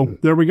 So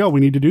there we go.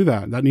 We need to do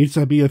that. That needs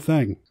to be a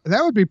thing.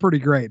 That would be pretty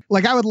great.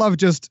 Like, I would love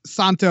just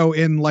Santo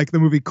in like the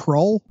movie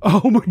Krull.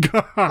 Oh my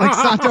God. Like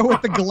Santo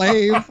with the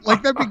glaive.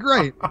 Like, that'd be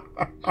great.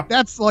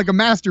 That's like a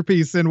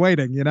masterpiece in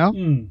waiting, you know?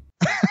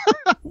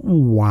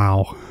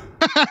 Wow.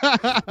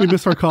 We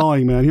missed our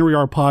calling, man. Here we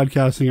are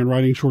podcasting and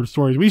writing short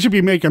stories. We should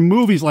be making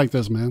movies like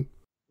this, man.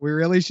 We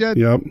really should.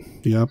 Yep.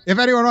 If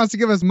anyone wants to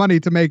give us money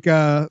to make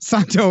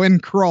Santo in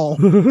Krull,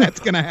 that's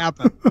going to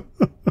happen.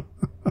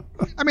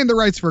 I mean, the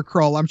rights for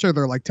Krull, I'm sure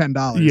they're like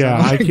 $10.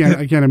 Yeah, I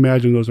can't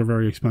imagine those are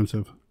very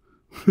expensive.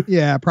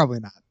 Yeah, probably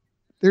not.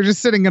 They're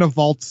just sitting in a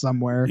vault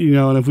somewhere. You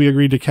know, and if we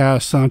agreed to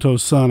cast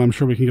Santo's son, I'm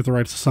sure we can get the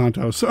rights to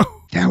Santo. So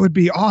that would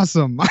be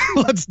awesome.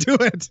 Let's do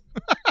it.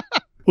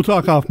 We'll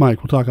talk off mic.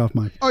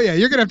 Oh, yeah.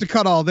 You're going to have to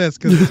cut all this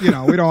because, you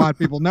know, we don't want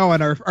people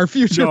knowing our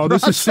future No,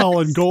 projects. This is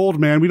solid gold,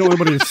 man. We don't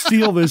want anybody to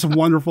steal this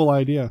wonderful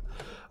idea.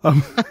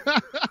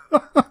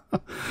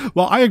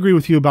 Well, I agree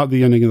with you about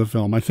the ending of the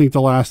film. I think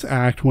the last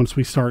act, once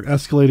we start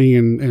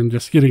escalating and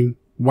just getting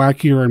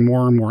wackier and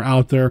more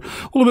out there,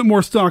 a little bit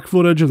more stock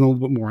footage and a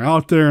little bit more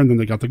out there, and then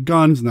they got the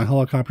guns and the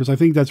helicopters. I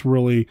think that's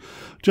really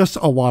just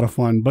a lot of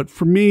fun. But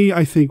for me,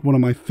 I think one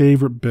of my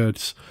favorite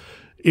bits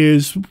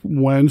is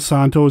when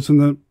Santo's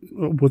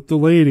with the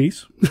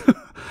ladies,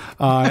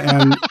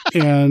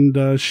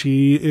 and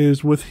she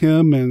is with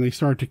him, and they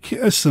start to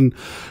kiss, and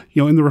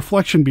you know, in the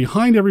reflection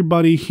behind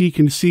everybody, he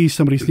can see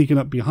somebody sneaking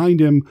up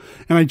behind him,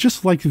 and I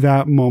just like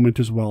that moment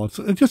as well. It's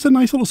just a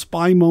nice little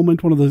spy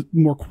moment, one of the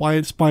more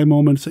quiet spy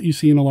moments that you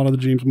see in a lot of the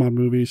James Bond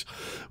movies,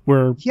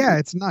 where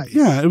it's nice.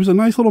 Yeah, it was a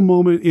nice little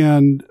moment,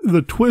 and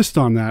the twist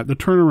on that, the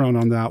turnaround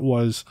on that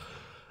was,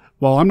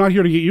 well, I'm not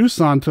here to get you,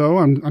 Santo.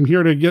 I'm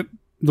here to get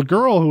the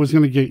girl who was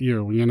going to get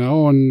you, you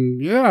know?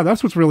 And yeah,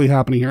 that's what's really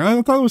happening here. I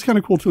thought it was kind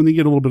of cool too. And they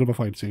get a little bit of a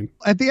fight scene.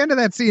 At the end of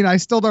that scene, I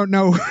still don't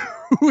know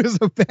who is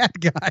a bad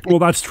guy. Well,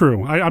 that's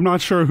true. I'm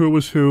not sure who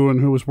was who and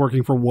who was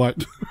working for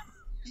what.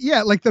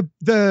 Yeah, like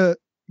the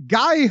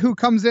guy who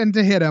comes in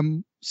to hit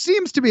him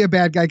seems to be a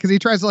bad guy because he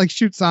tries to like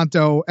shoot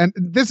Santo. And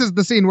this is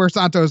the scene where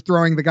Santo is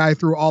throwing the guy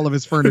through all of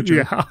his furniture.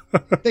 Yeah.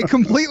 They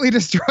completely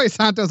destroy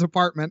Santo's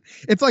apartment.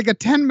 It's like a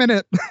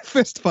 10-minute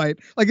fist fight.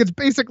 Like, it's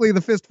basically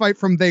the fist fight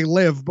from They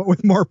Live, but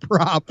with more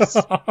props.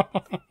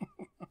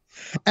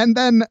 And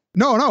then,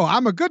 no,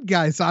 I'm a good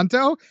guy,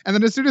 Santo. And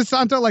then as soon as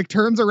Santo like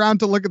turns around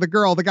to look at the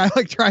girl, the guy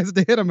like tries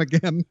to hit him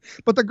again.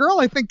 But the girl,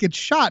 I think, gets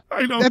shot.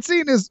 I know. That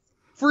scene is,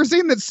 for a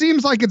scene that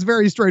seems like it's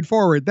very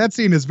straightforward, that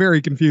scene is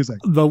very confusing.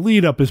 The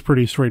lead up is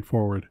pretty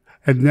straightforward.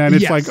 And then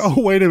it's like, oh,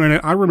 wait a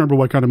minute. I remember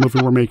what kind of movie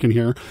we're making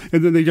here.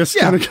 And then they just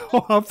kind of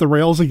go off the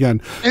rails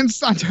again. And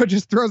Santo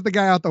just throws the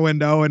guy out the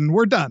window and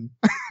we're done.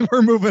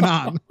 We're moving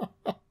on.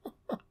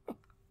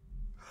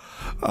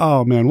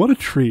 Oh, man, what a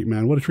treat,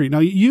 man. What a treat. Now,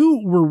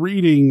 you were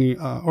reading,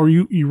 or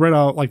you read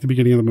out, like, the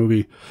beginning of the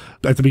movie,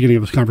 at the beginning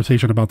of this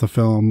conversation about the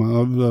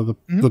film,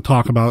 the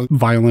talk about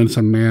violence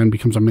and man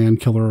becomes a man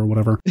killer or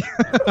whatever.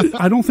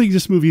 I don't think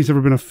this movie has ever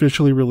been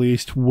officially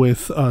released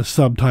with a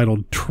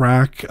subtitled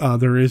track.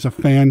 There is a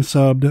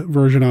fan-subbed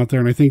version out there,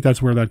 and I think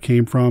that's where that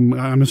came from.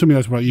 I'm assuming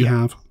that's what you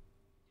have.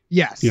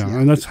 Yes. Yeah,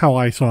 and that's how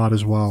I saw it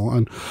as well.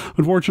 And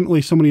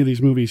unfortunately, so many of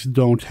these movies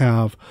don't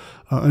have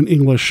an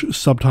English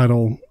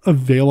subtitle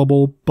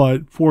available,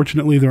 but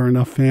fortunately, there are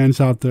enough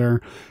fans out there,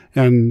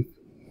 and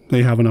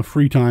they have enough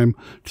free time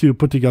to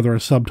put together a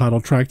subtitle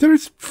track that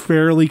is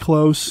fairly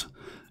close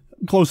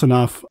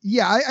enough.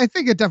 Yeah, I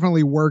think it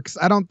definitely works.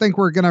 I don't think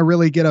we're going to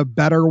really get a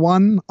better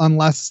one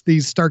unless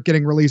these start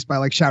getting released by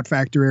like Shout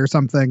Factory or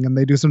something and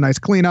they do some nice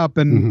cleanup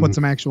and put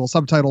some actual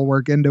subtitle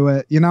work into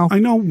it, you know? I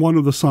know one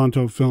of the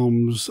Santo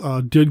films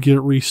did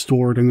get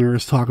restored, and there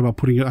is talk about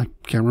putting it, I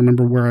can't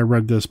remember where I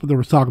read this, but there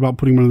was talk about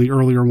putting one of the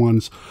earlier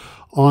ones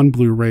on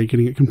Blu-ray,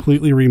 getting it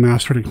completely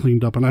remastered and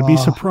cleaned up. And I'd be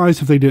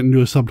surprised if they didn't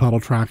do a subtitle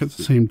track at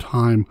the same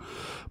time.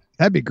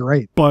 That'd be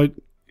great. But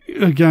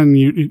again,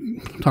 you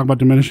talk about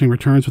diminishing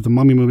returns with the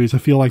Mummy movies. I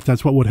feel like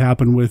that's what would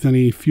happen with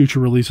any future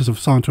releases of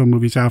Santo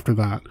movies after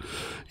that.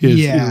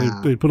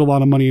 They put a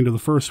lot of money into the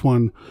first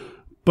one,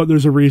 but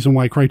there's a reason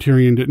why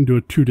Criterion didn't do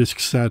a 2-disc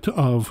set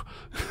of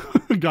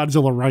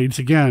Godzilla rights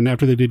again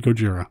after they did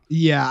Gojira.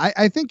 Yeah,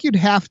 I think you'd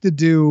have to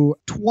do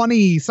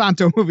 20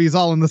 Santo movies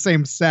all in the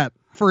same set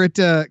for it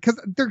to, because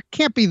there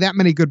can't be that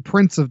many good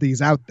prints of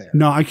these out there.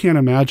 No, I can't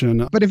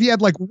imagine. But if you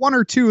had like 1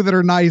 or 2 that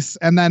are nice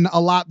and then a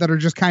lot that are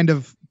just kind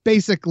of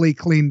basically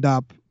cleaned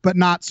up but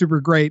not super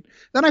great,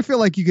 then I feel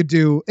like you could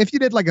do, if you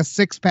did like a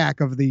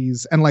 6-pack of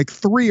these and like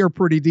 3 are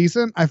pretty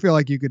decent, I feel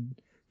like you could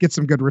get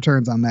some good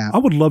returns on that. I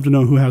would love to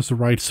know who has the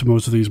rights to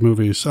most of these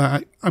movies.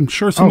 I'm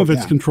sure some of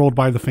it's controlled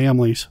by the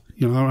families.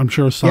 You know, I'm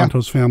sure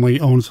Santo's family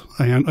owns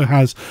and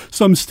has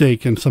some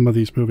stake in some of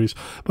these movies.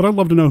 But I'd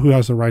love to know who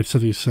has the rights to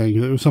these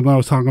things. It was something I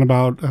was talking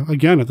about,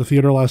 again, at the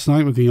theater last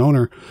night with the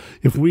owner.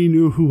 If we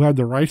knew who had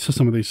the rights to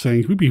some of these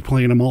things, we'd be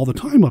playing them all the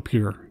time up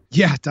here.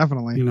 Yeah,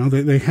 definitely. You know,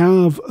 they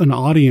have an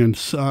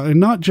audience, and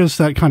not just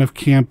that kind of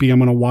campy, I'm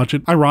going to watch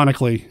it,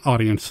 ironically,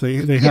 audience.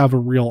 They have a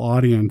real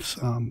audience.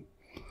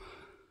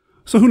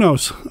 So who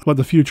knows what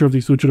the future of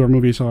these luchador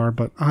movies are,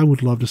 but I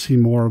would love to see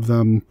more of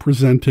them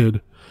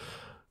presented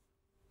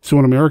to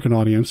an American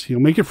audience. You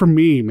know, make it for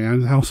me,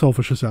 man. How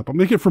selfish is that? But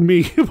make it for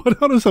me.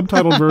 Put out a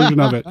subtitled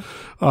version of it.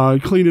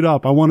 Clean it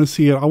up. I want to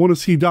see it. I want to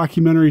see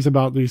documentaries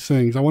about these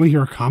things. I want to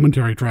hear a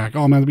commentary track.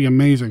 Oh, man, that'd be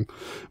amazing.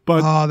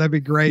 But that'd be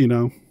great. You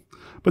know,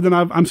 but then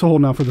I'm so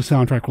holding out for the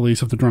soundtrack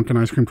release of the Drunken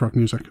Ice Cream Truck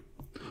music.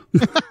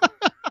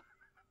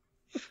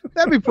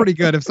 That'd be pretty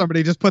good if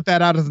somebody just put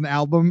that out as an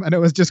album and it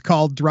was just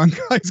called Drunk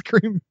Ice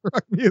Cream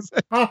Truck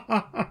Music.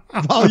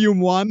 Volume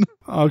 1.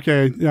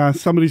 Okay. Yeah.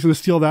 Somebody's going to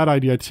steal that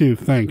idea too.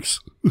 Thanks.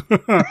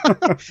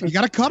 You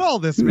got to cut all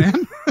this,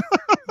 man.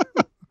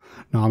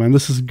 No, man,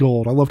 this is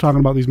gold. I love talking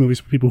about these movies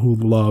for people who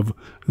love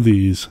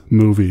these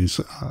movies.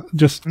 It's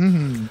just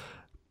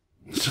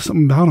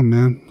something about them,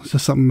 man. It's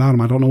just something about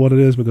them. I don't know what it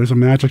is, but there's a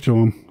magic to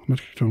them.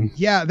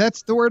 Yeah,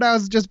 that's the word I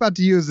was just about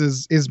to use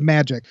is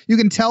magic. You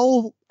can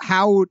tell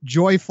how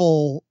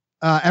joyful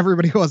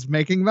everybody was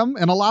making them,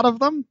 and a lot of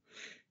them,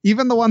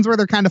 even the ones where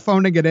they're kind of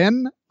phoning it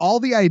in, all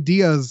the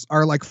ideas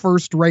are like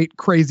first-rate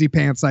crazy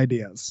pants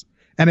ideas.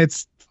 And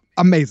it's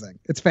amazing.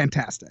 It's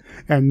fantastic.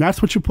 And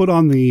that's what you put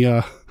on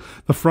the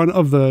front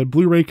of the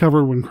Blu-ray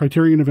cover when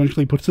Criterion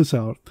eventually puts this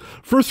out.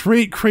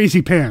 First-rate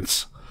crazy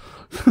pants.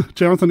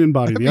 Jonathan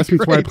Inbody, the Ask Me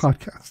Why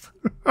podcast.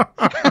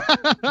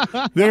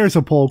 There's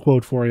a poll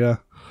quote for you.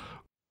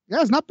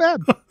 Yeah, it's not bad.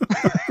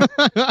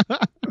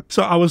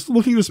 So I was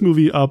looking this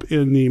movie up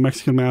in the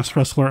Mexican Masked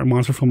Wrestler and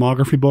Monster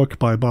Filmography book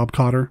by Bob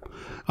Cotter.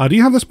 Do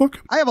you have this book?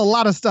 I have a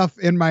lot of stuff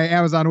in my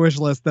Amazon wish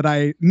list that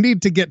I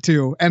need to get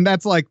to, and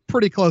that's like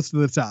pretty close to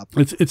the top.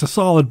 It's a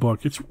solid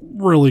book. It's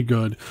really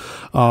good.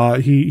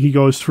 He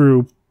goes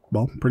through,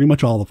 well, pretty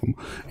much all of them.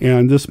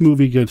 And this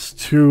movie gets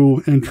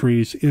 2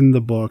 entries in the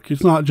book.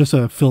 It's not just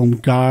a film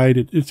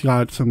guide. It's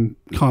got some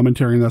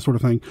commentary and that sort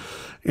of thing.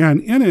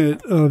 And in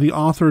it, the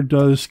author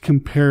does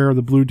compare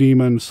the Blue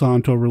Demon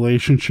Santo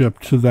relationship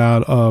to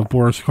that of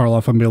Boris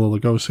Karloff and Bela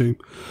Lugosi,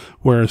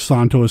 where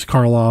Santo is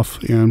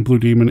Karloff and Blue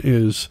Demon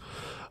is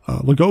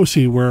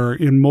Lugosi, where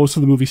in most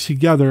of the movies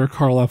together,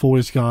 Karloff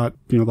always got,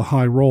 the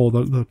high role,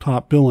 the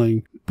top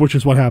billing, which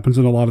is what happens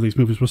in a lot of these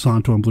movies with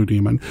Santo and Blue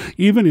Demon.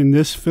 Even in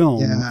this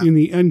film, in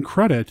the end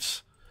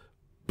credits,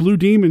 Blue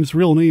Demon's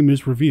real name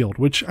is revealed,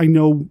 which I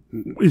know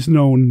is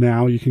known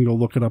now. You can go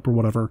look it up or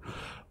whatever.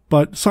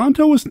 But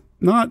Santo was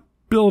not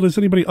billed as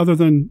anybody other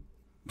than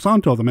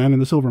Santo, the man in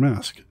the silver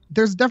mask.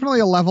 There's definitely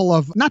a level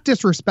of, not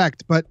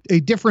disrespect, but a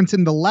difference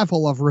in the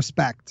level of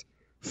respect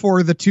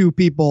for the two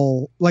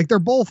people. Like, they're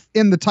both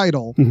in the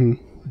title,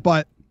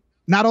 but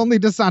not only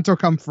does Santo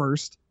come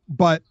first,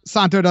 but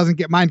Santo doesn't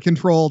get mind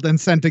controlled and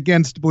sent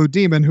against Blue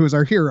Demon, who is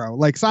our hero.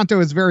 Like, Santo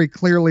is very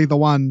clearly the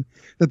one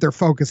that they're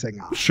focusing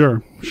on.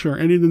 Sure.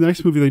 And in the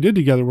next movie they did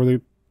together, where they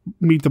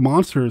meet the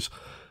monsters,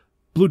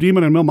 Blue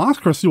Demon and Mil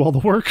Mascaras do all the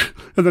work,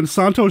 and then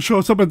Santo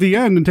shows up at the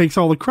end and takes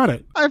all the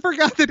credit. I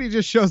forgot that he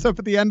just shows up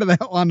at the end of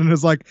that one and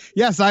is like,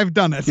 yes, I've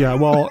done it. Yeah,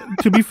 well,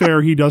 to be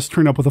fair, he does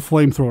turn up with a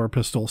flamethrower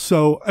pistol.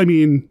 So, I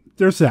mean,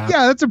 there's that.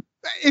 Yeah,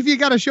 if you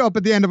got to show up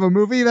at the end of a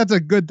movie, that's a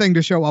good thing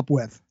to show up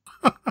with.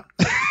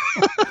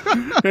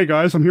 Hey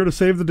guys, I'm here to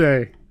save the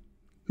day.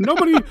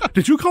 Nobody,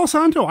 did you call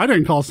Santo? I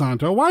didn't call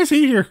Santo. Why is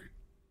he here?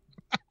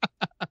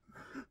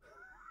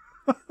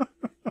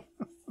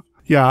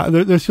 Yeah,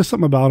 there's just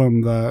something about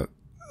him that,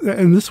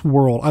 in this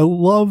world, I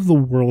love the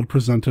world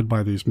presented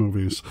by these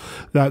movies,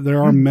 that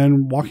there are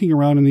men walking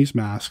around in these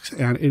masks,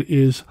 and it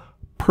is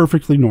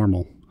perfectly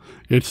normal.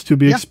 It's to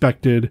be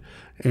expected,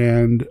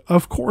 And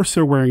of course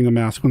they're wearing the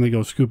mask when they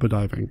go scuba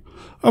diving.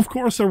 Of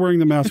course they're wearing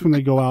the mask when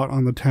they go out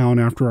on the town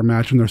after a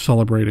match and they're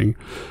celebrating.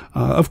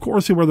 Of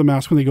course they wear the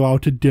mask when they go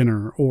out to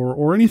dinner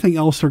or anything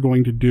else they're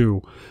going to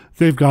do.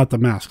 They've got the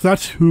mask.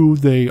 That's who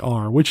they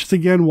are, which is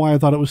again why I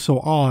thought it was so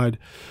odd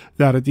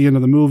that at the end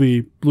of the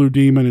movie, Blue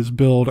Demon is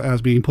billed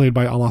as being played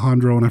by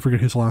Alejandro, and I forget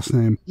his last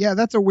name. Yeah,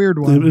 that's a weird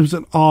one. It was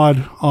an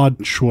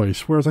odd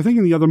choice. Whereas I think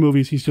in the other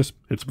movies,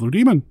 it's Blue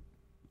Demon.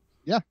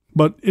 Yeah.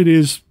 But it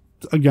is,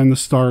 again, the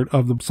start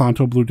of the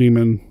Santo Blue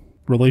Demon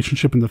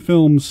relationship in the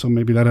films, so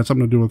maybe that had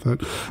something to do with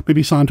it.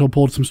 Maybe Santo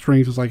pulled some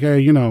strings. It's like,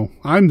 hey,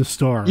 I'm the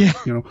star. Yeah.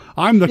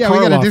 I'm the Karloff we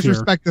gotta here.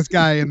 disrespect this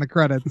guy in the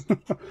credits.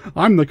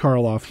 I'm the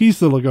Karloff. He's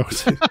the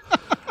Lugosi.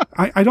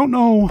 I don't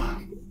know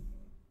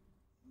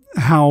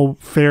how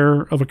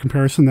fair of a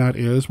comparison that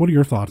is. What are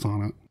your thoughts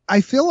on it?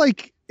 I feel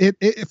like it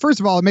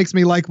first of all, it makes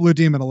me like Blue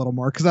Demon a little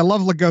more because I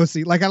love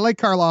Lugosi. Like I like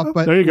Karloff,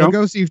 but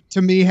Lugosi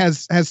to me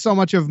has so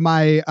much of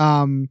my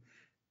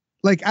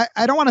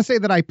I don't want to say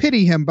that I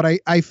pity him, but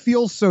I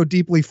feel so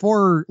deeply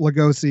for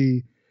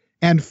Lugosi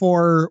and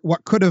for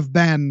what could have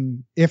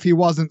been if he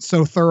wasn't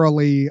so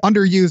thoroughly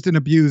underused and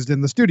abused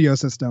in the studio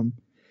system.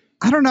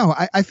 I don't know.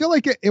 I feel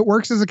like it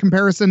works as a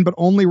comparison, but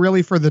only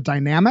really for the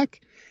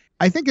dynamic.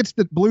 I think it's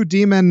that Blue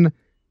Demon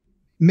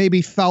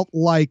maybe felt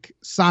like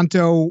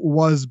Santo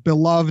was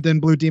beloved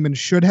and Blue Demon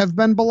should have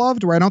been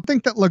beloved, where I don't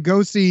think that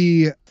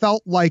Lugosi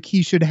felt like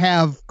he should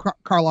have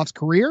Karloff's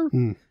career,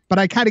 but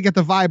I kind of get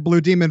the vibe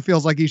Blue Demon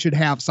feels like he should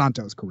have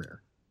Santo's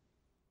career.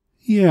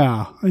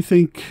 Yeah, I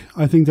think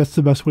that's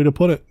the best way to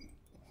put it.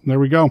 There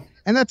we go.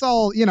 And that's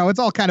all, it's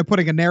all kind of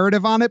putting a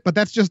narrative on it, but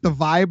that's just the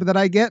vibe that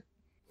I get.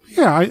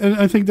 Yeah,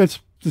 I think that's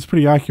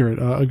pretty accurate.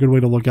 A good way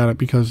to look at it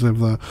because of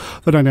the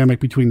dynamic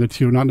between the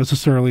two, not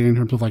necessarily in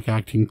terms of like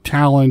acting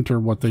talent or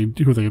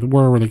who they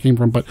were, where they came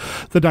from, but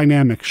the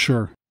dynamic,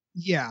 sure.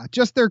 Yeah,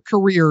 just their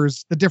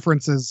careers, the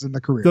differences in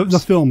the careers. The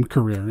film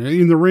career.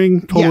 In the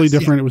ring, totally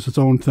different. Yeah. It was its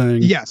own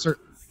thing. Yes.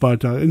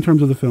 But in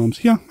terms of the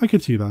films, yeah, I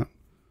could see that.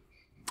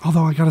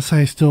 Although I gotta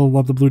say, I still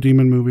love the Blue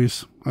Demon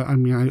movies. I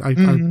mean,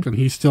 and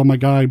he's still my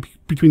guy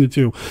between the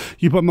two.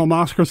 You put Mil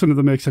Mascaras into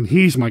the mix, and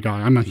he's my guy.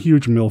 I'm a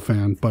huge Mil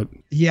fan, but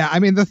yeah, I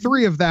mean, the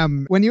three of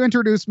them. When you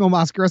introduce Mil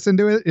Mascaras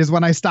into it, is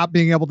when I stopped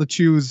being able to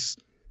choose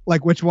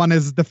like which one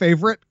is the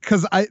favorite,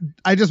 because I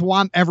just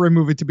want every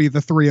movie to be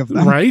the three of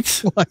them.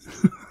 Right?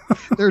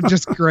 They're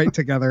just great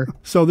together.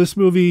 So this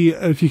movie,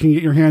 if you can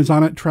get your hands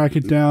on it, track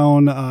it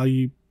down.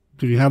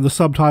 If you have the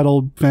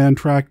subtitled fan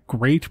track,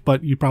 great,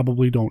 but you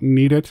probably don't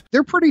need it.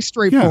 They're pretty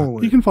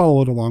straightforward. Yeah, you can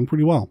follow it along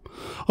pretty well.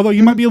 Although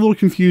you might be a little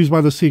confused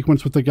by the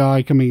sequence with the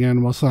guy coming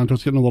in while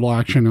Santo's getting a little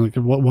action. And like,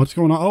 what's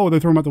going on? Oh, they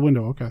throw him out the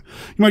window. Okay. You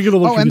might get a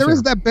little confused. And there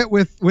is that bit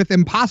with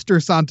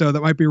Imposter Santo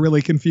that might be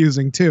really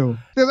confusing, too.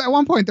 At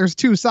one point, there's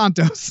two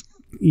Santos.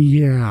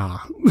 Yeah.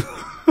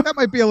 That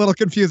might be a little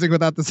confusing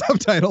without the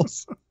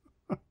subtitles.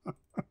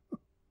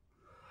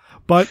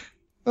 But,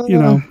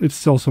 it's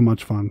still so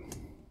much fun.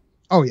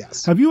 Oh,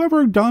 yes. Have you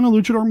ever done a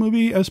luchador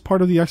movie as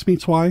part of the X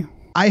Meets Y?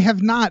 I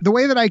have not. The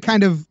way that I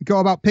kind of go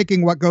about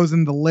picking what goes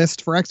in the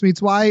list for X Meets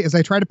Y is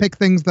I try to pick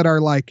things that are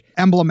like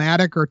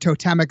emblematic or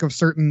totemic of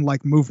certain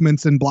like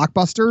movements in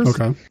blockbusters.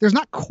 Okay. There's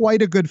not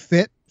quite a good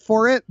fit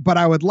for it, but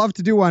I would love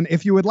to do one.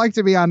 If you would like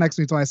to be on X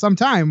Meets Y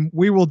sometime,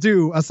 we will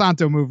do a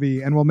Santo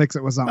movie and we'll mix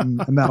it with something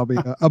and that'll be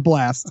a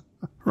blast.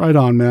 Right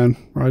on, man.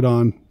 Right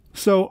on.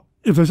 So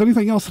if there's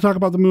anything else to talk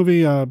about the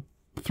movie,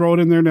 throw it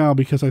in there now,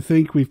 because I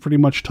think we've pretty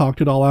much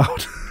talked it all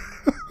out.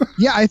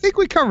 Yeah, I think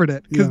we covered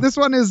it, because this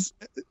one is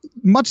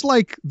much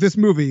like this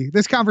movie.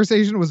 This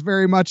conversation was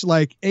very much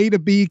like A to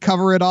B,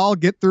 cover it all,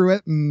 get through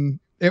it, and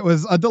it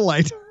was a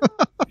delight.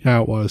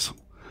 Yeah, it was.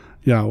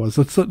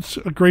 It's such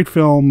a great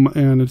film,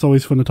 and it's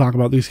always fun to talk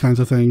about these kinds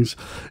of things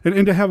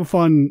and to have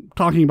fun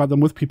talking about them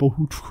with people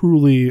who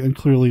truly and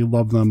clearly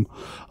love them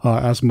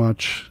as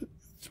much.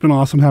 It's been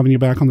awesome having you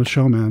back on the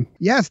show, man.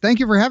 Yes, thank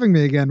you for having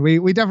me again.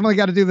 We definitely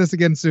got to do this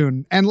again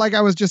soon. And like I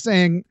was just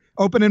saying,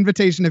 open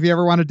invitation if you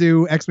ever want to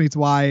do X Meets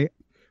Y.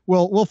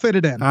 We'll fit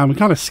it in. I'm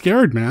kind of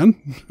scared, man.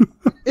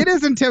 It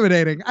is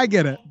intimidating. I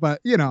get it. But,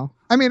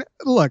 I mean,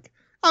 look,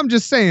 I'm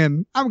just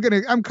saying,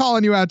 I'm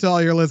calling you out to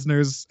all your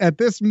listeners at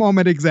this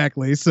moment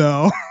exactly.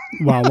 So,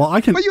 wow. Well, I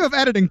can. But you have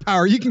editing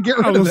power. You can get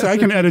rid of this. I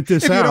can edit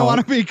this out. If you don't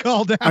want to be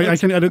called out. I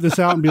can edit this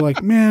out and be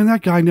like, man,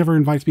 that guy never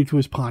invites me to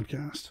his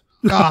podcast.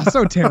 Oh,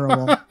 so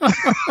terrible.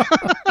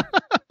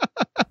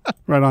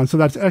 Right on. So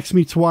that's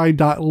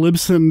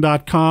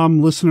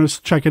xmeetsy.libsyn.com. Listeners,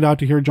 check it out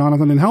to hear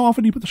Jonathan. And how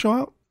often do you put the show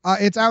out?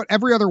 It's out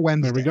every other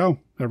Wednesday. There we go.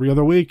 Every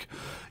other week.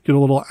 Get a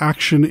little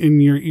action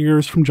in your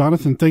ears from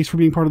Jonathan. Thanks for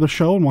being part of the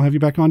show, and we'll have you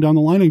back on down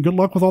the line. And good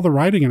luck with all the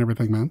writing and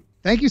everything, man.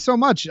 Thank you so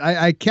much.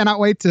 I cannot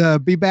wait to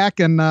be back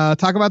and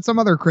talk about some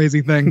other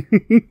crazy thing.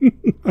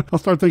 I'll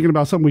start thinking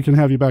about something we can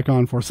have you back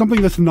on for.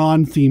 Something that's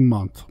non-theme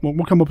month.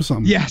 We'll come up with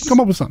something. Yes. Come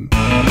up with something.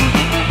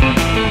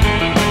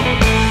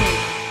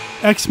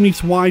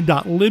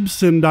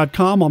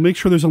 xmeetsy.libsyn.com. I'll make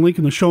sure there's a link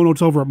in the show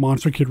notes over at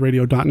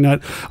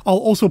monsterkidradio.net. I'll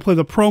also play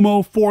the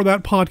promo for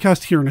that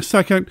podcast here in a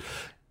second.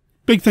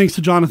 Big thanks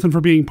to Jonathan for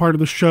being part of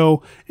the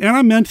show. And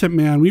I meant it,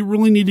 man. We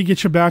really need to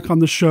get you back on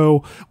the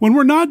show when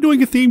we're not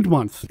doing a themed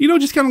month. You know,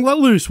 just kind of let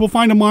loose. We'll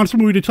find a monster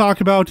movie to talk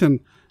about,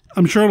 and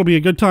I'm sure it'll be a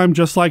good time,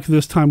 just like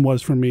this time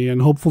was for me,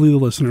 and hopefully the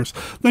listeners.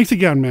 Thanks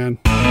again, man.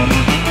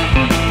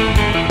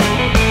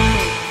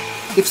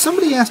 If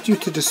somebody asked you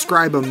to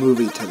describe a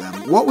movie to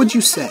them, what would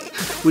you say?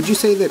 Would you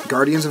say that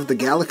Guardians of the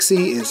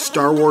Galaxy is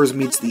Star Wars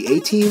meets the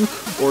A-Team,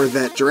 or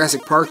that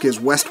Jurassic Park is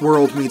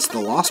Westworld meets the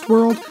Lost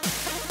World?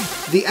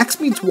 The X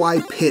meets Y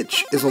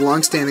pitch is a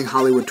long-standing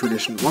Hollywood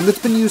tradition, one that's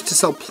been used to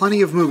sell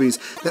plenty of movies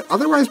that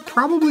otherwise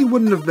probably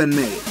wouldn't have been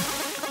made.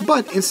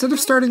 But instead of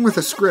starting with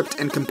a script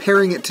and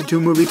comparing it to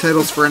 2 movie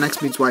titles for an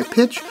X meets Y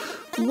pitch,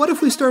 what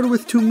if we started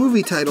with 2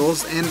 movie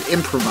titles and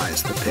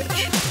improvised the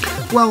pitch?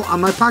 Well, on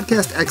my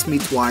podcast X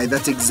Meets Y,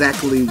 that's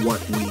exactly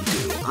what we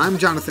do. I'm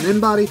Jonathan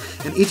Inbody,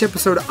 and each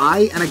episode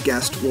I and a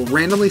guest will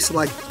randomly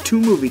select 2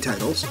 movie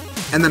titles,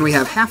 and then we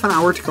have half an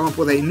hour to come up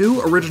with a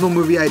new original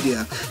movie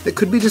idea that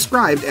could be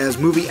described as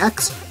Movie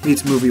X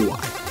meets Movie Y.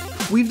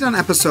 We've done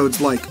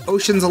episodes like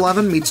Ocean's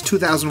 11 meets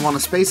 2001: A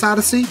Space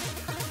Odyssey,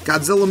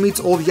 Godzilla meets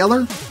Old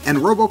Yeller, and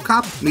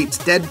RoboCop meets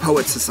Dead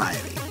Poet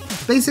Society.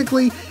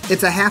 Basically,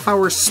 it's a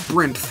half-hour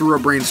sprint through a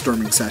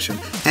brainstorming session,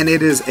 and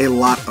it is a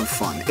lot of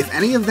fun. If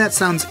any of that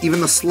sounds even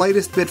the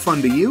slightest bit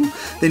fun to you,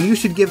 then you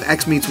should give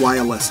X Meets Y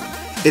a listen.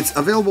 It's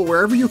available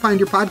wherever you find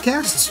your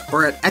podcasts,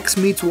 or at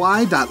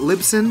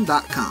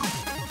xmeetsy.libsyn.com.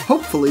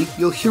 Hopefully,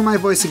 you'll hear my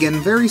voice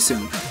again very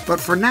soon, but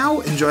for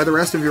now, enjoy the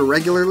rest of your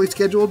regularly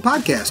scheduled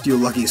podcast, you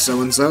lucky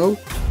so-and-so.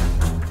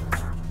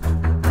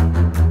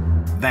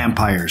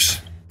 Vampires,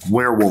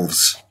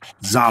 werewolves,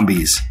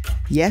 zombies.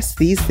 Yes,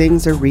 these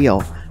things are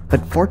real.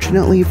 But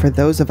fortunately for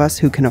those of us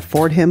who can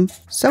afford him,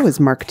 so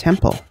is Mark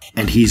Temple.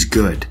 And he's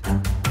good.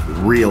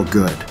 Real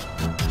good.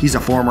 He's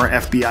a former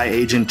FBI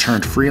agent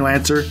turned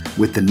freelancer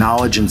with the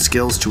knowledge and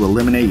skills to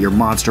eliminate your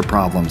monster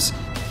problems.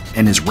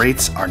 And his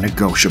rates are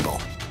negotiable.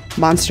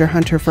 Monster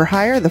Hunter for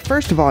Hire, the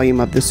first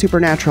volume of the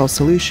Supernatural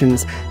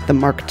Solutions, the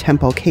Mark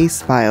Temple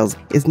Case Files,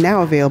 is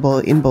now available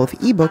in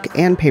both ebook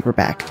and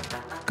paperback.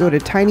 Go to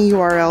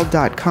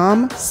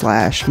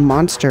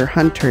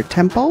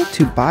tinyurl.com/monsterhuntertemple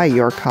to buy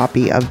your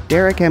copy of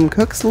Derek M.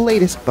 Cook's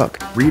latest book.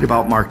 Read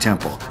about Mark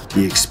Temple,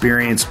 the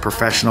experienced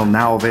professional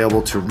now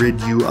available to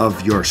rid you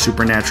of your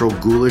supernatural,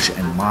 ghoulish,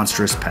 and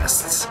monstrous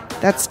pests.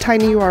 That's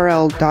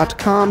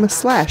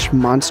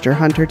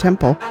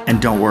tinyurl.com/monsterhuntertemple.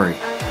 And don't worry,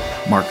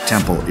 Mark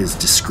Temple is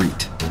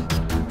discreet.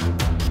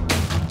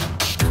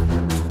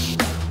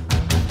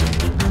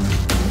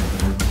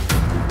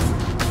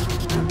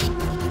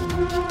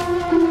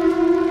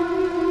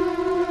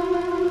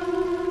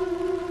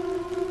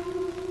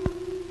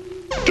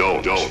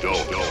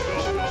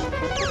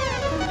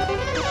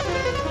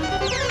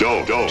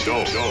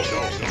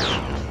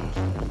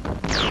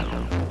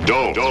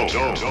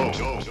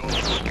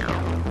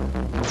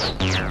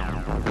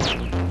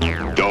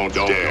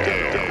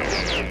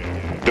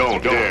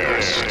 Don't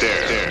dare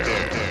stare.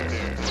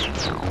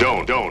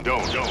 Don't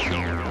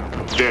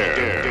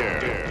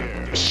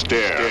dare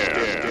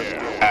stare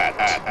at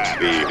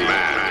the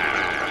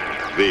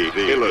man, the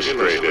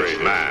illustrated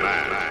man.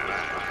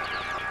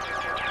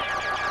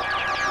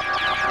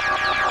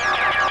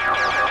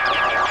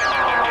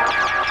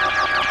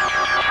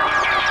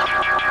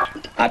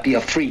 I'd be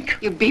a freak.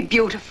 You'd be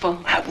beautiful.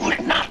 I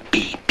would not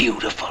be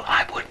beautiful.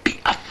 I would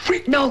be a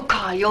freak. No,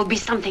 Carl, you'll be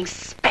something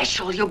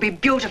special. You'll be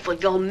beautiful.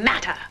 You'll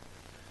matter.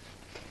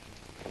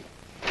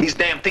 These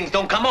damn things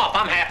don't come off.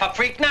 I'm half a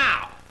freak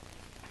now.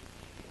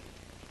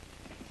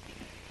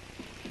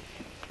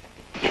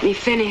 Let me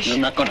finish. You're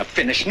not gonna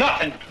finish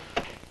nothing.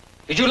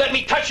 Did you let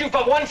me touch you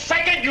for 1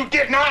 second? You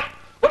did not.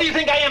 What do you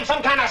think I am,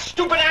 some kind of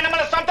stupid animal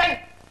or something?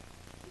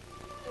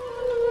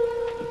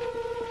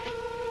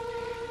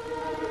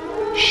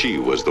 She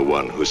was the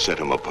one who set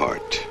him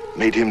apart,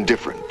 made him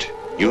different,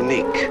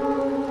 unique.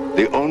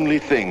 The only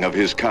thing of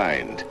his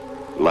kind,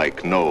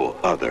 like no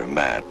other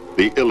man.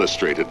 The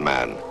illustrated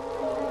man.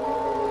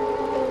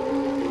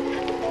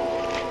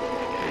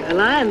 The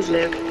lions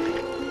live.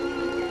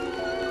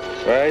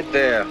 Right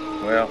there.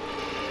 Well,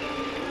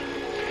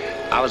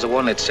 I was the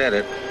one that said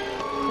it.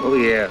 Oh,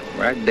 yeah,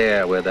 right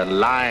there where the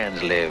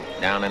lions live,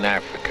 down in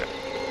Africa.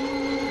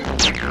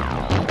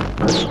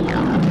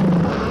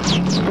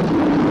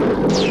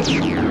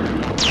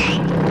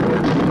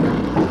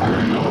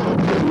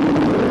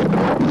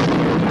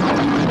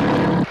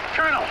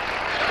 Colonel,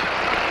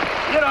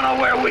 you don't know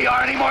where we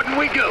are any more than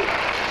we do.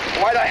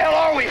 Why the hell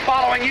are we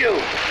following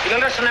you? You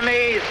listen to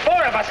me.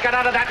 4 of us got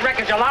out of that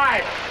wreckage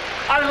alive.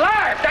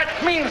 Alive!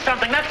 That means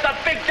something. That's the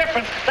big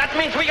difference. That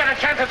means we got a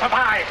chance to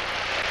survive.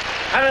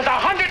 And there's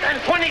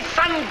 120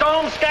 sun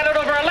domes scattered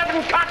over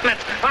 11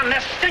 continents on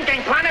this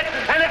stinking planet.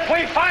 And if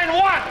we find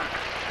one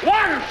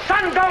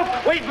sun dome,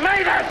 we've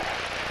made it.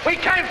 We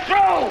came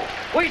through.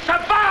 We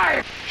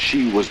survived.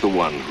 She was the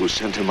one who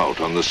sent him out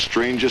on the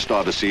strangest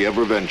odyssey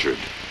ever ventured.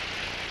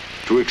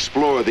 To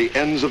explore the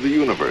ends of the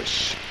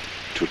universe.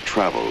 To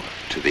travel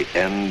to the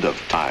end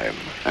of time.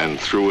 And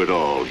through it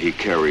all, he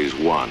carries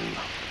one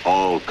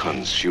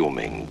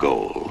all-consuming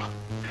goal.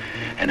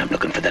 and I'm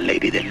looking for the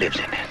lady that lives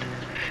in it.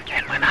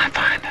 And when I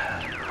find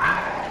her,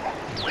 I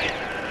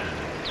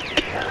will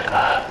kill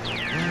her.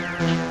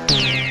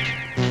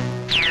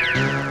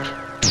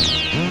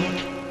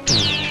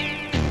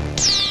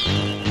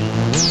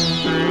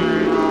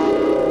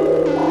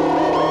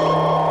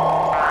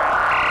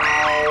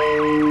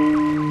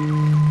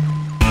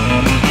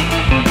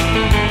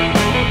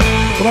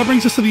 Well, that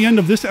brings us to the end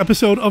of this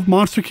episode of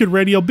Monster Kid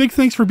Radio. Big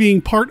thanks for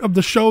being part of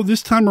the show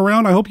this time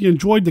around. I hope you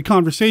enjoyed the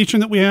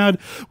conversation that we had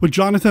with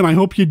Jonathan. I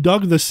hope you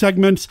dug the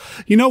segments.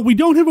 You know, we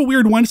don't have a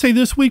Weird Wednesday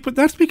this week, but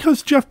that's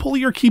because Jeff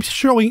Pullier keeps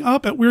showing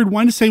up at Weird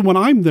Wednesday when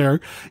I'm there,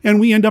 and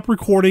we end up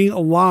recording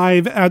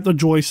live at the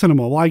Joy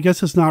Cinema. Well, I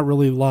guess it's not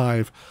really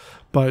live,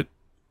 but,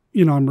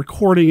 you know, I'm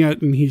recording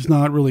it, and he's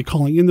not really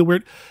calling in the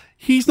Weird...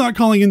 He's not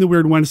calling in the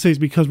Weird Wednesdays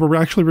because we're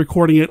actually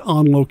recording it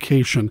on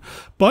location.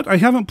 But I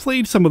haven't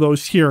played some of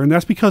those here, and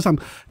that's because I'm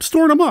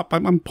storing them up.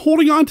 I'm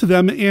holding on to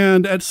them,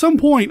 and at some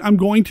point, I'm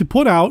going to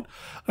put out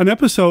an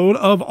episode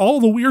of all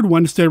the Weird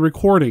Wednesday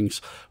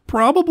recordings.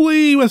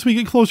 Probably as we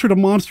get closer to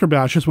Monster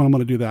Bash is when I'm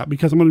going to do that,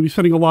 because I'm going to be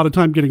spending a lot of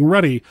time getting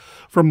ready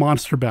for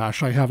Monster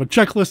Bash. I have a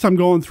checklist I'm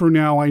going through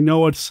now. I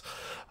know it's,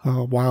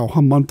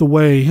 a month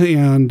away,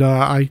 and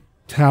I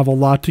have a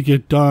lot to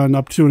get done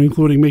up to and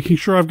including making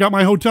sure I've got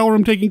my hotel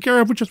room taken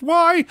care of, which is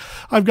why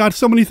I've got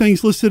so many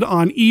things listed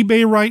on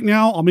eBay right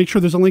now. I'll make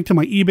sure there's a link to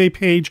my eBay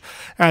page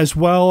as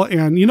well.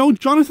 And, you know,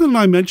 Jonathan and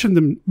I mentioned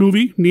the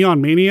movie Neon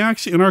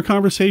Maniacs in our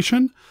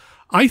conversation.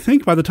 I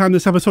think by the time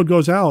this episode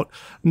goes out,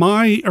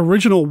 my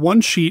original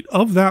one sheet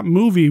of that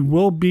movie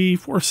will be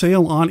for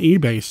sale on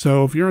eBay.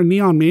 So if you're a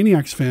Neon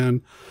Maniacs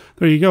fan,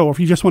 there you go. Or if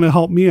you just want to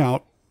help me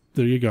out,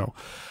 there you go.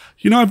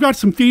 You know, I've got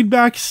some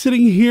feedback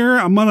sitting here.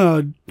 I'm going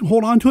to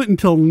hold on to it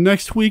until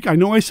next week. I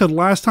know I said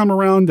last time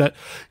around that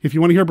if you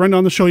want to hear Brenda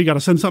on the show, you got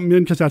to send something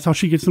in because that's how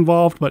she gets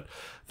involved. But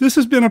this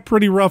has been a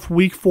pretty rough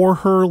week for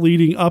her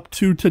leading up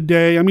to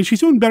today. I mean,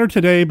 she's doing better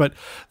today, but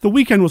the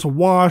weekend was a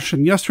wash,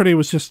 and yesterday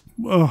was just,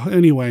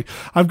 anyway.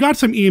 I've got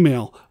some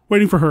email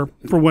waiting for her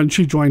for when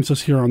she joins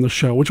us here on the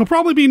show, which will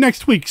probably be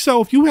next week.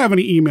 So if you have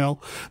any email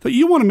that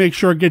you want to make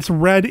sure gets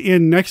read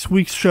in next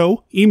week's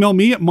show, email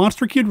me at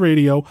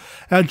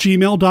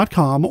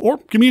monsterkidradio@gmail.com or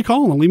give me a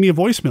call and leave me a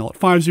voicemail at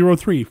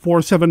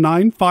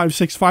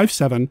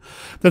 503-479-5657.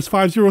 That's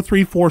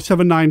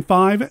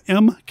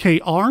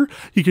 503-479-5MKR.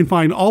 You can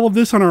find all of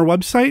this on our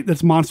website.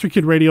 That's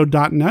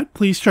monsterkidradio.net.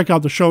 Please check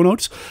out the show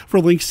notes for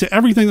links to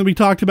everything that we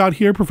talked about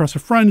here. Professor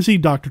Frenzy,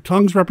 Dr.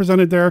 Tongue's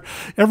represented there.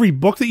 Every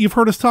book that you've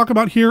heard us talk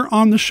about here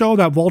on the show,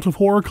 that Vault of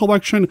Horror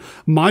collection,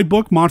 my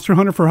book, Monster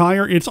Hunter for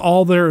Hire, it's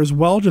all there as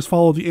well. Just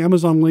follow the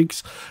Amazon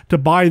links to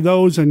buy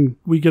those, and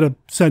we get a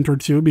cent or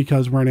two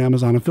because we're an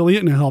Amazon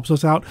affiliate, and it helps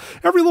us out.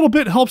 Every little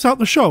bit helps out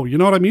the show. You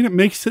know what I mean? It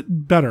makes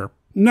it better.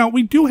 Now,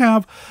 we do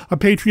have a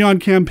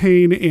Patreon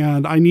campaign,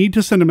 and I need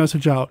to send a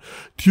message out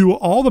to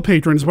all the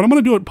patrons, but I'm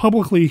going to do it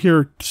publicly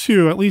here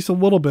too, at least a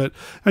little bit,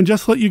 and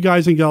just let you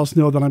guys and gals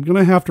know that I'm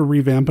going to have to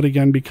revamp it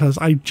again because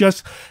I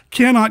just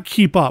cannot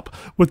keep up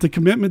with the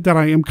commitment that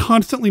I am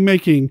constantly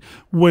making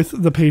with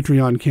the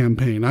Patreon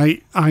campaign.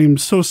 I am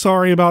so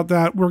sorry about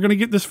that. We're going to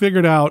get this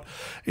figured out,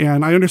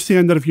 and I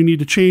understand that if you need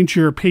to change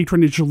your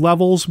patronage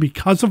levels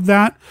because of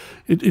that,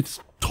 it's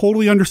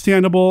totally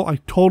understandable. I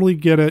totally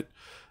get it.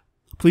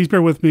 Please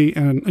bear with me,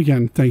 and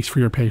again, thanks for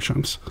your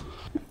patience.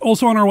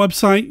 Also on our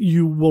website,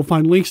 you will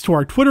find links to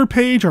our Twitter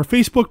page, our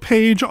Facebook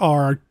page,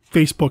 our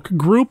Facebook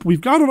group.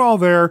 We've got it all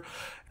there,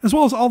 as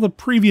well as all the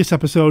previous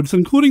episodes,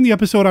 including the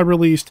episode I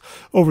released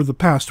over the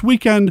past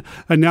weekend,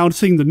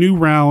 announcing the new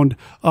round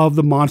of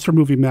the Monster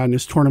Movie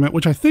Madness tournament,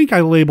 which I think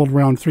I labeled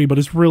round 3, but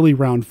it's really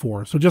round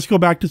 4. So just go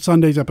back to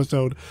Sunday's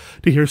episode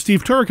to hear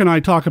Steve Turk and I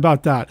talk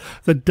about that.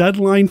 The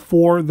deadline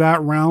for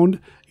that round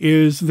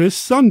is this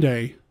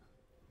Sunday,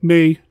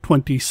 May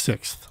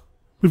 26th.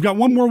 We've got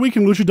one more week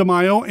in Lucha de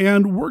Mayo,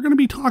 and we're going to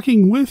be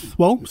talking with,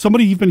 well,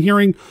 somebody you've been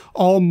hearing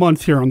all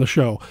month here on the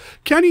show.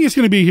 Kenny is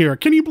going to be here.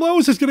 Kenny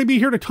Blose is going to be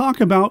here to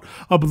talk about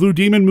a Blue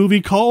Demon movie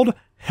called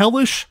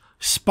Hellish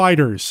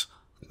Spiders.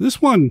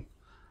 This one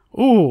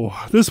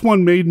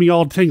made me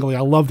all tingly.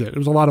 I loved it. It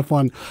was a lot of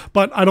fun,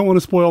 but I don't want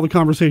to spoil the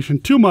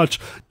conversation too much.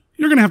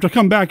 You're going to have to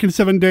come back in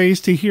 7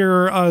 days to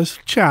hear us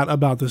chat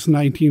about this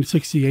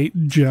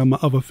 1968 gem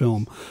of a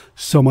film.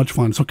 So much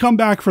fun. So come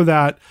back for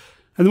that.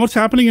 And then what's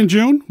happening in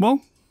June?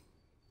 Well,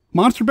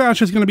 Monster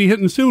Bash is going to be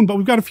hitting soon, but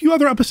we've got a few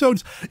other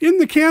episodes in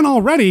the can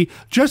already,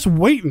 just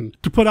waiting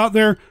to put out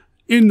there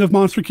in the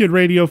Monster Kid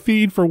Radio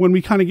feed for when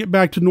we kind of get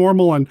back to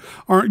normal and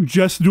aren't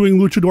just doing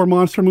luchador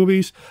monster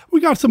movies. We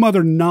got some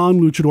other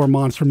non-luchador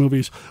monster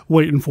movies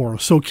waiting for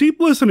us. So keep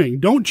listening.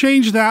 Don't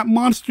change that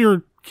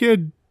Monster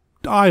Kid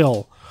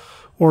dial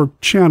or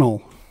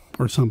channel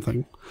or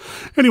something.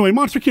 Anyway,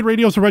 Monster Kid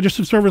Radio is a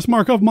registered service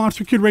mark of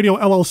Monster Kid Radio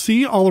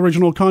LLC. All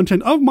original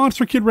content of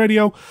Monster Kid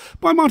Radio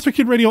by Monster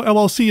Kid Radio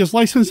LLC is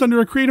licensed under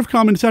a Creative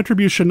Commons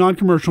Attribution,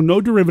 Non-Commercial,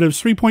 No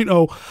Derivatives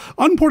 3.0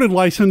 unported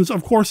license.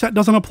 Of course, that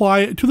doesn't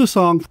apply to the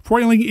song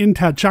Freuling in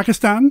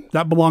Tadjikistan.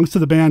 That belongs to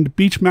the band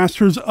Beach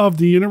Masters of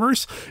the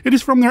Universe. It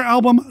is from their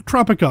album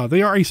Tropica.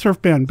 They are a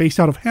surf band based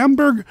out of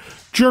Hamburg,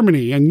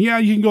 Germany. And yeah,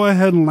 you can go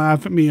ahead and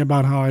laugh at me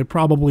about how I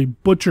probably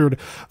butchered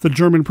the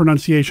German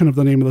pronunciation of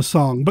the name of the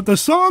song. But the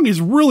song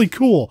is really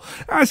cool,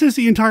 as is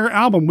the entire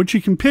album, which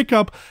you can pick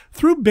up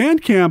through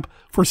Bandcamp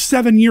for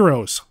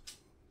 €7.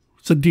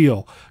 It's a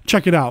deal.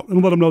 Check it out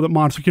and let them know that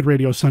Monster Kid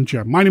Radio sent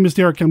you. My name is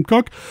Derek M.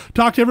 Cook.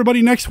 Talk to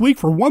everybody next week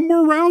for one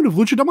more round of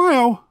Lucha de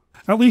Mayo,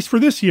 at least for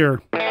this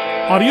year.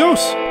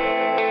 Adios.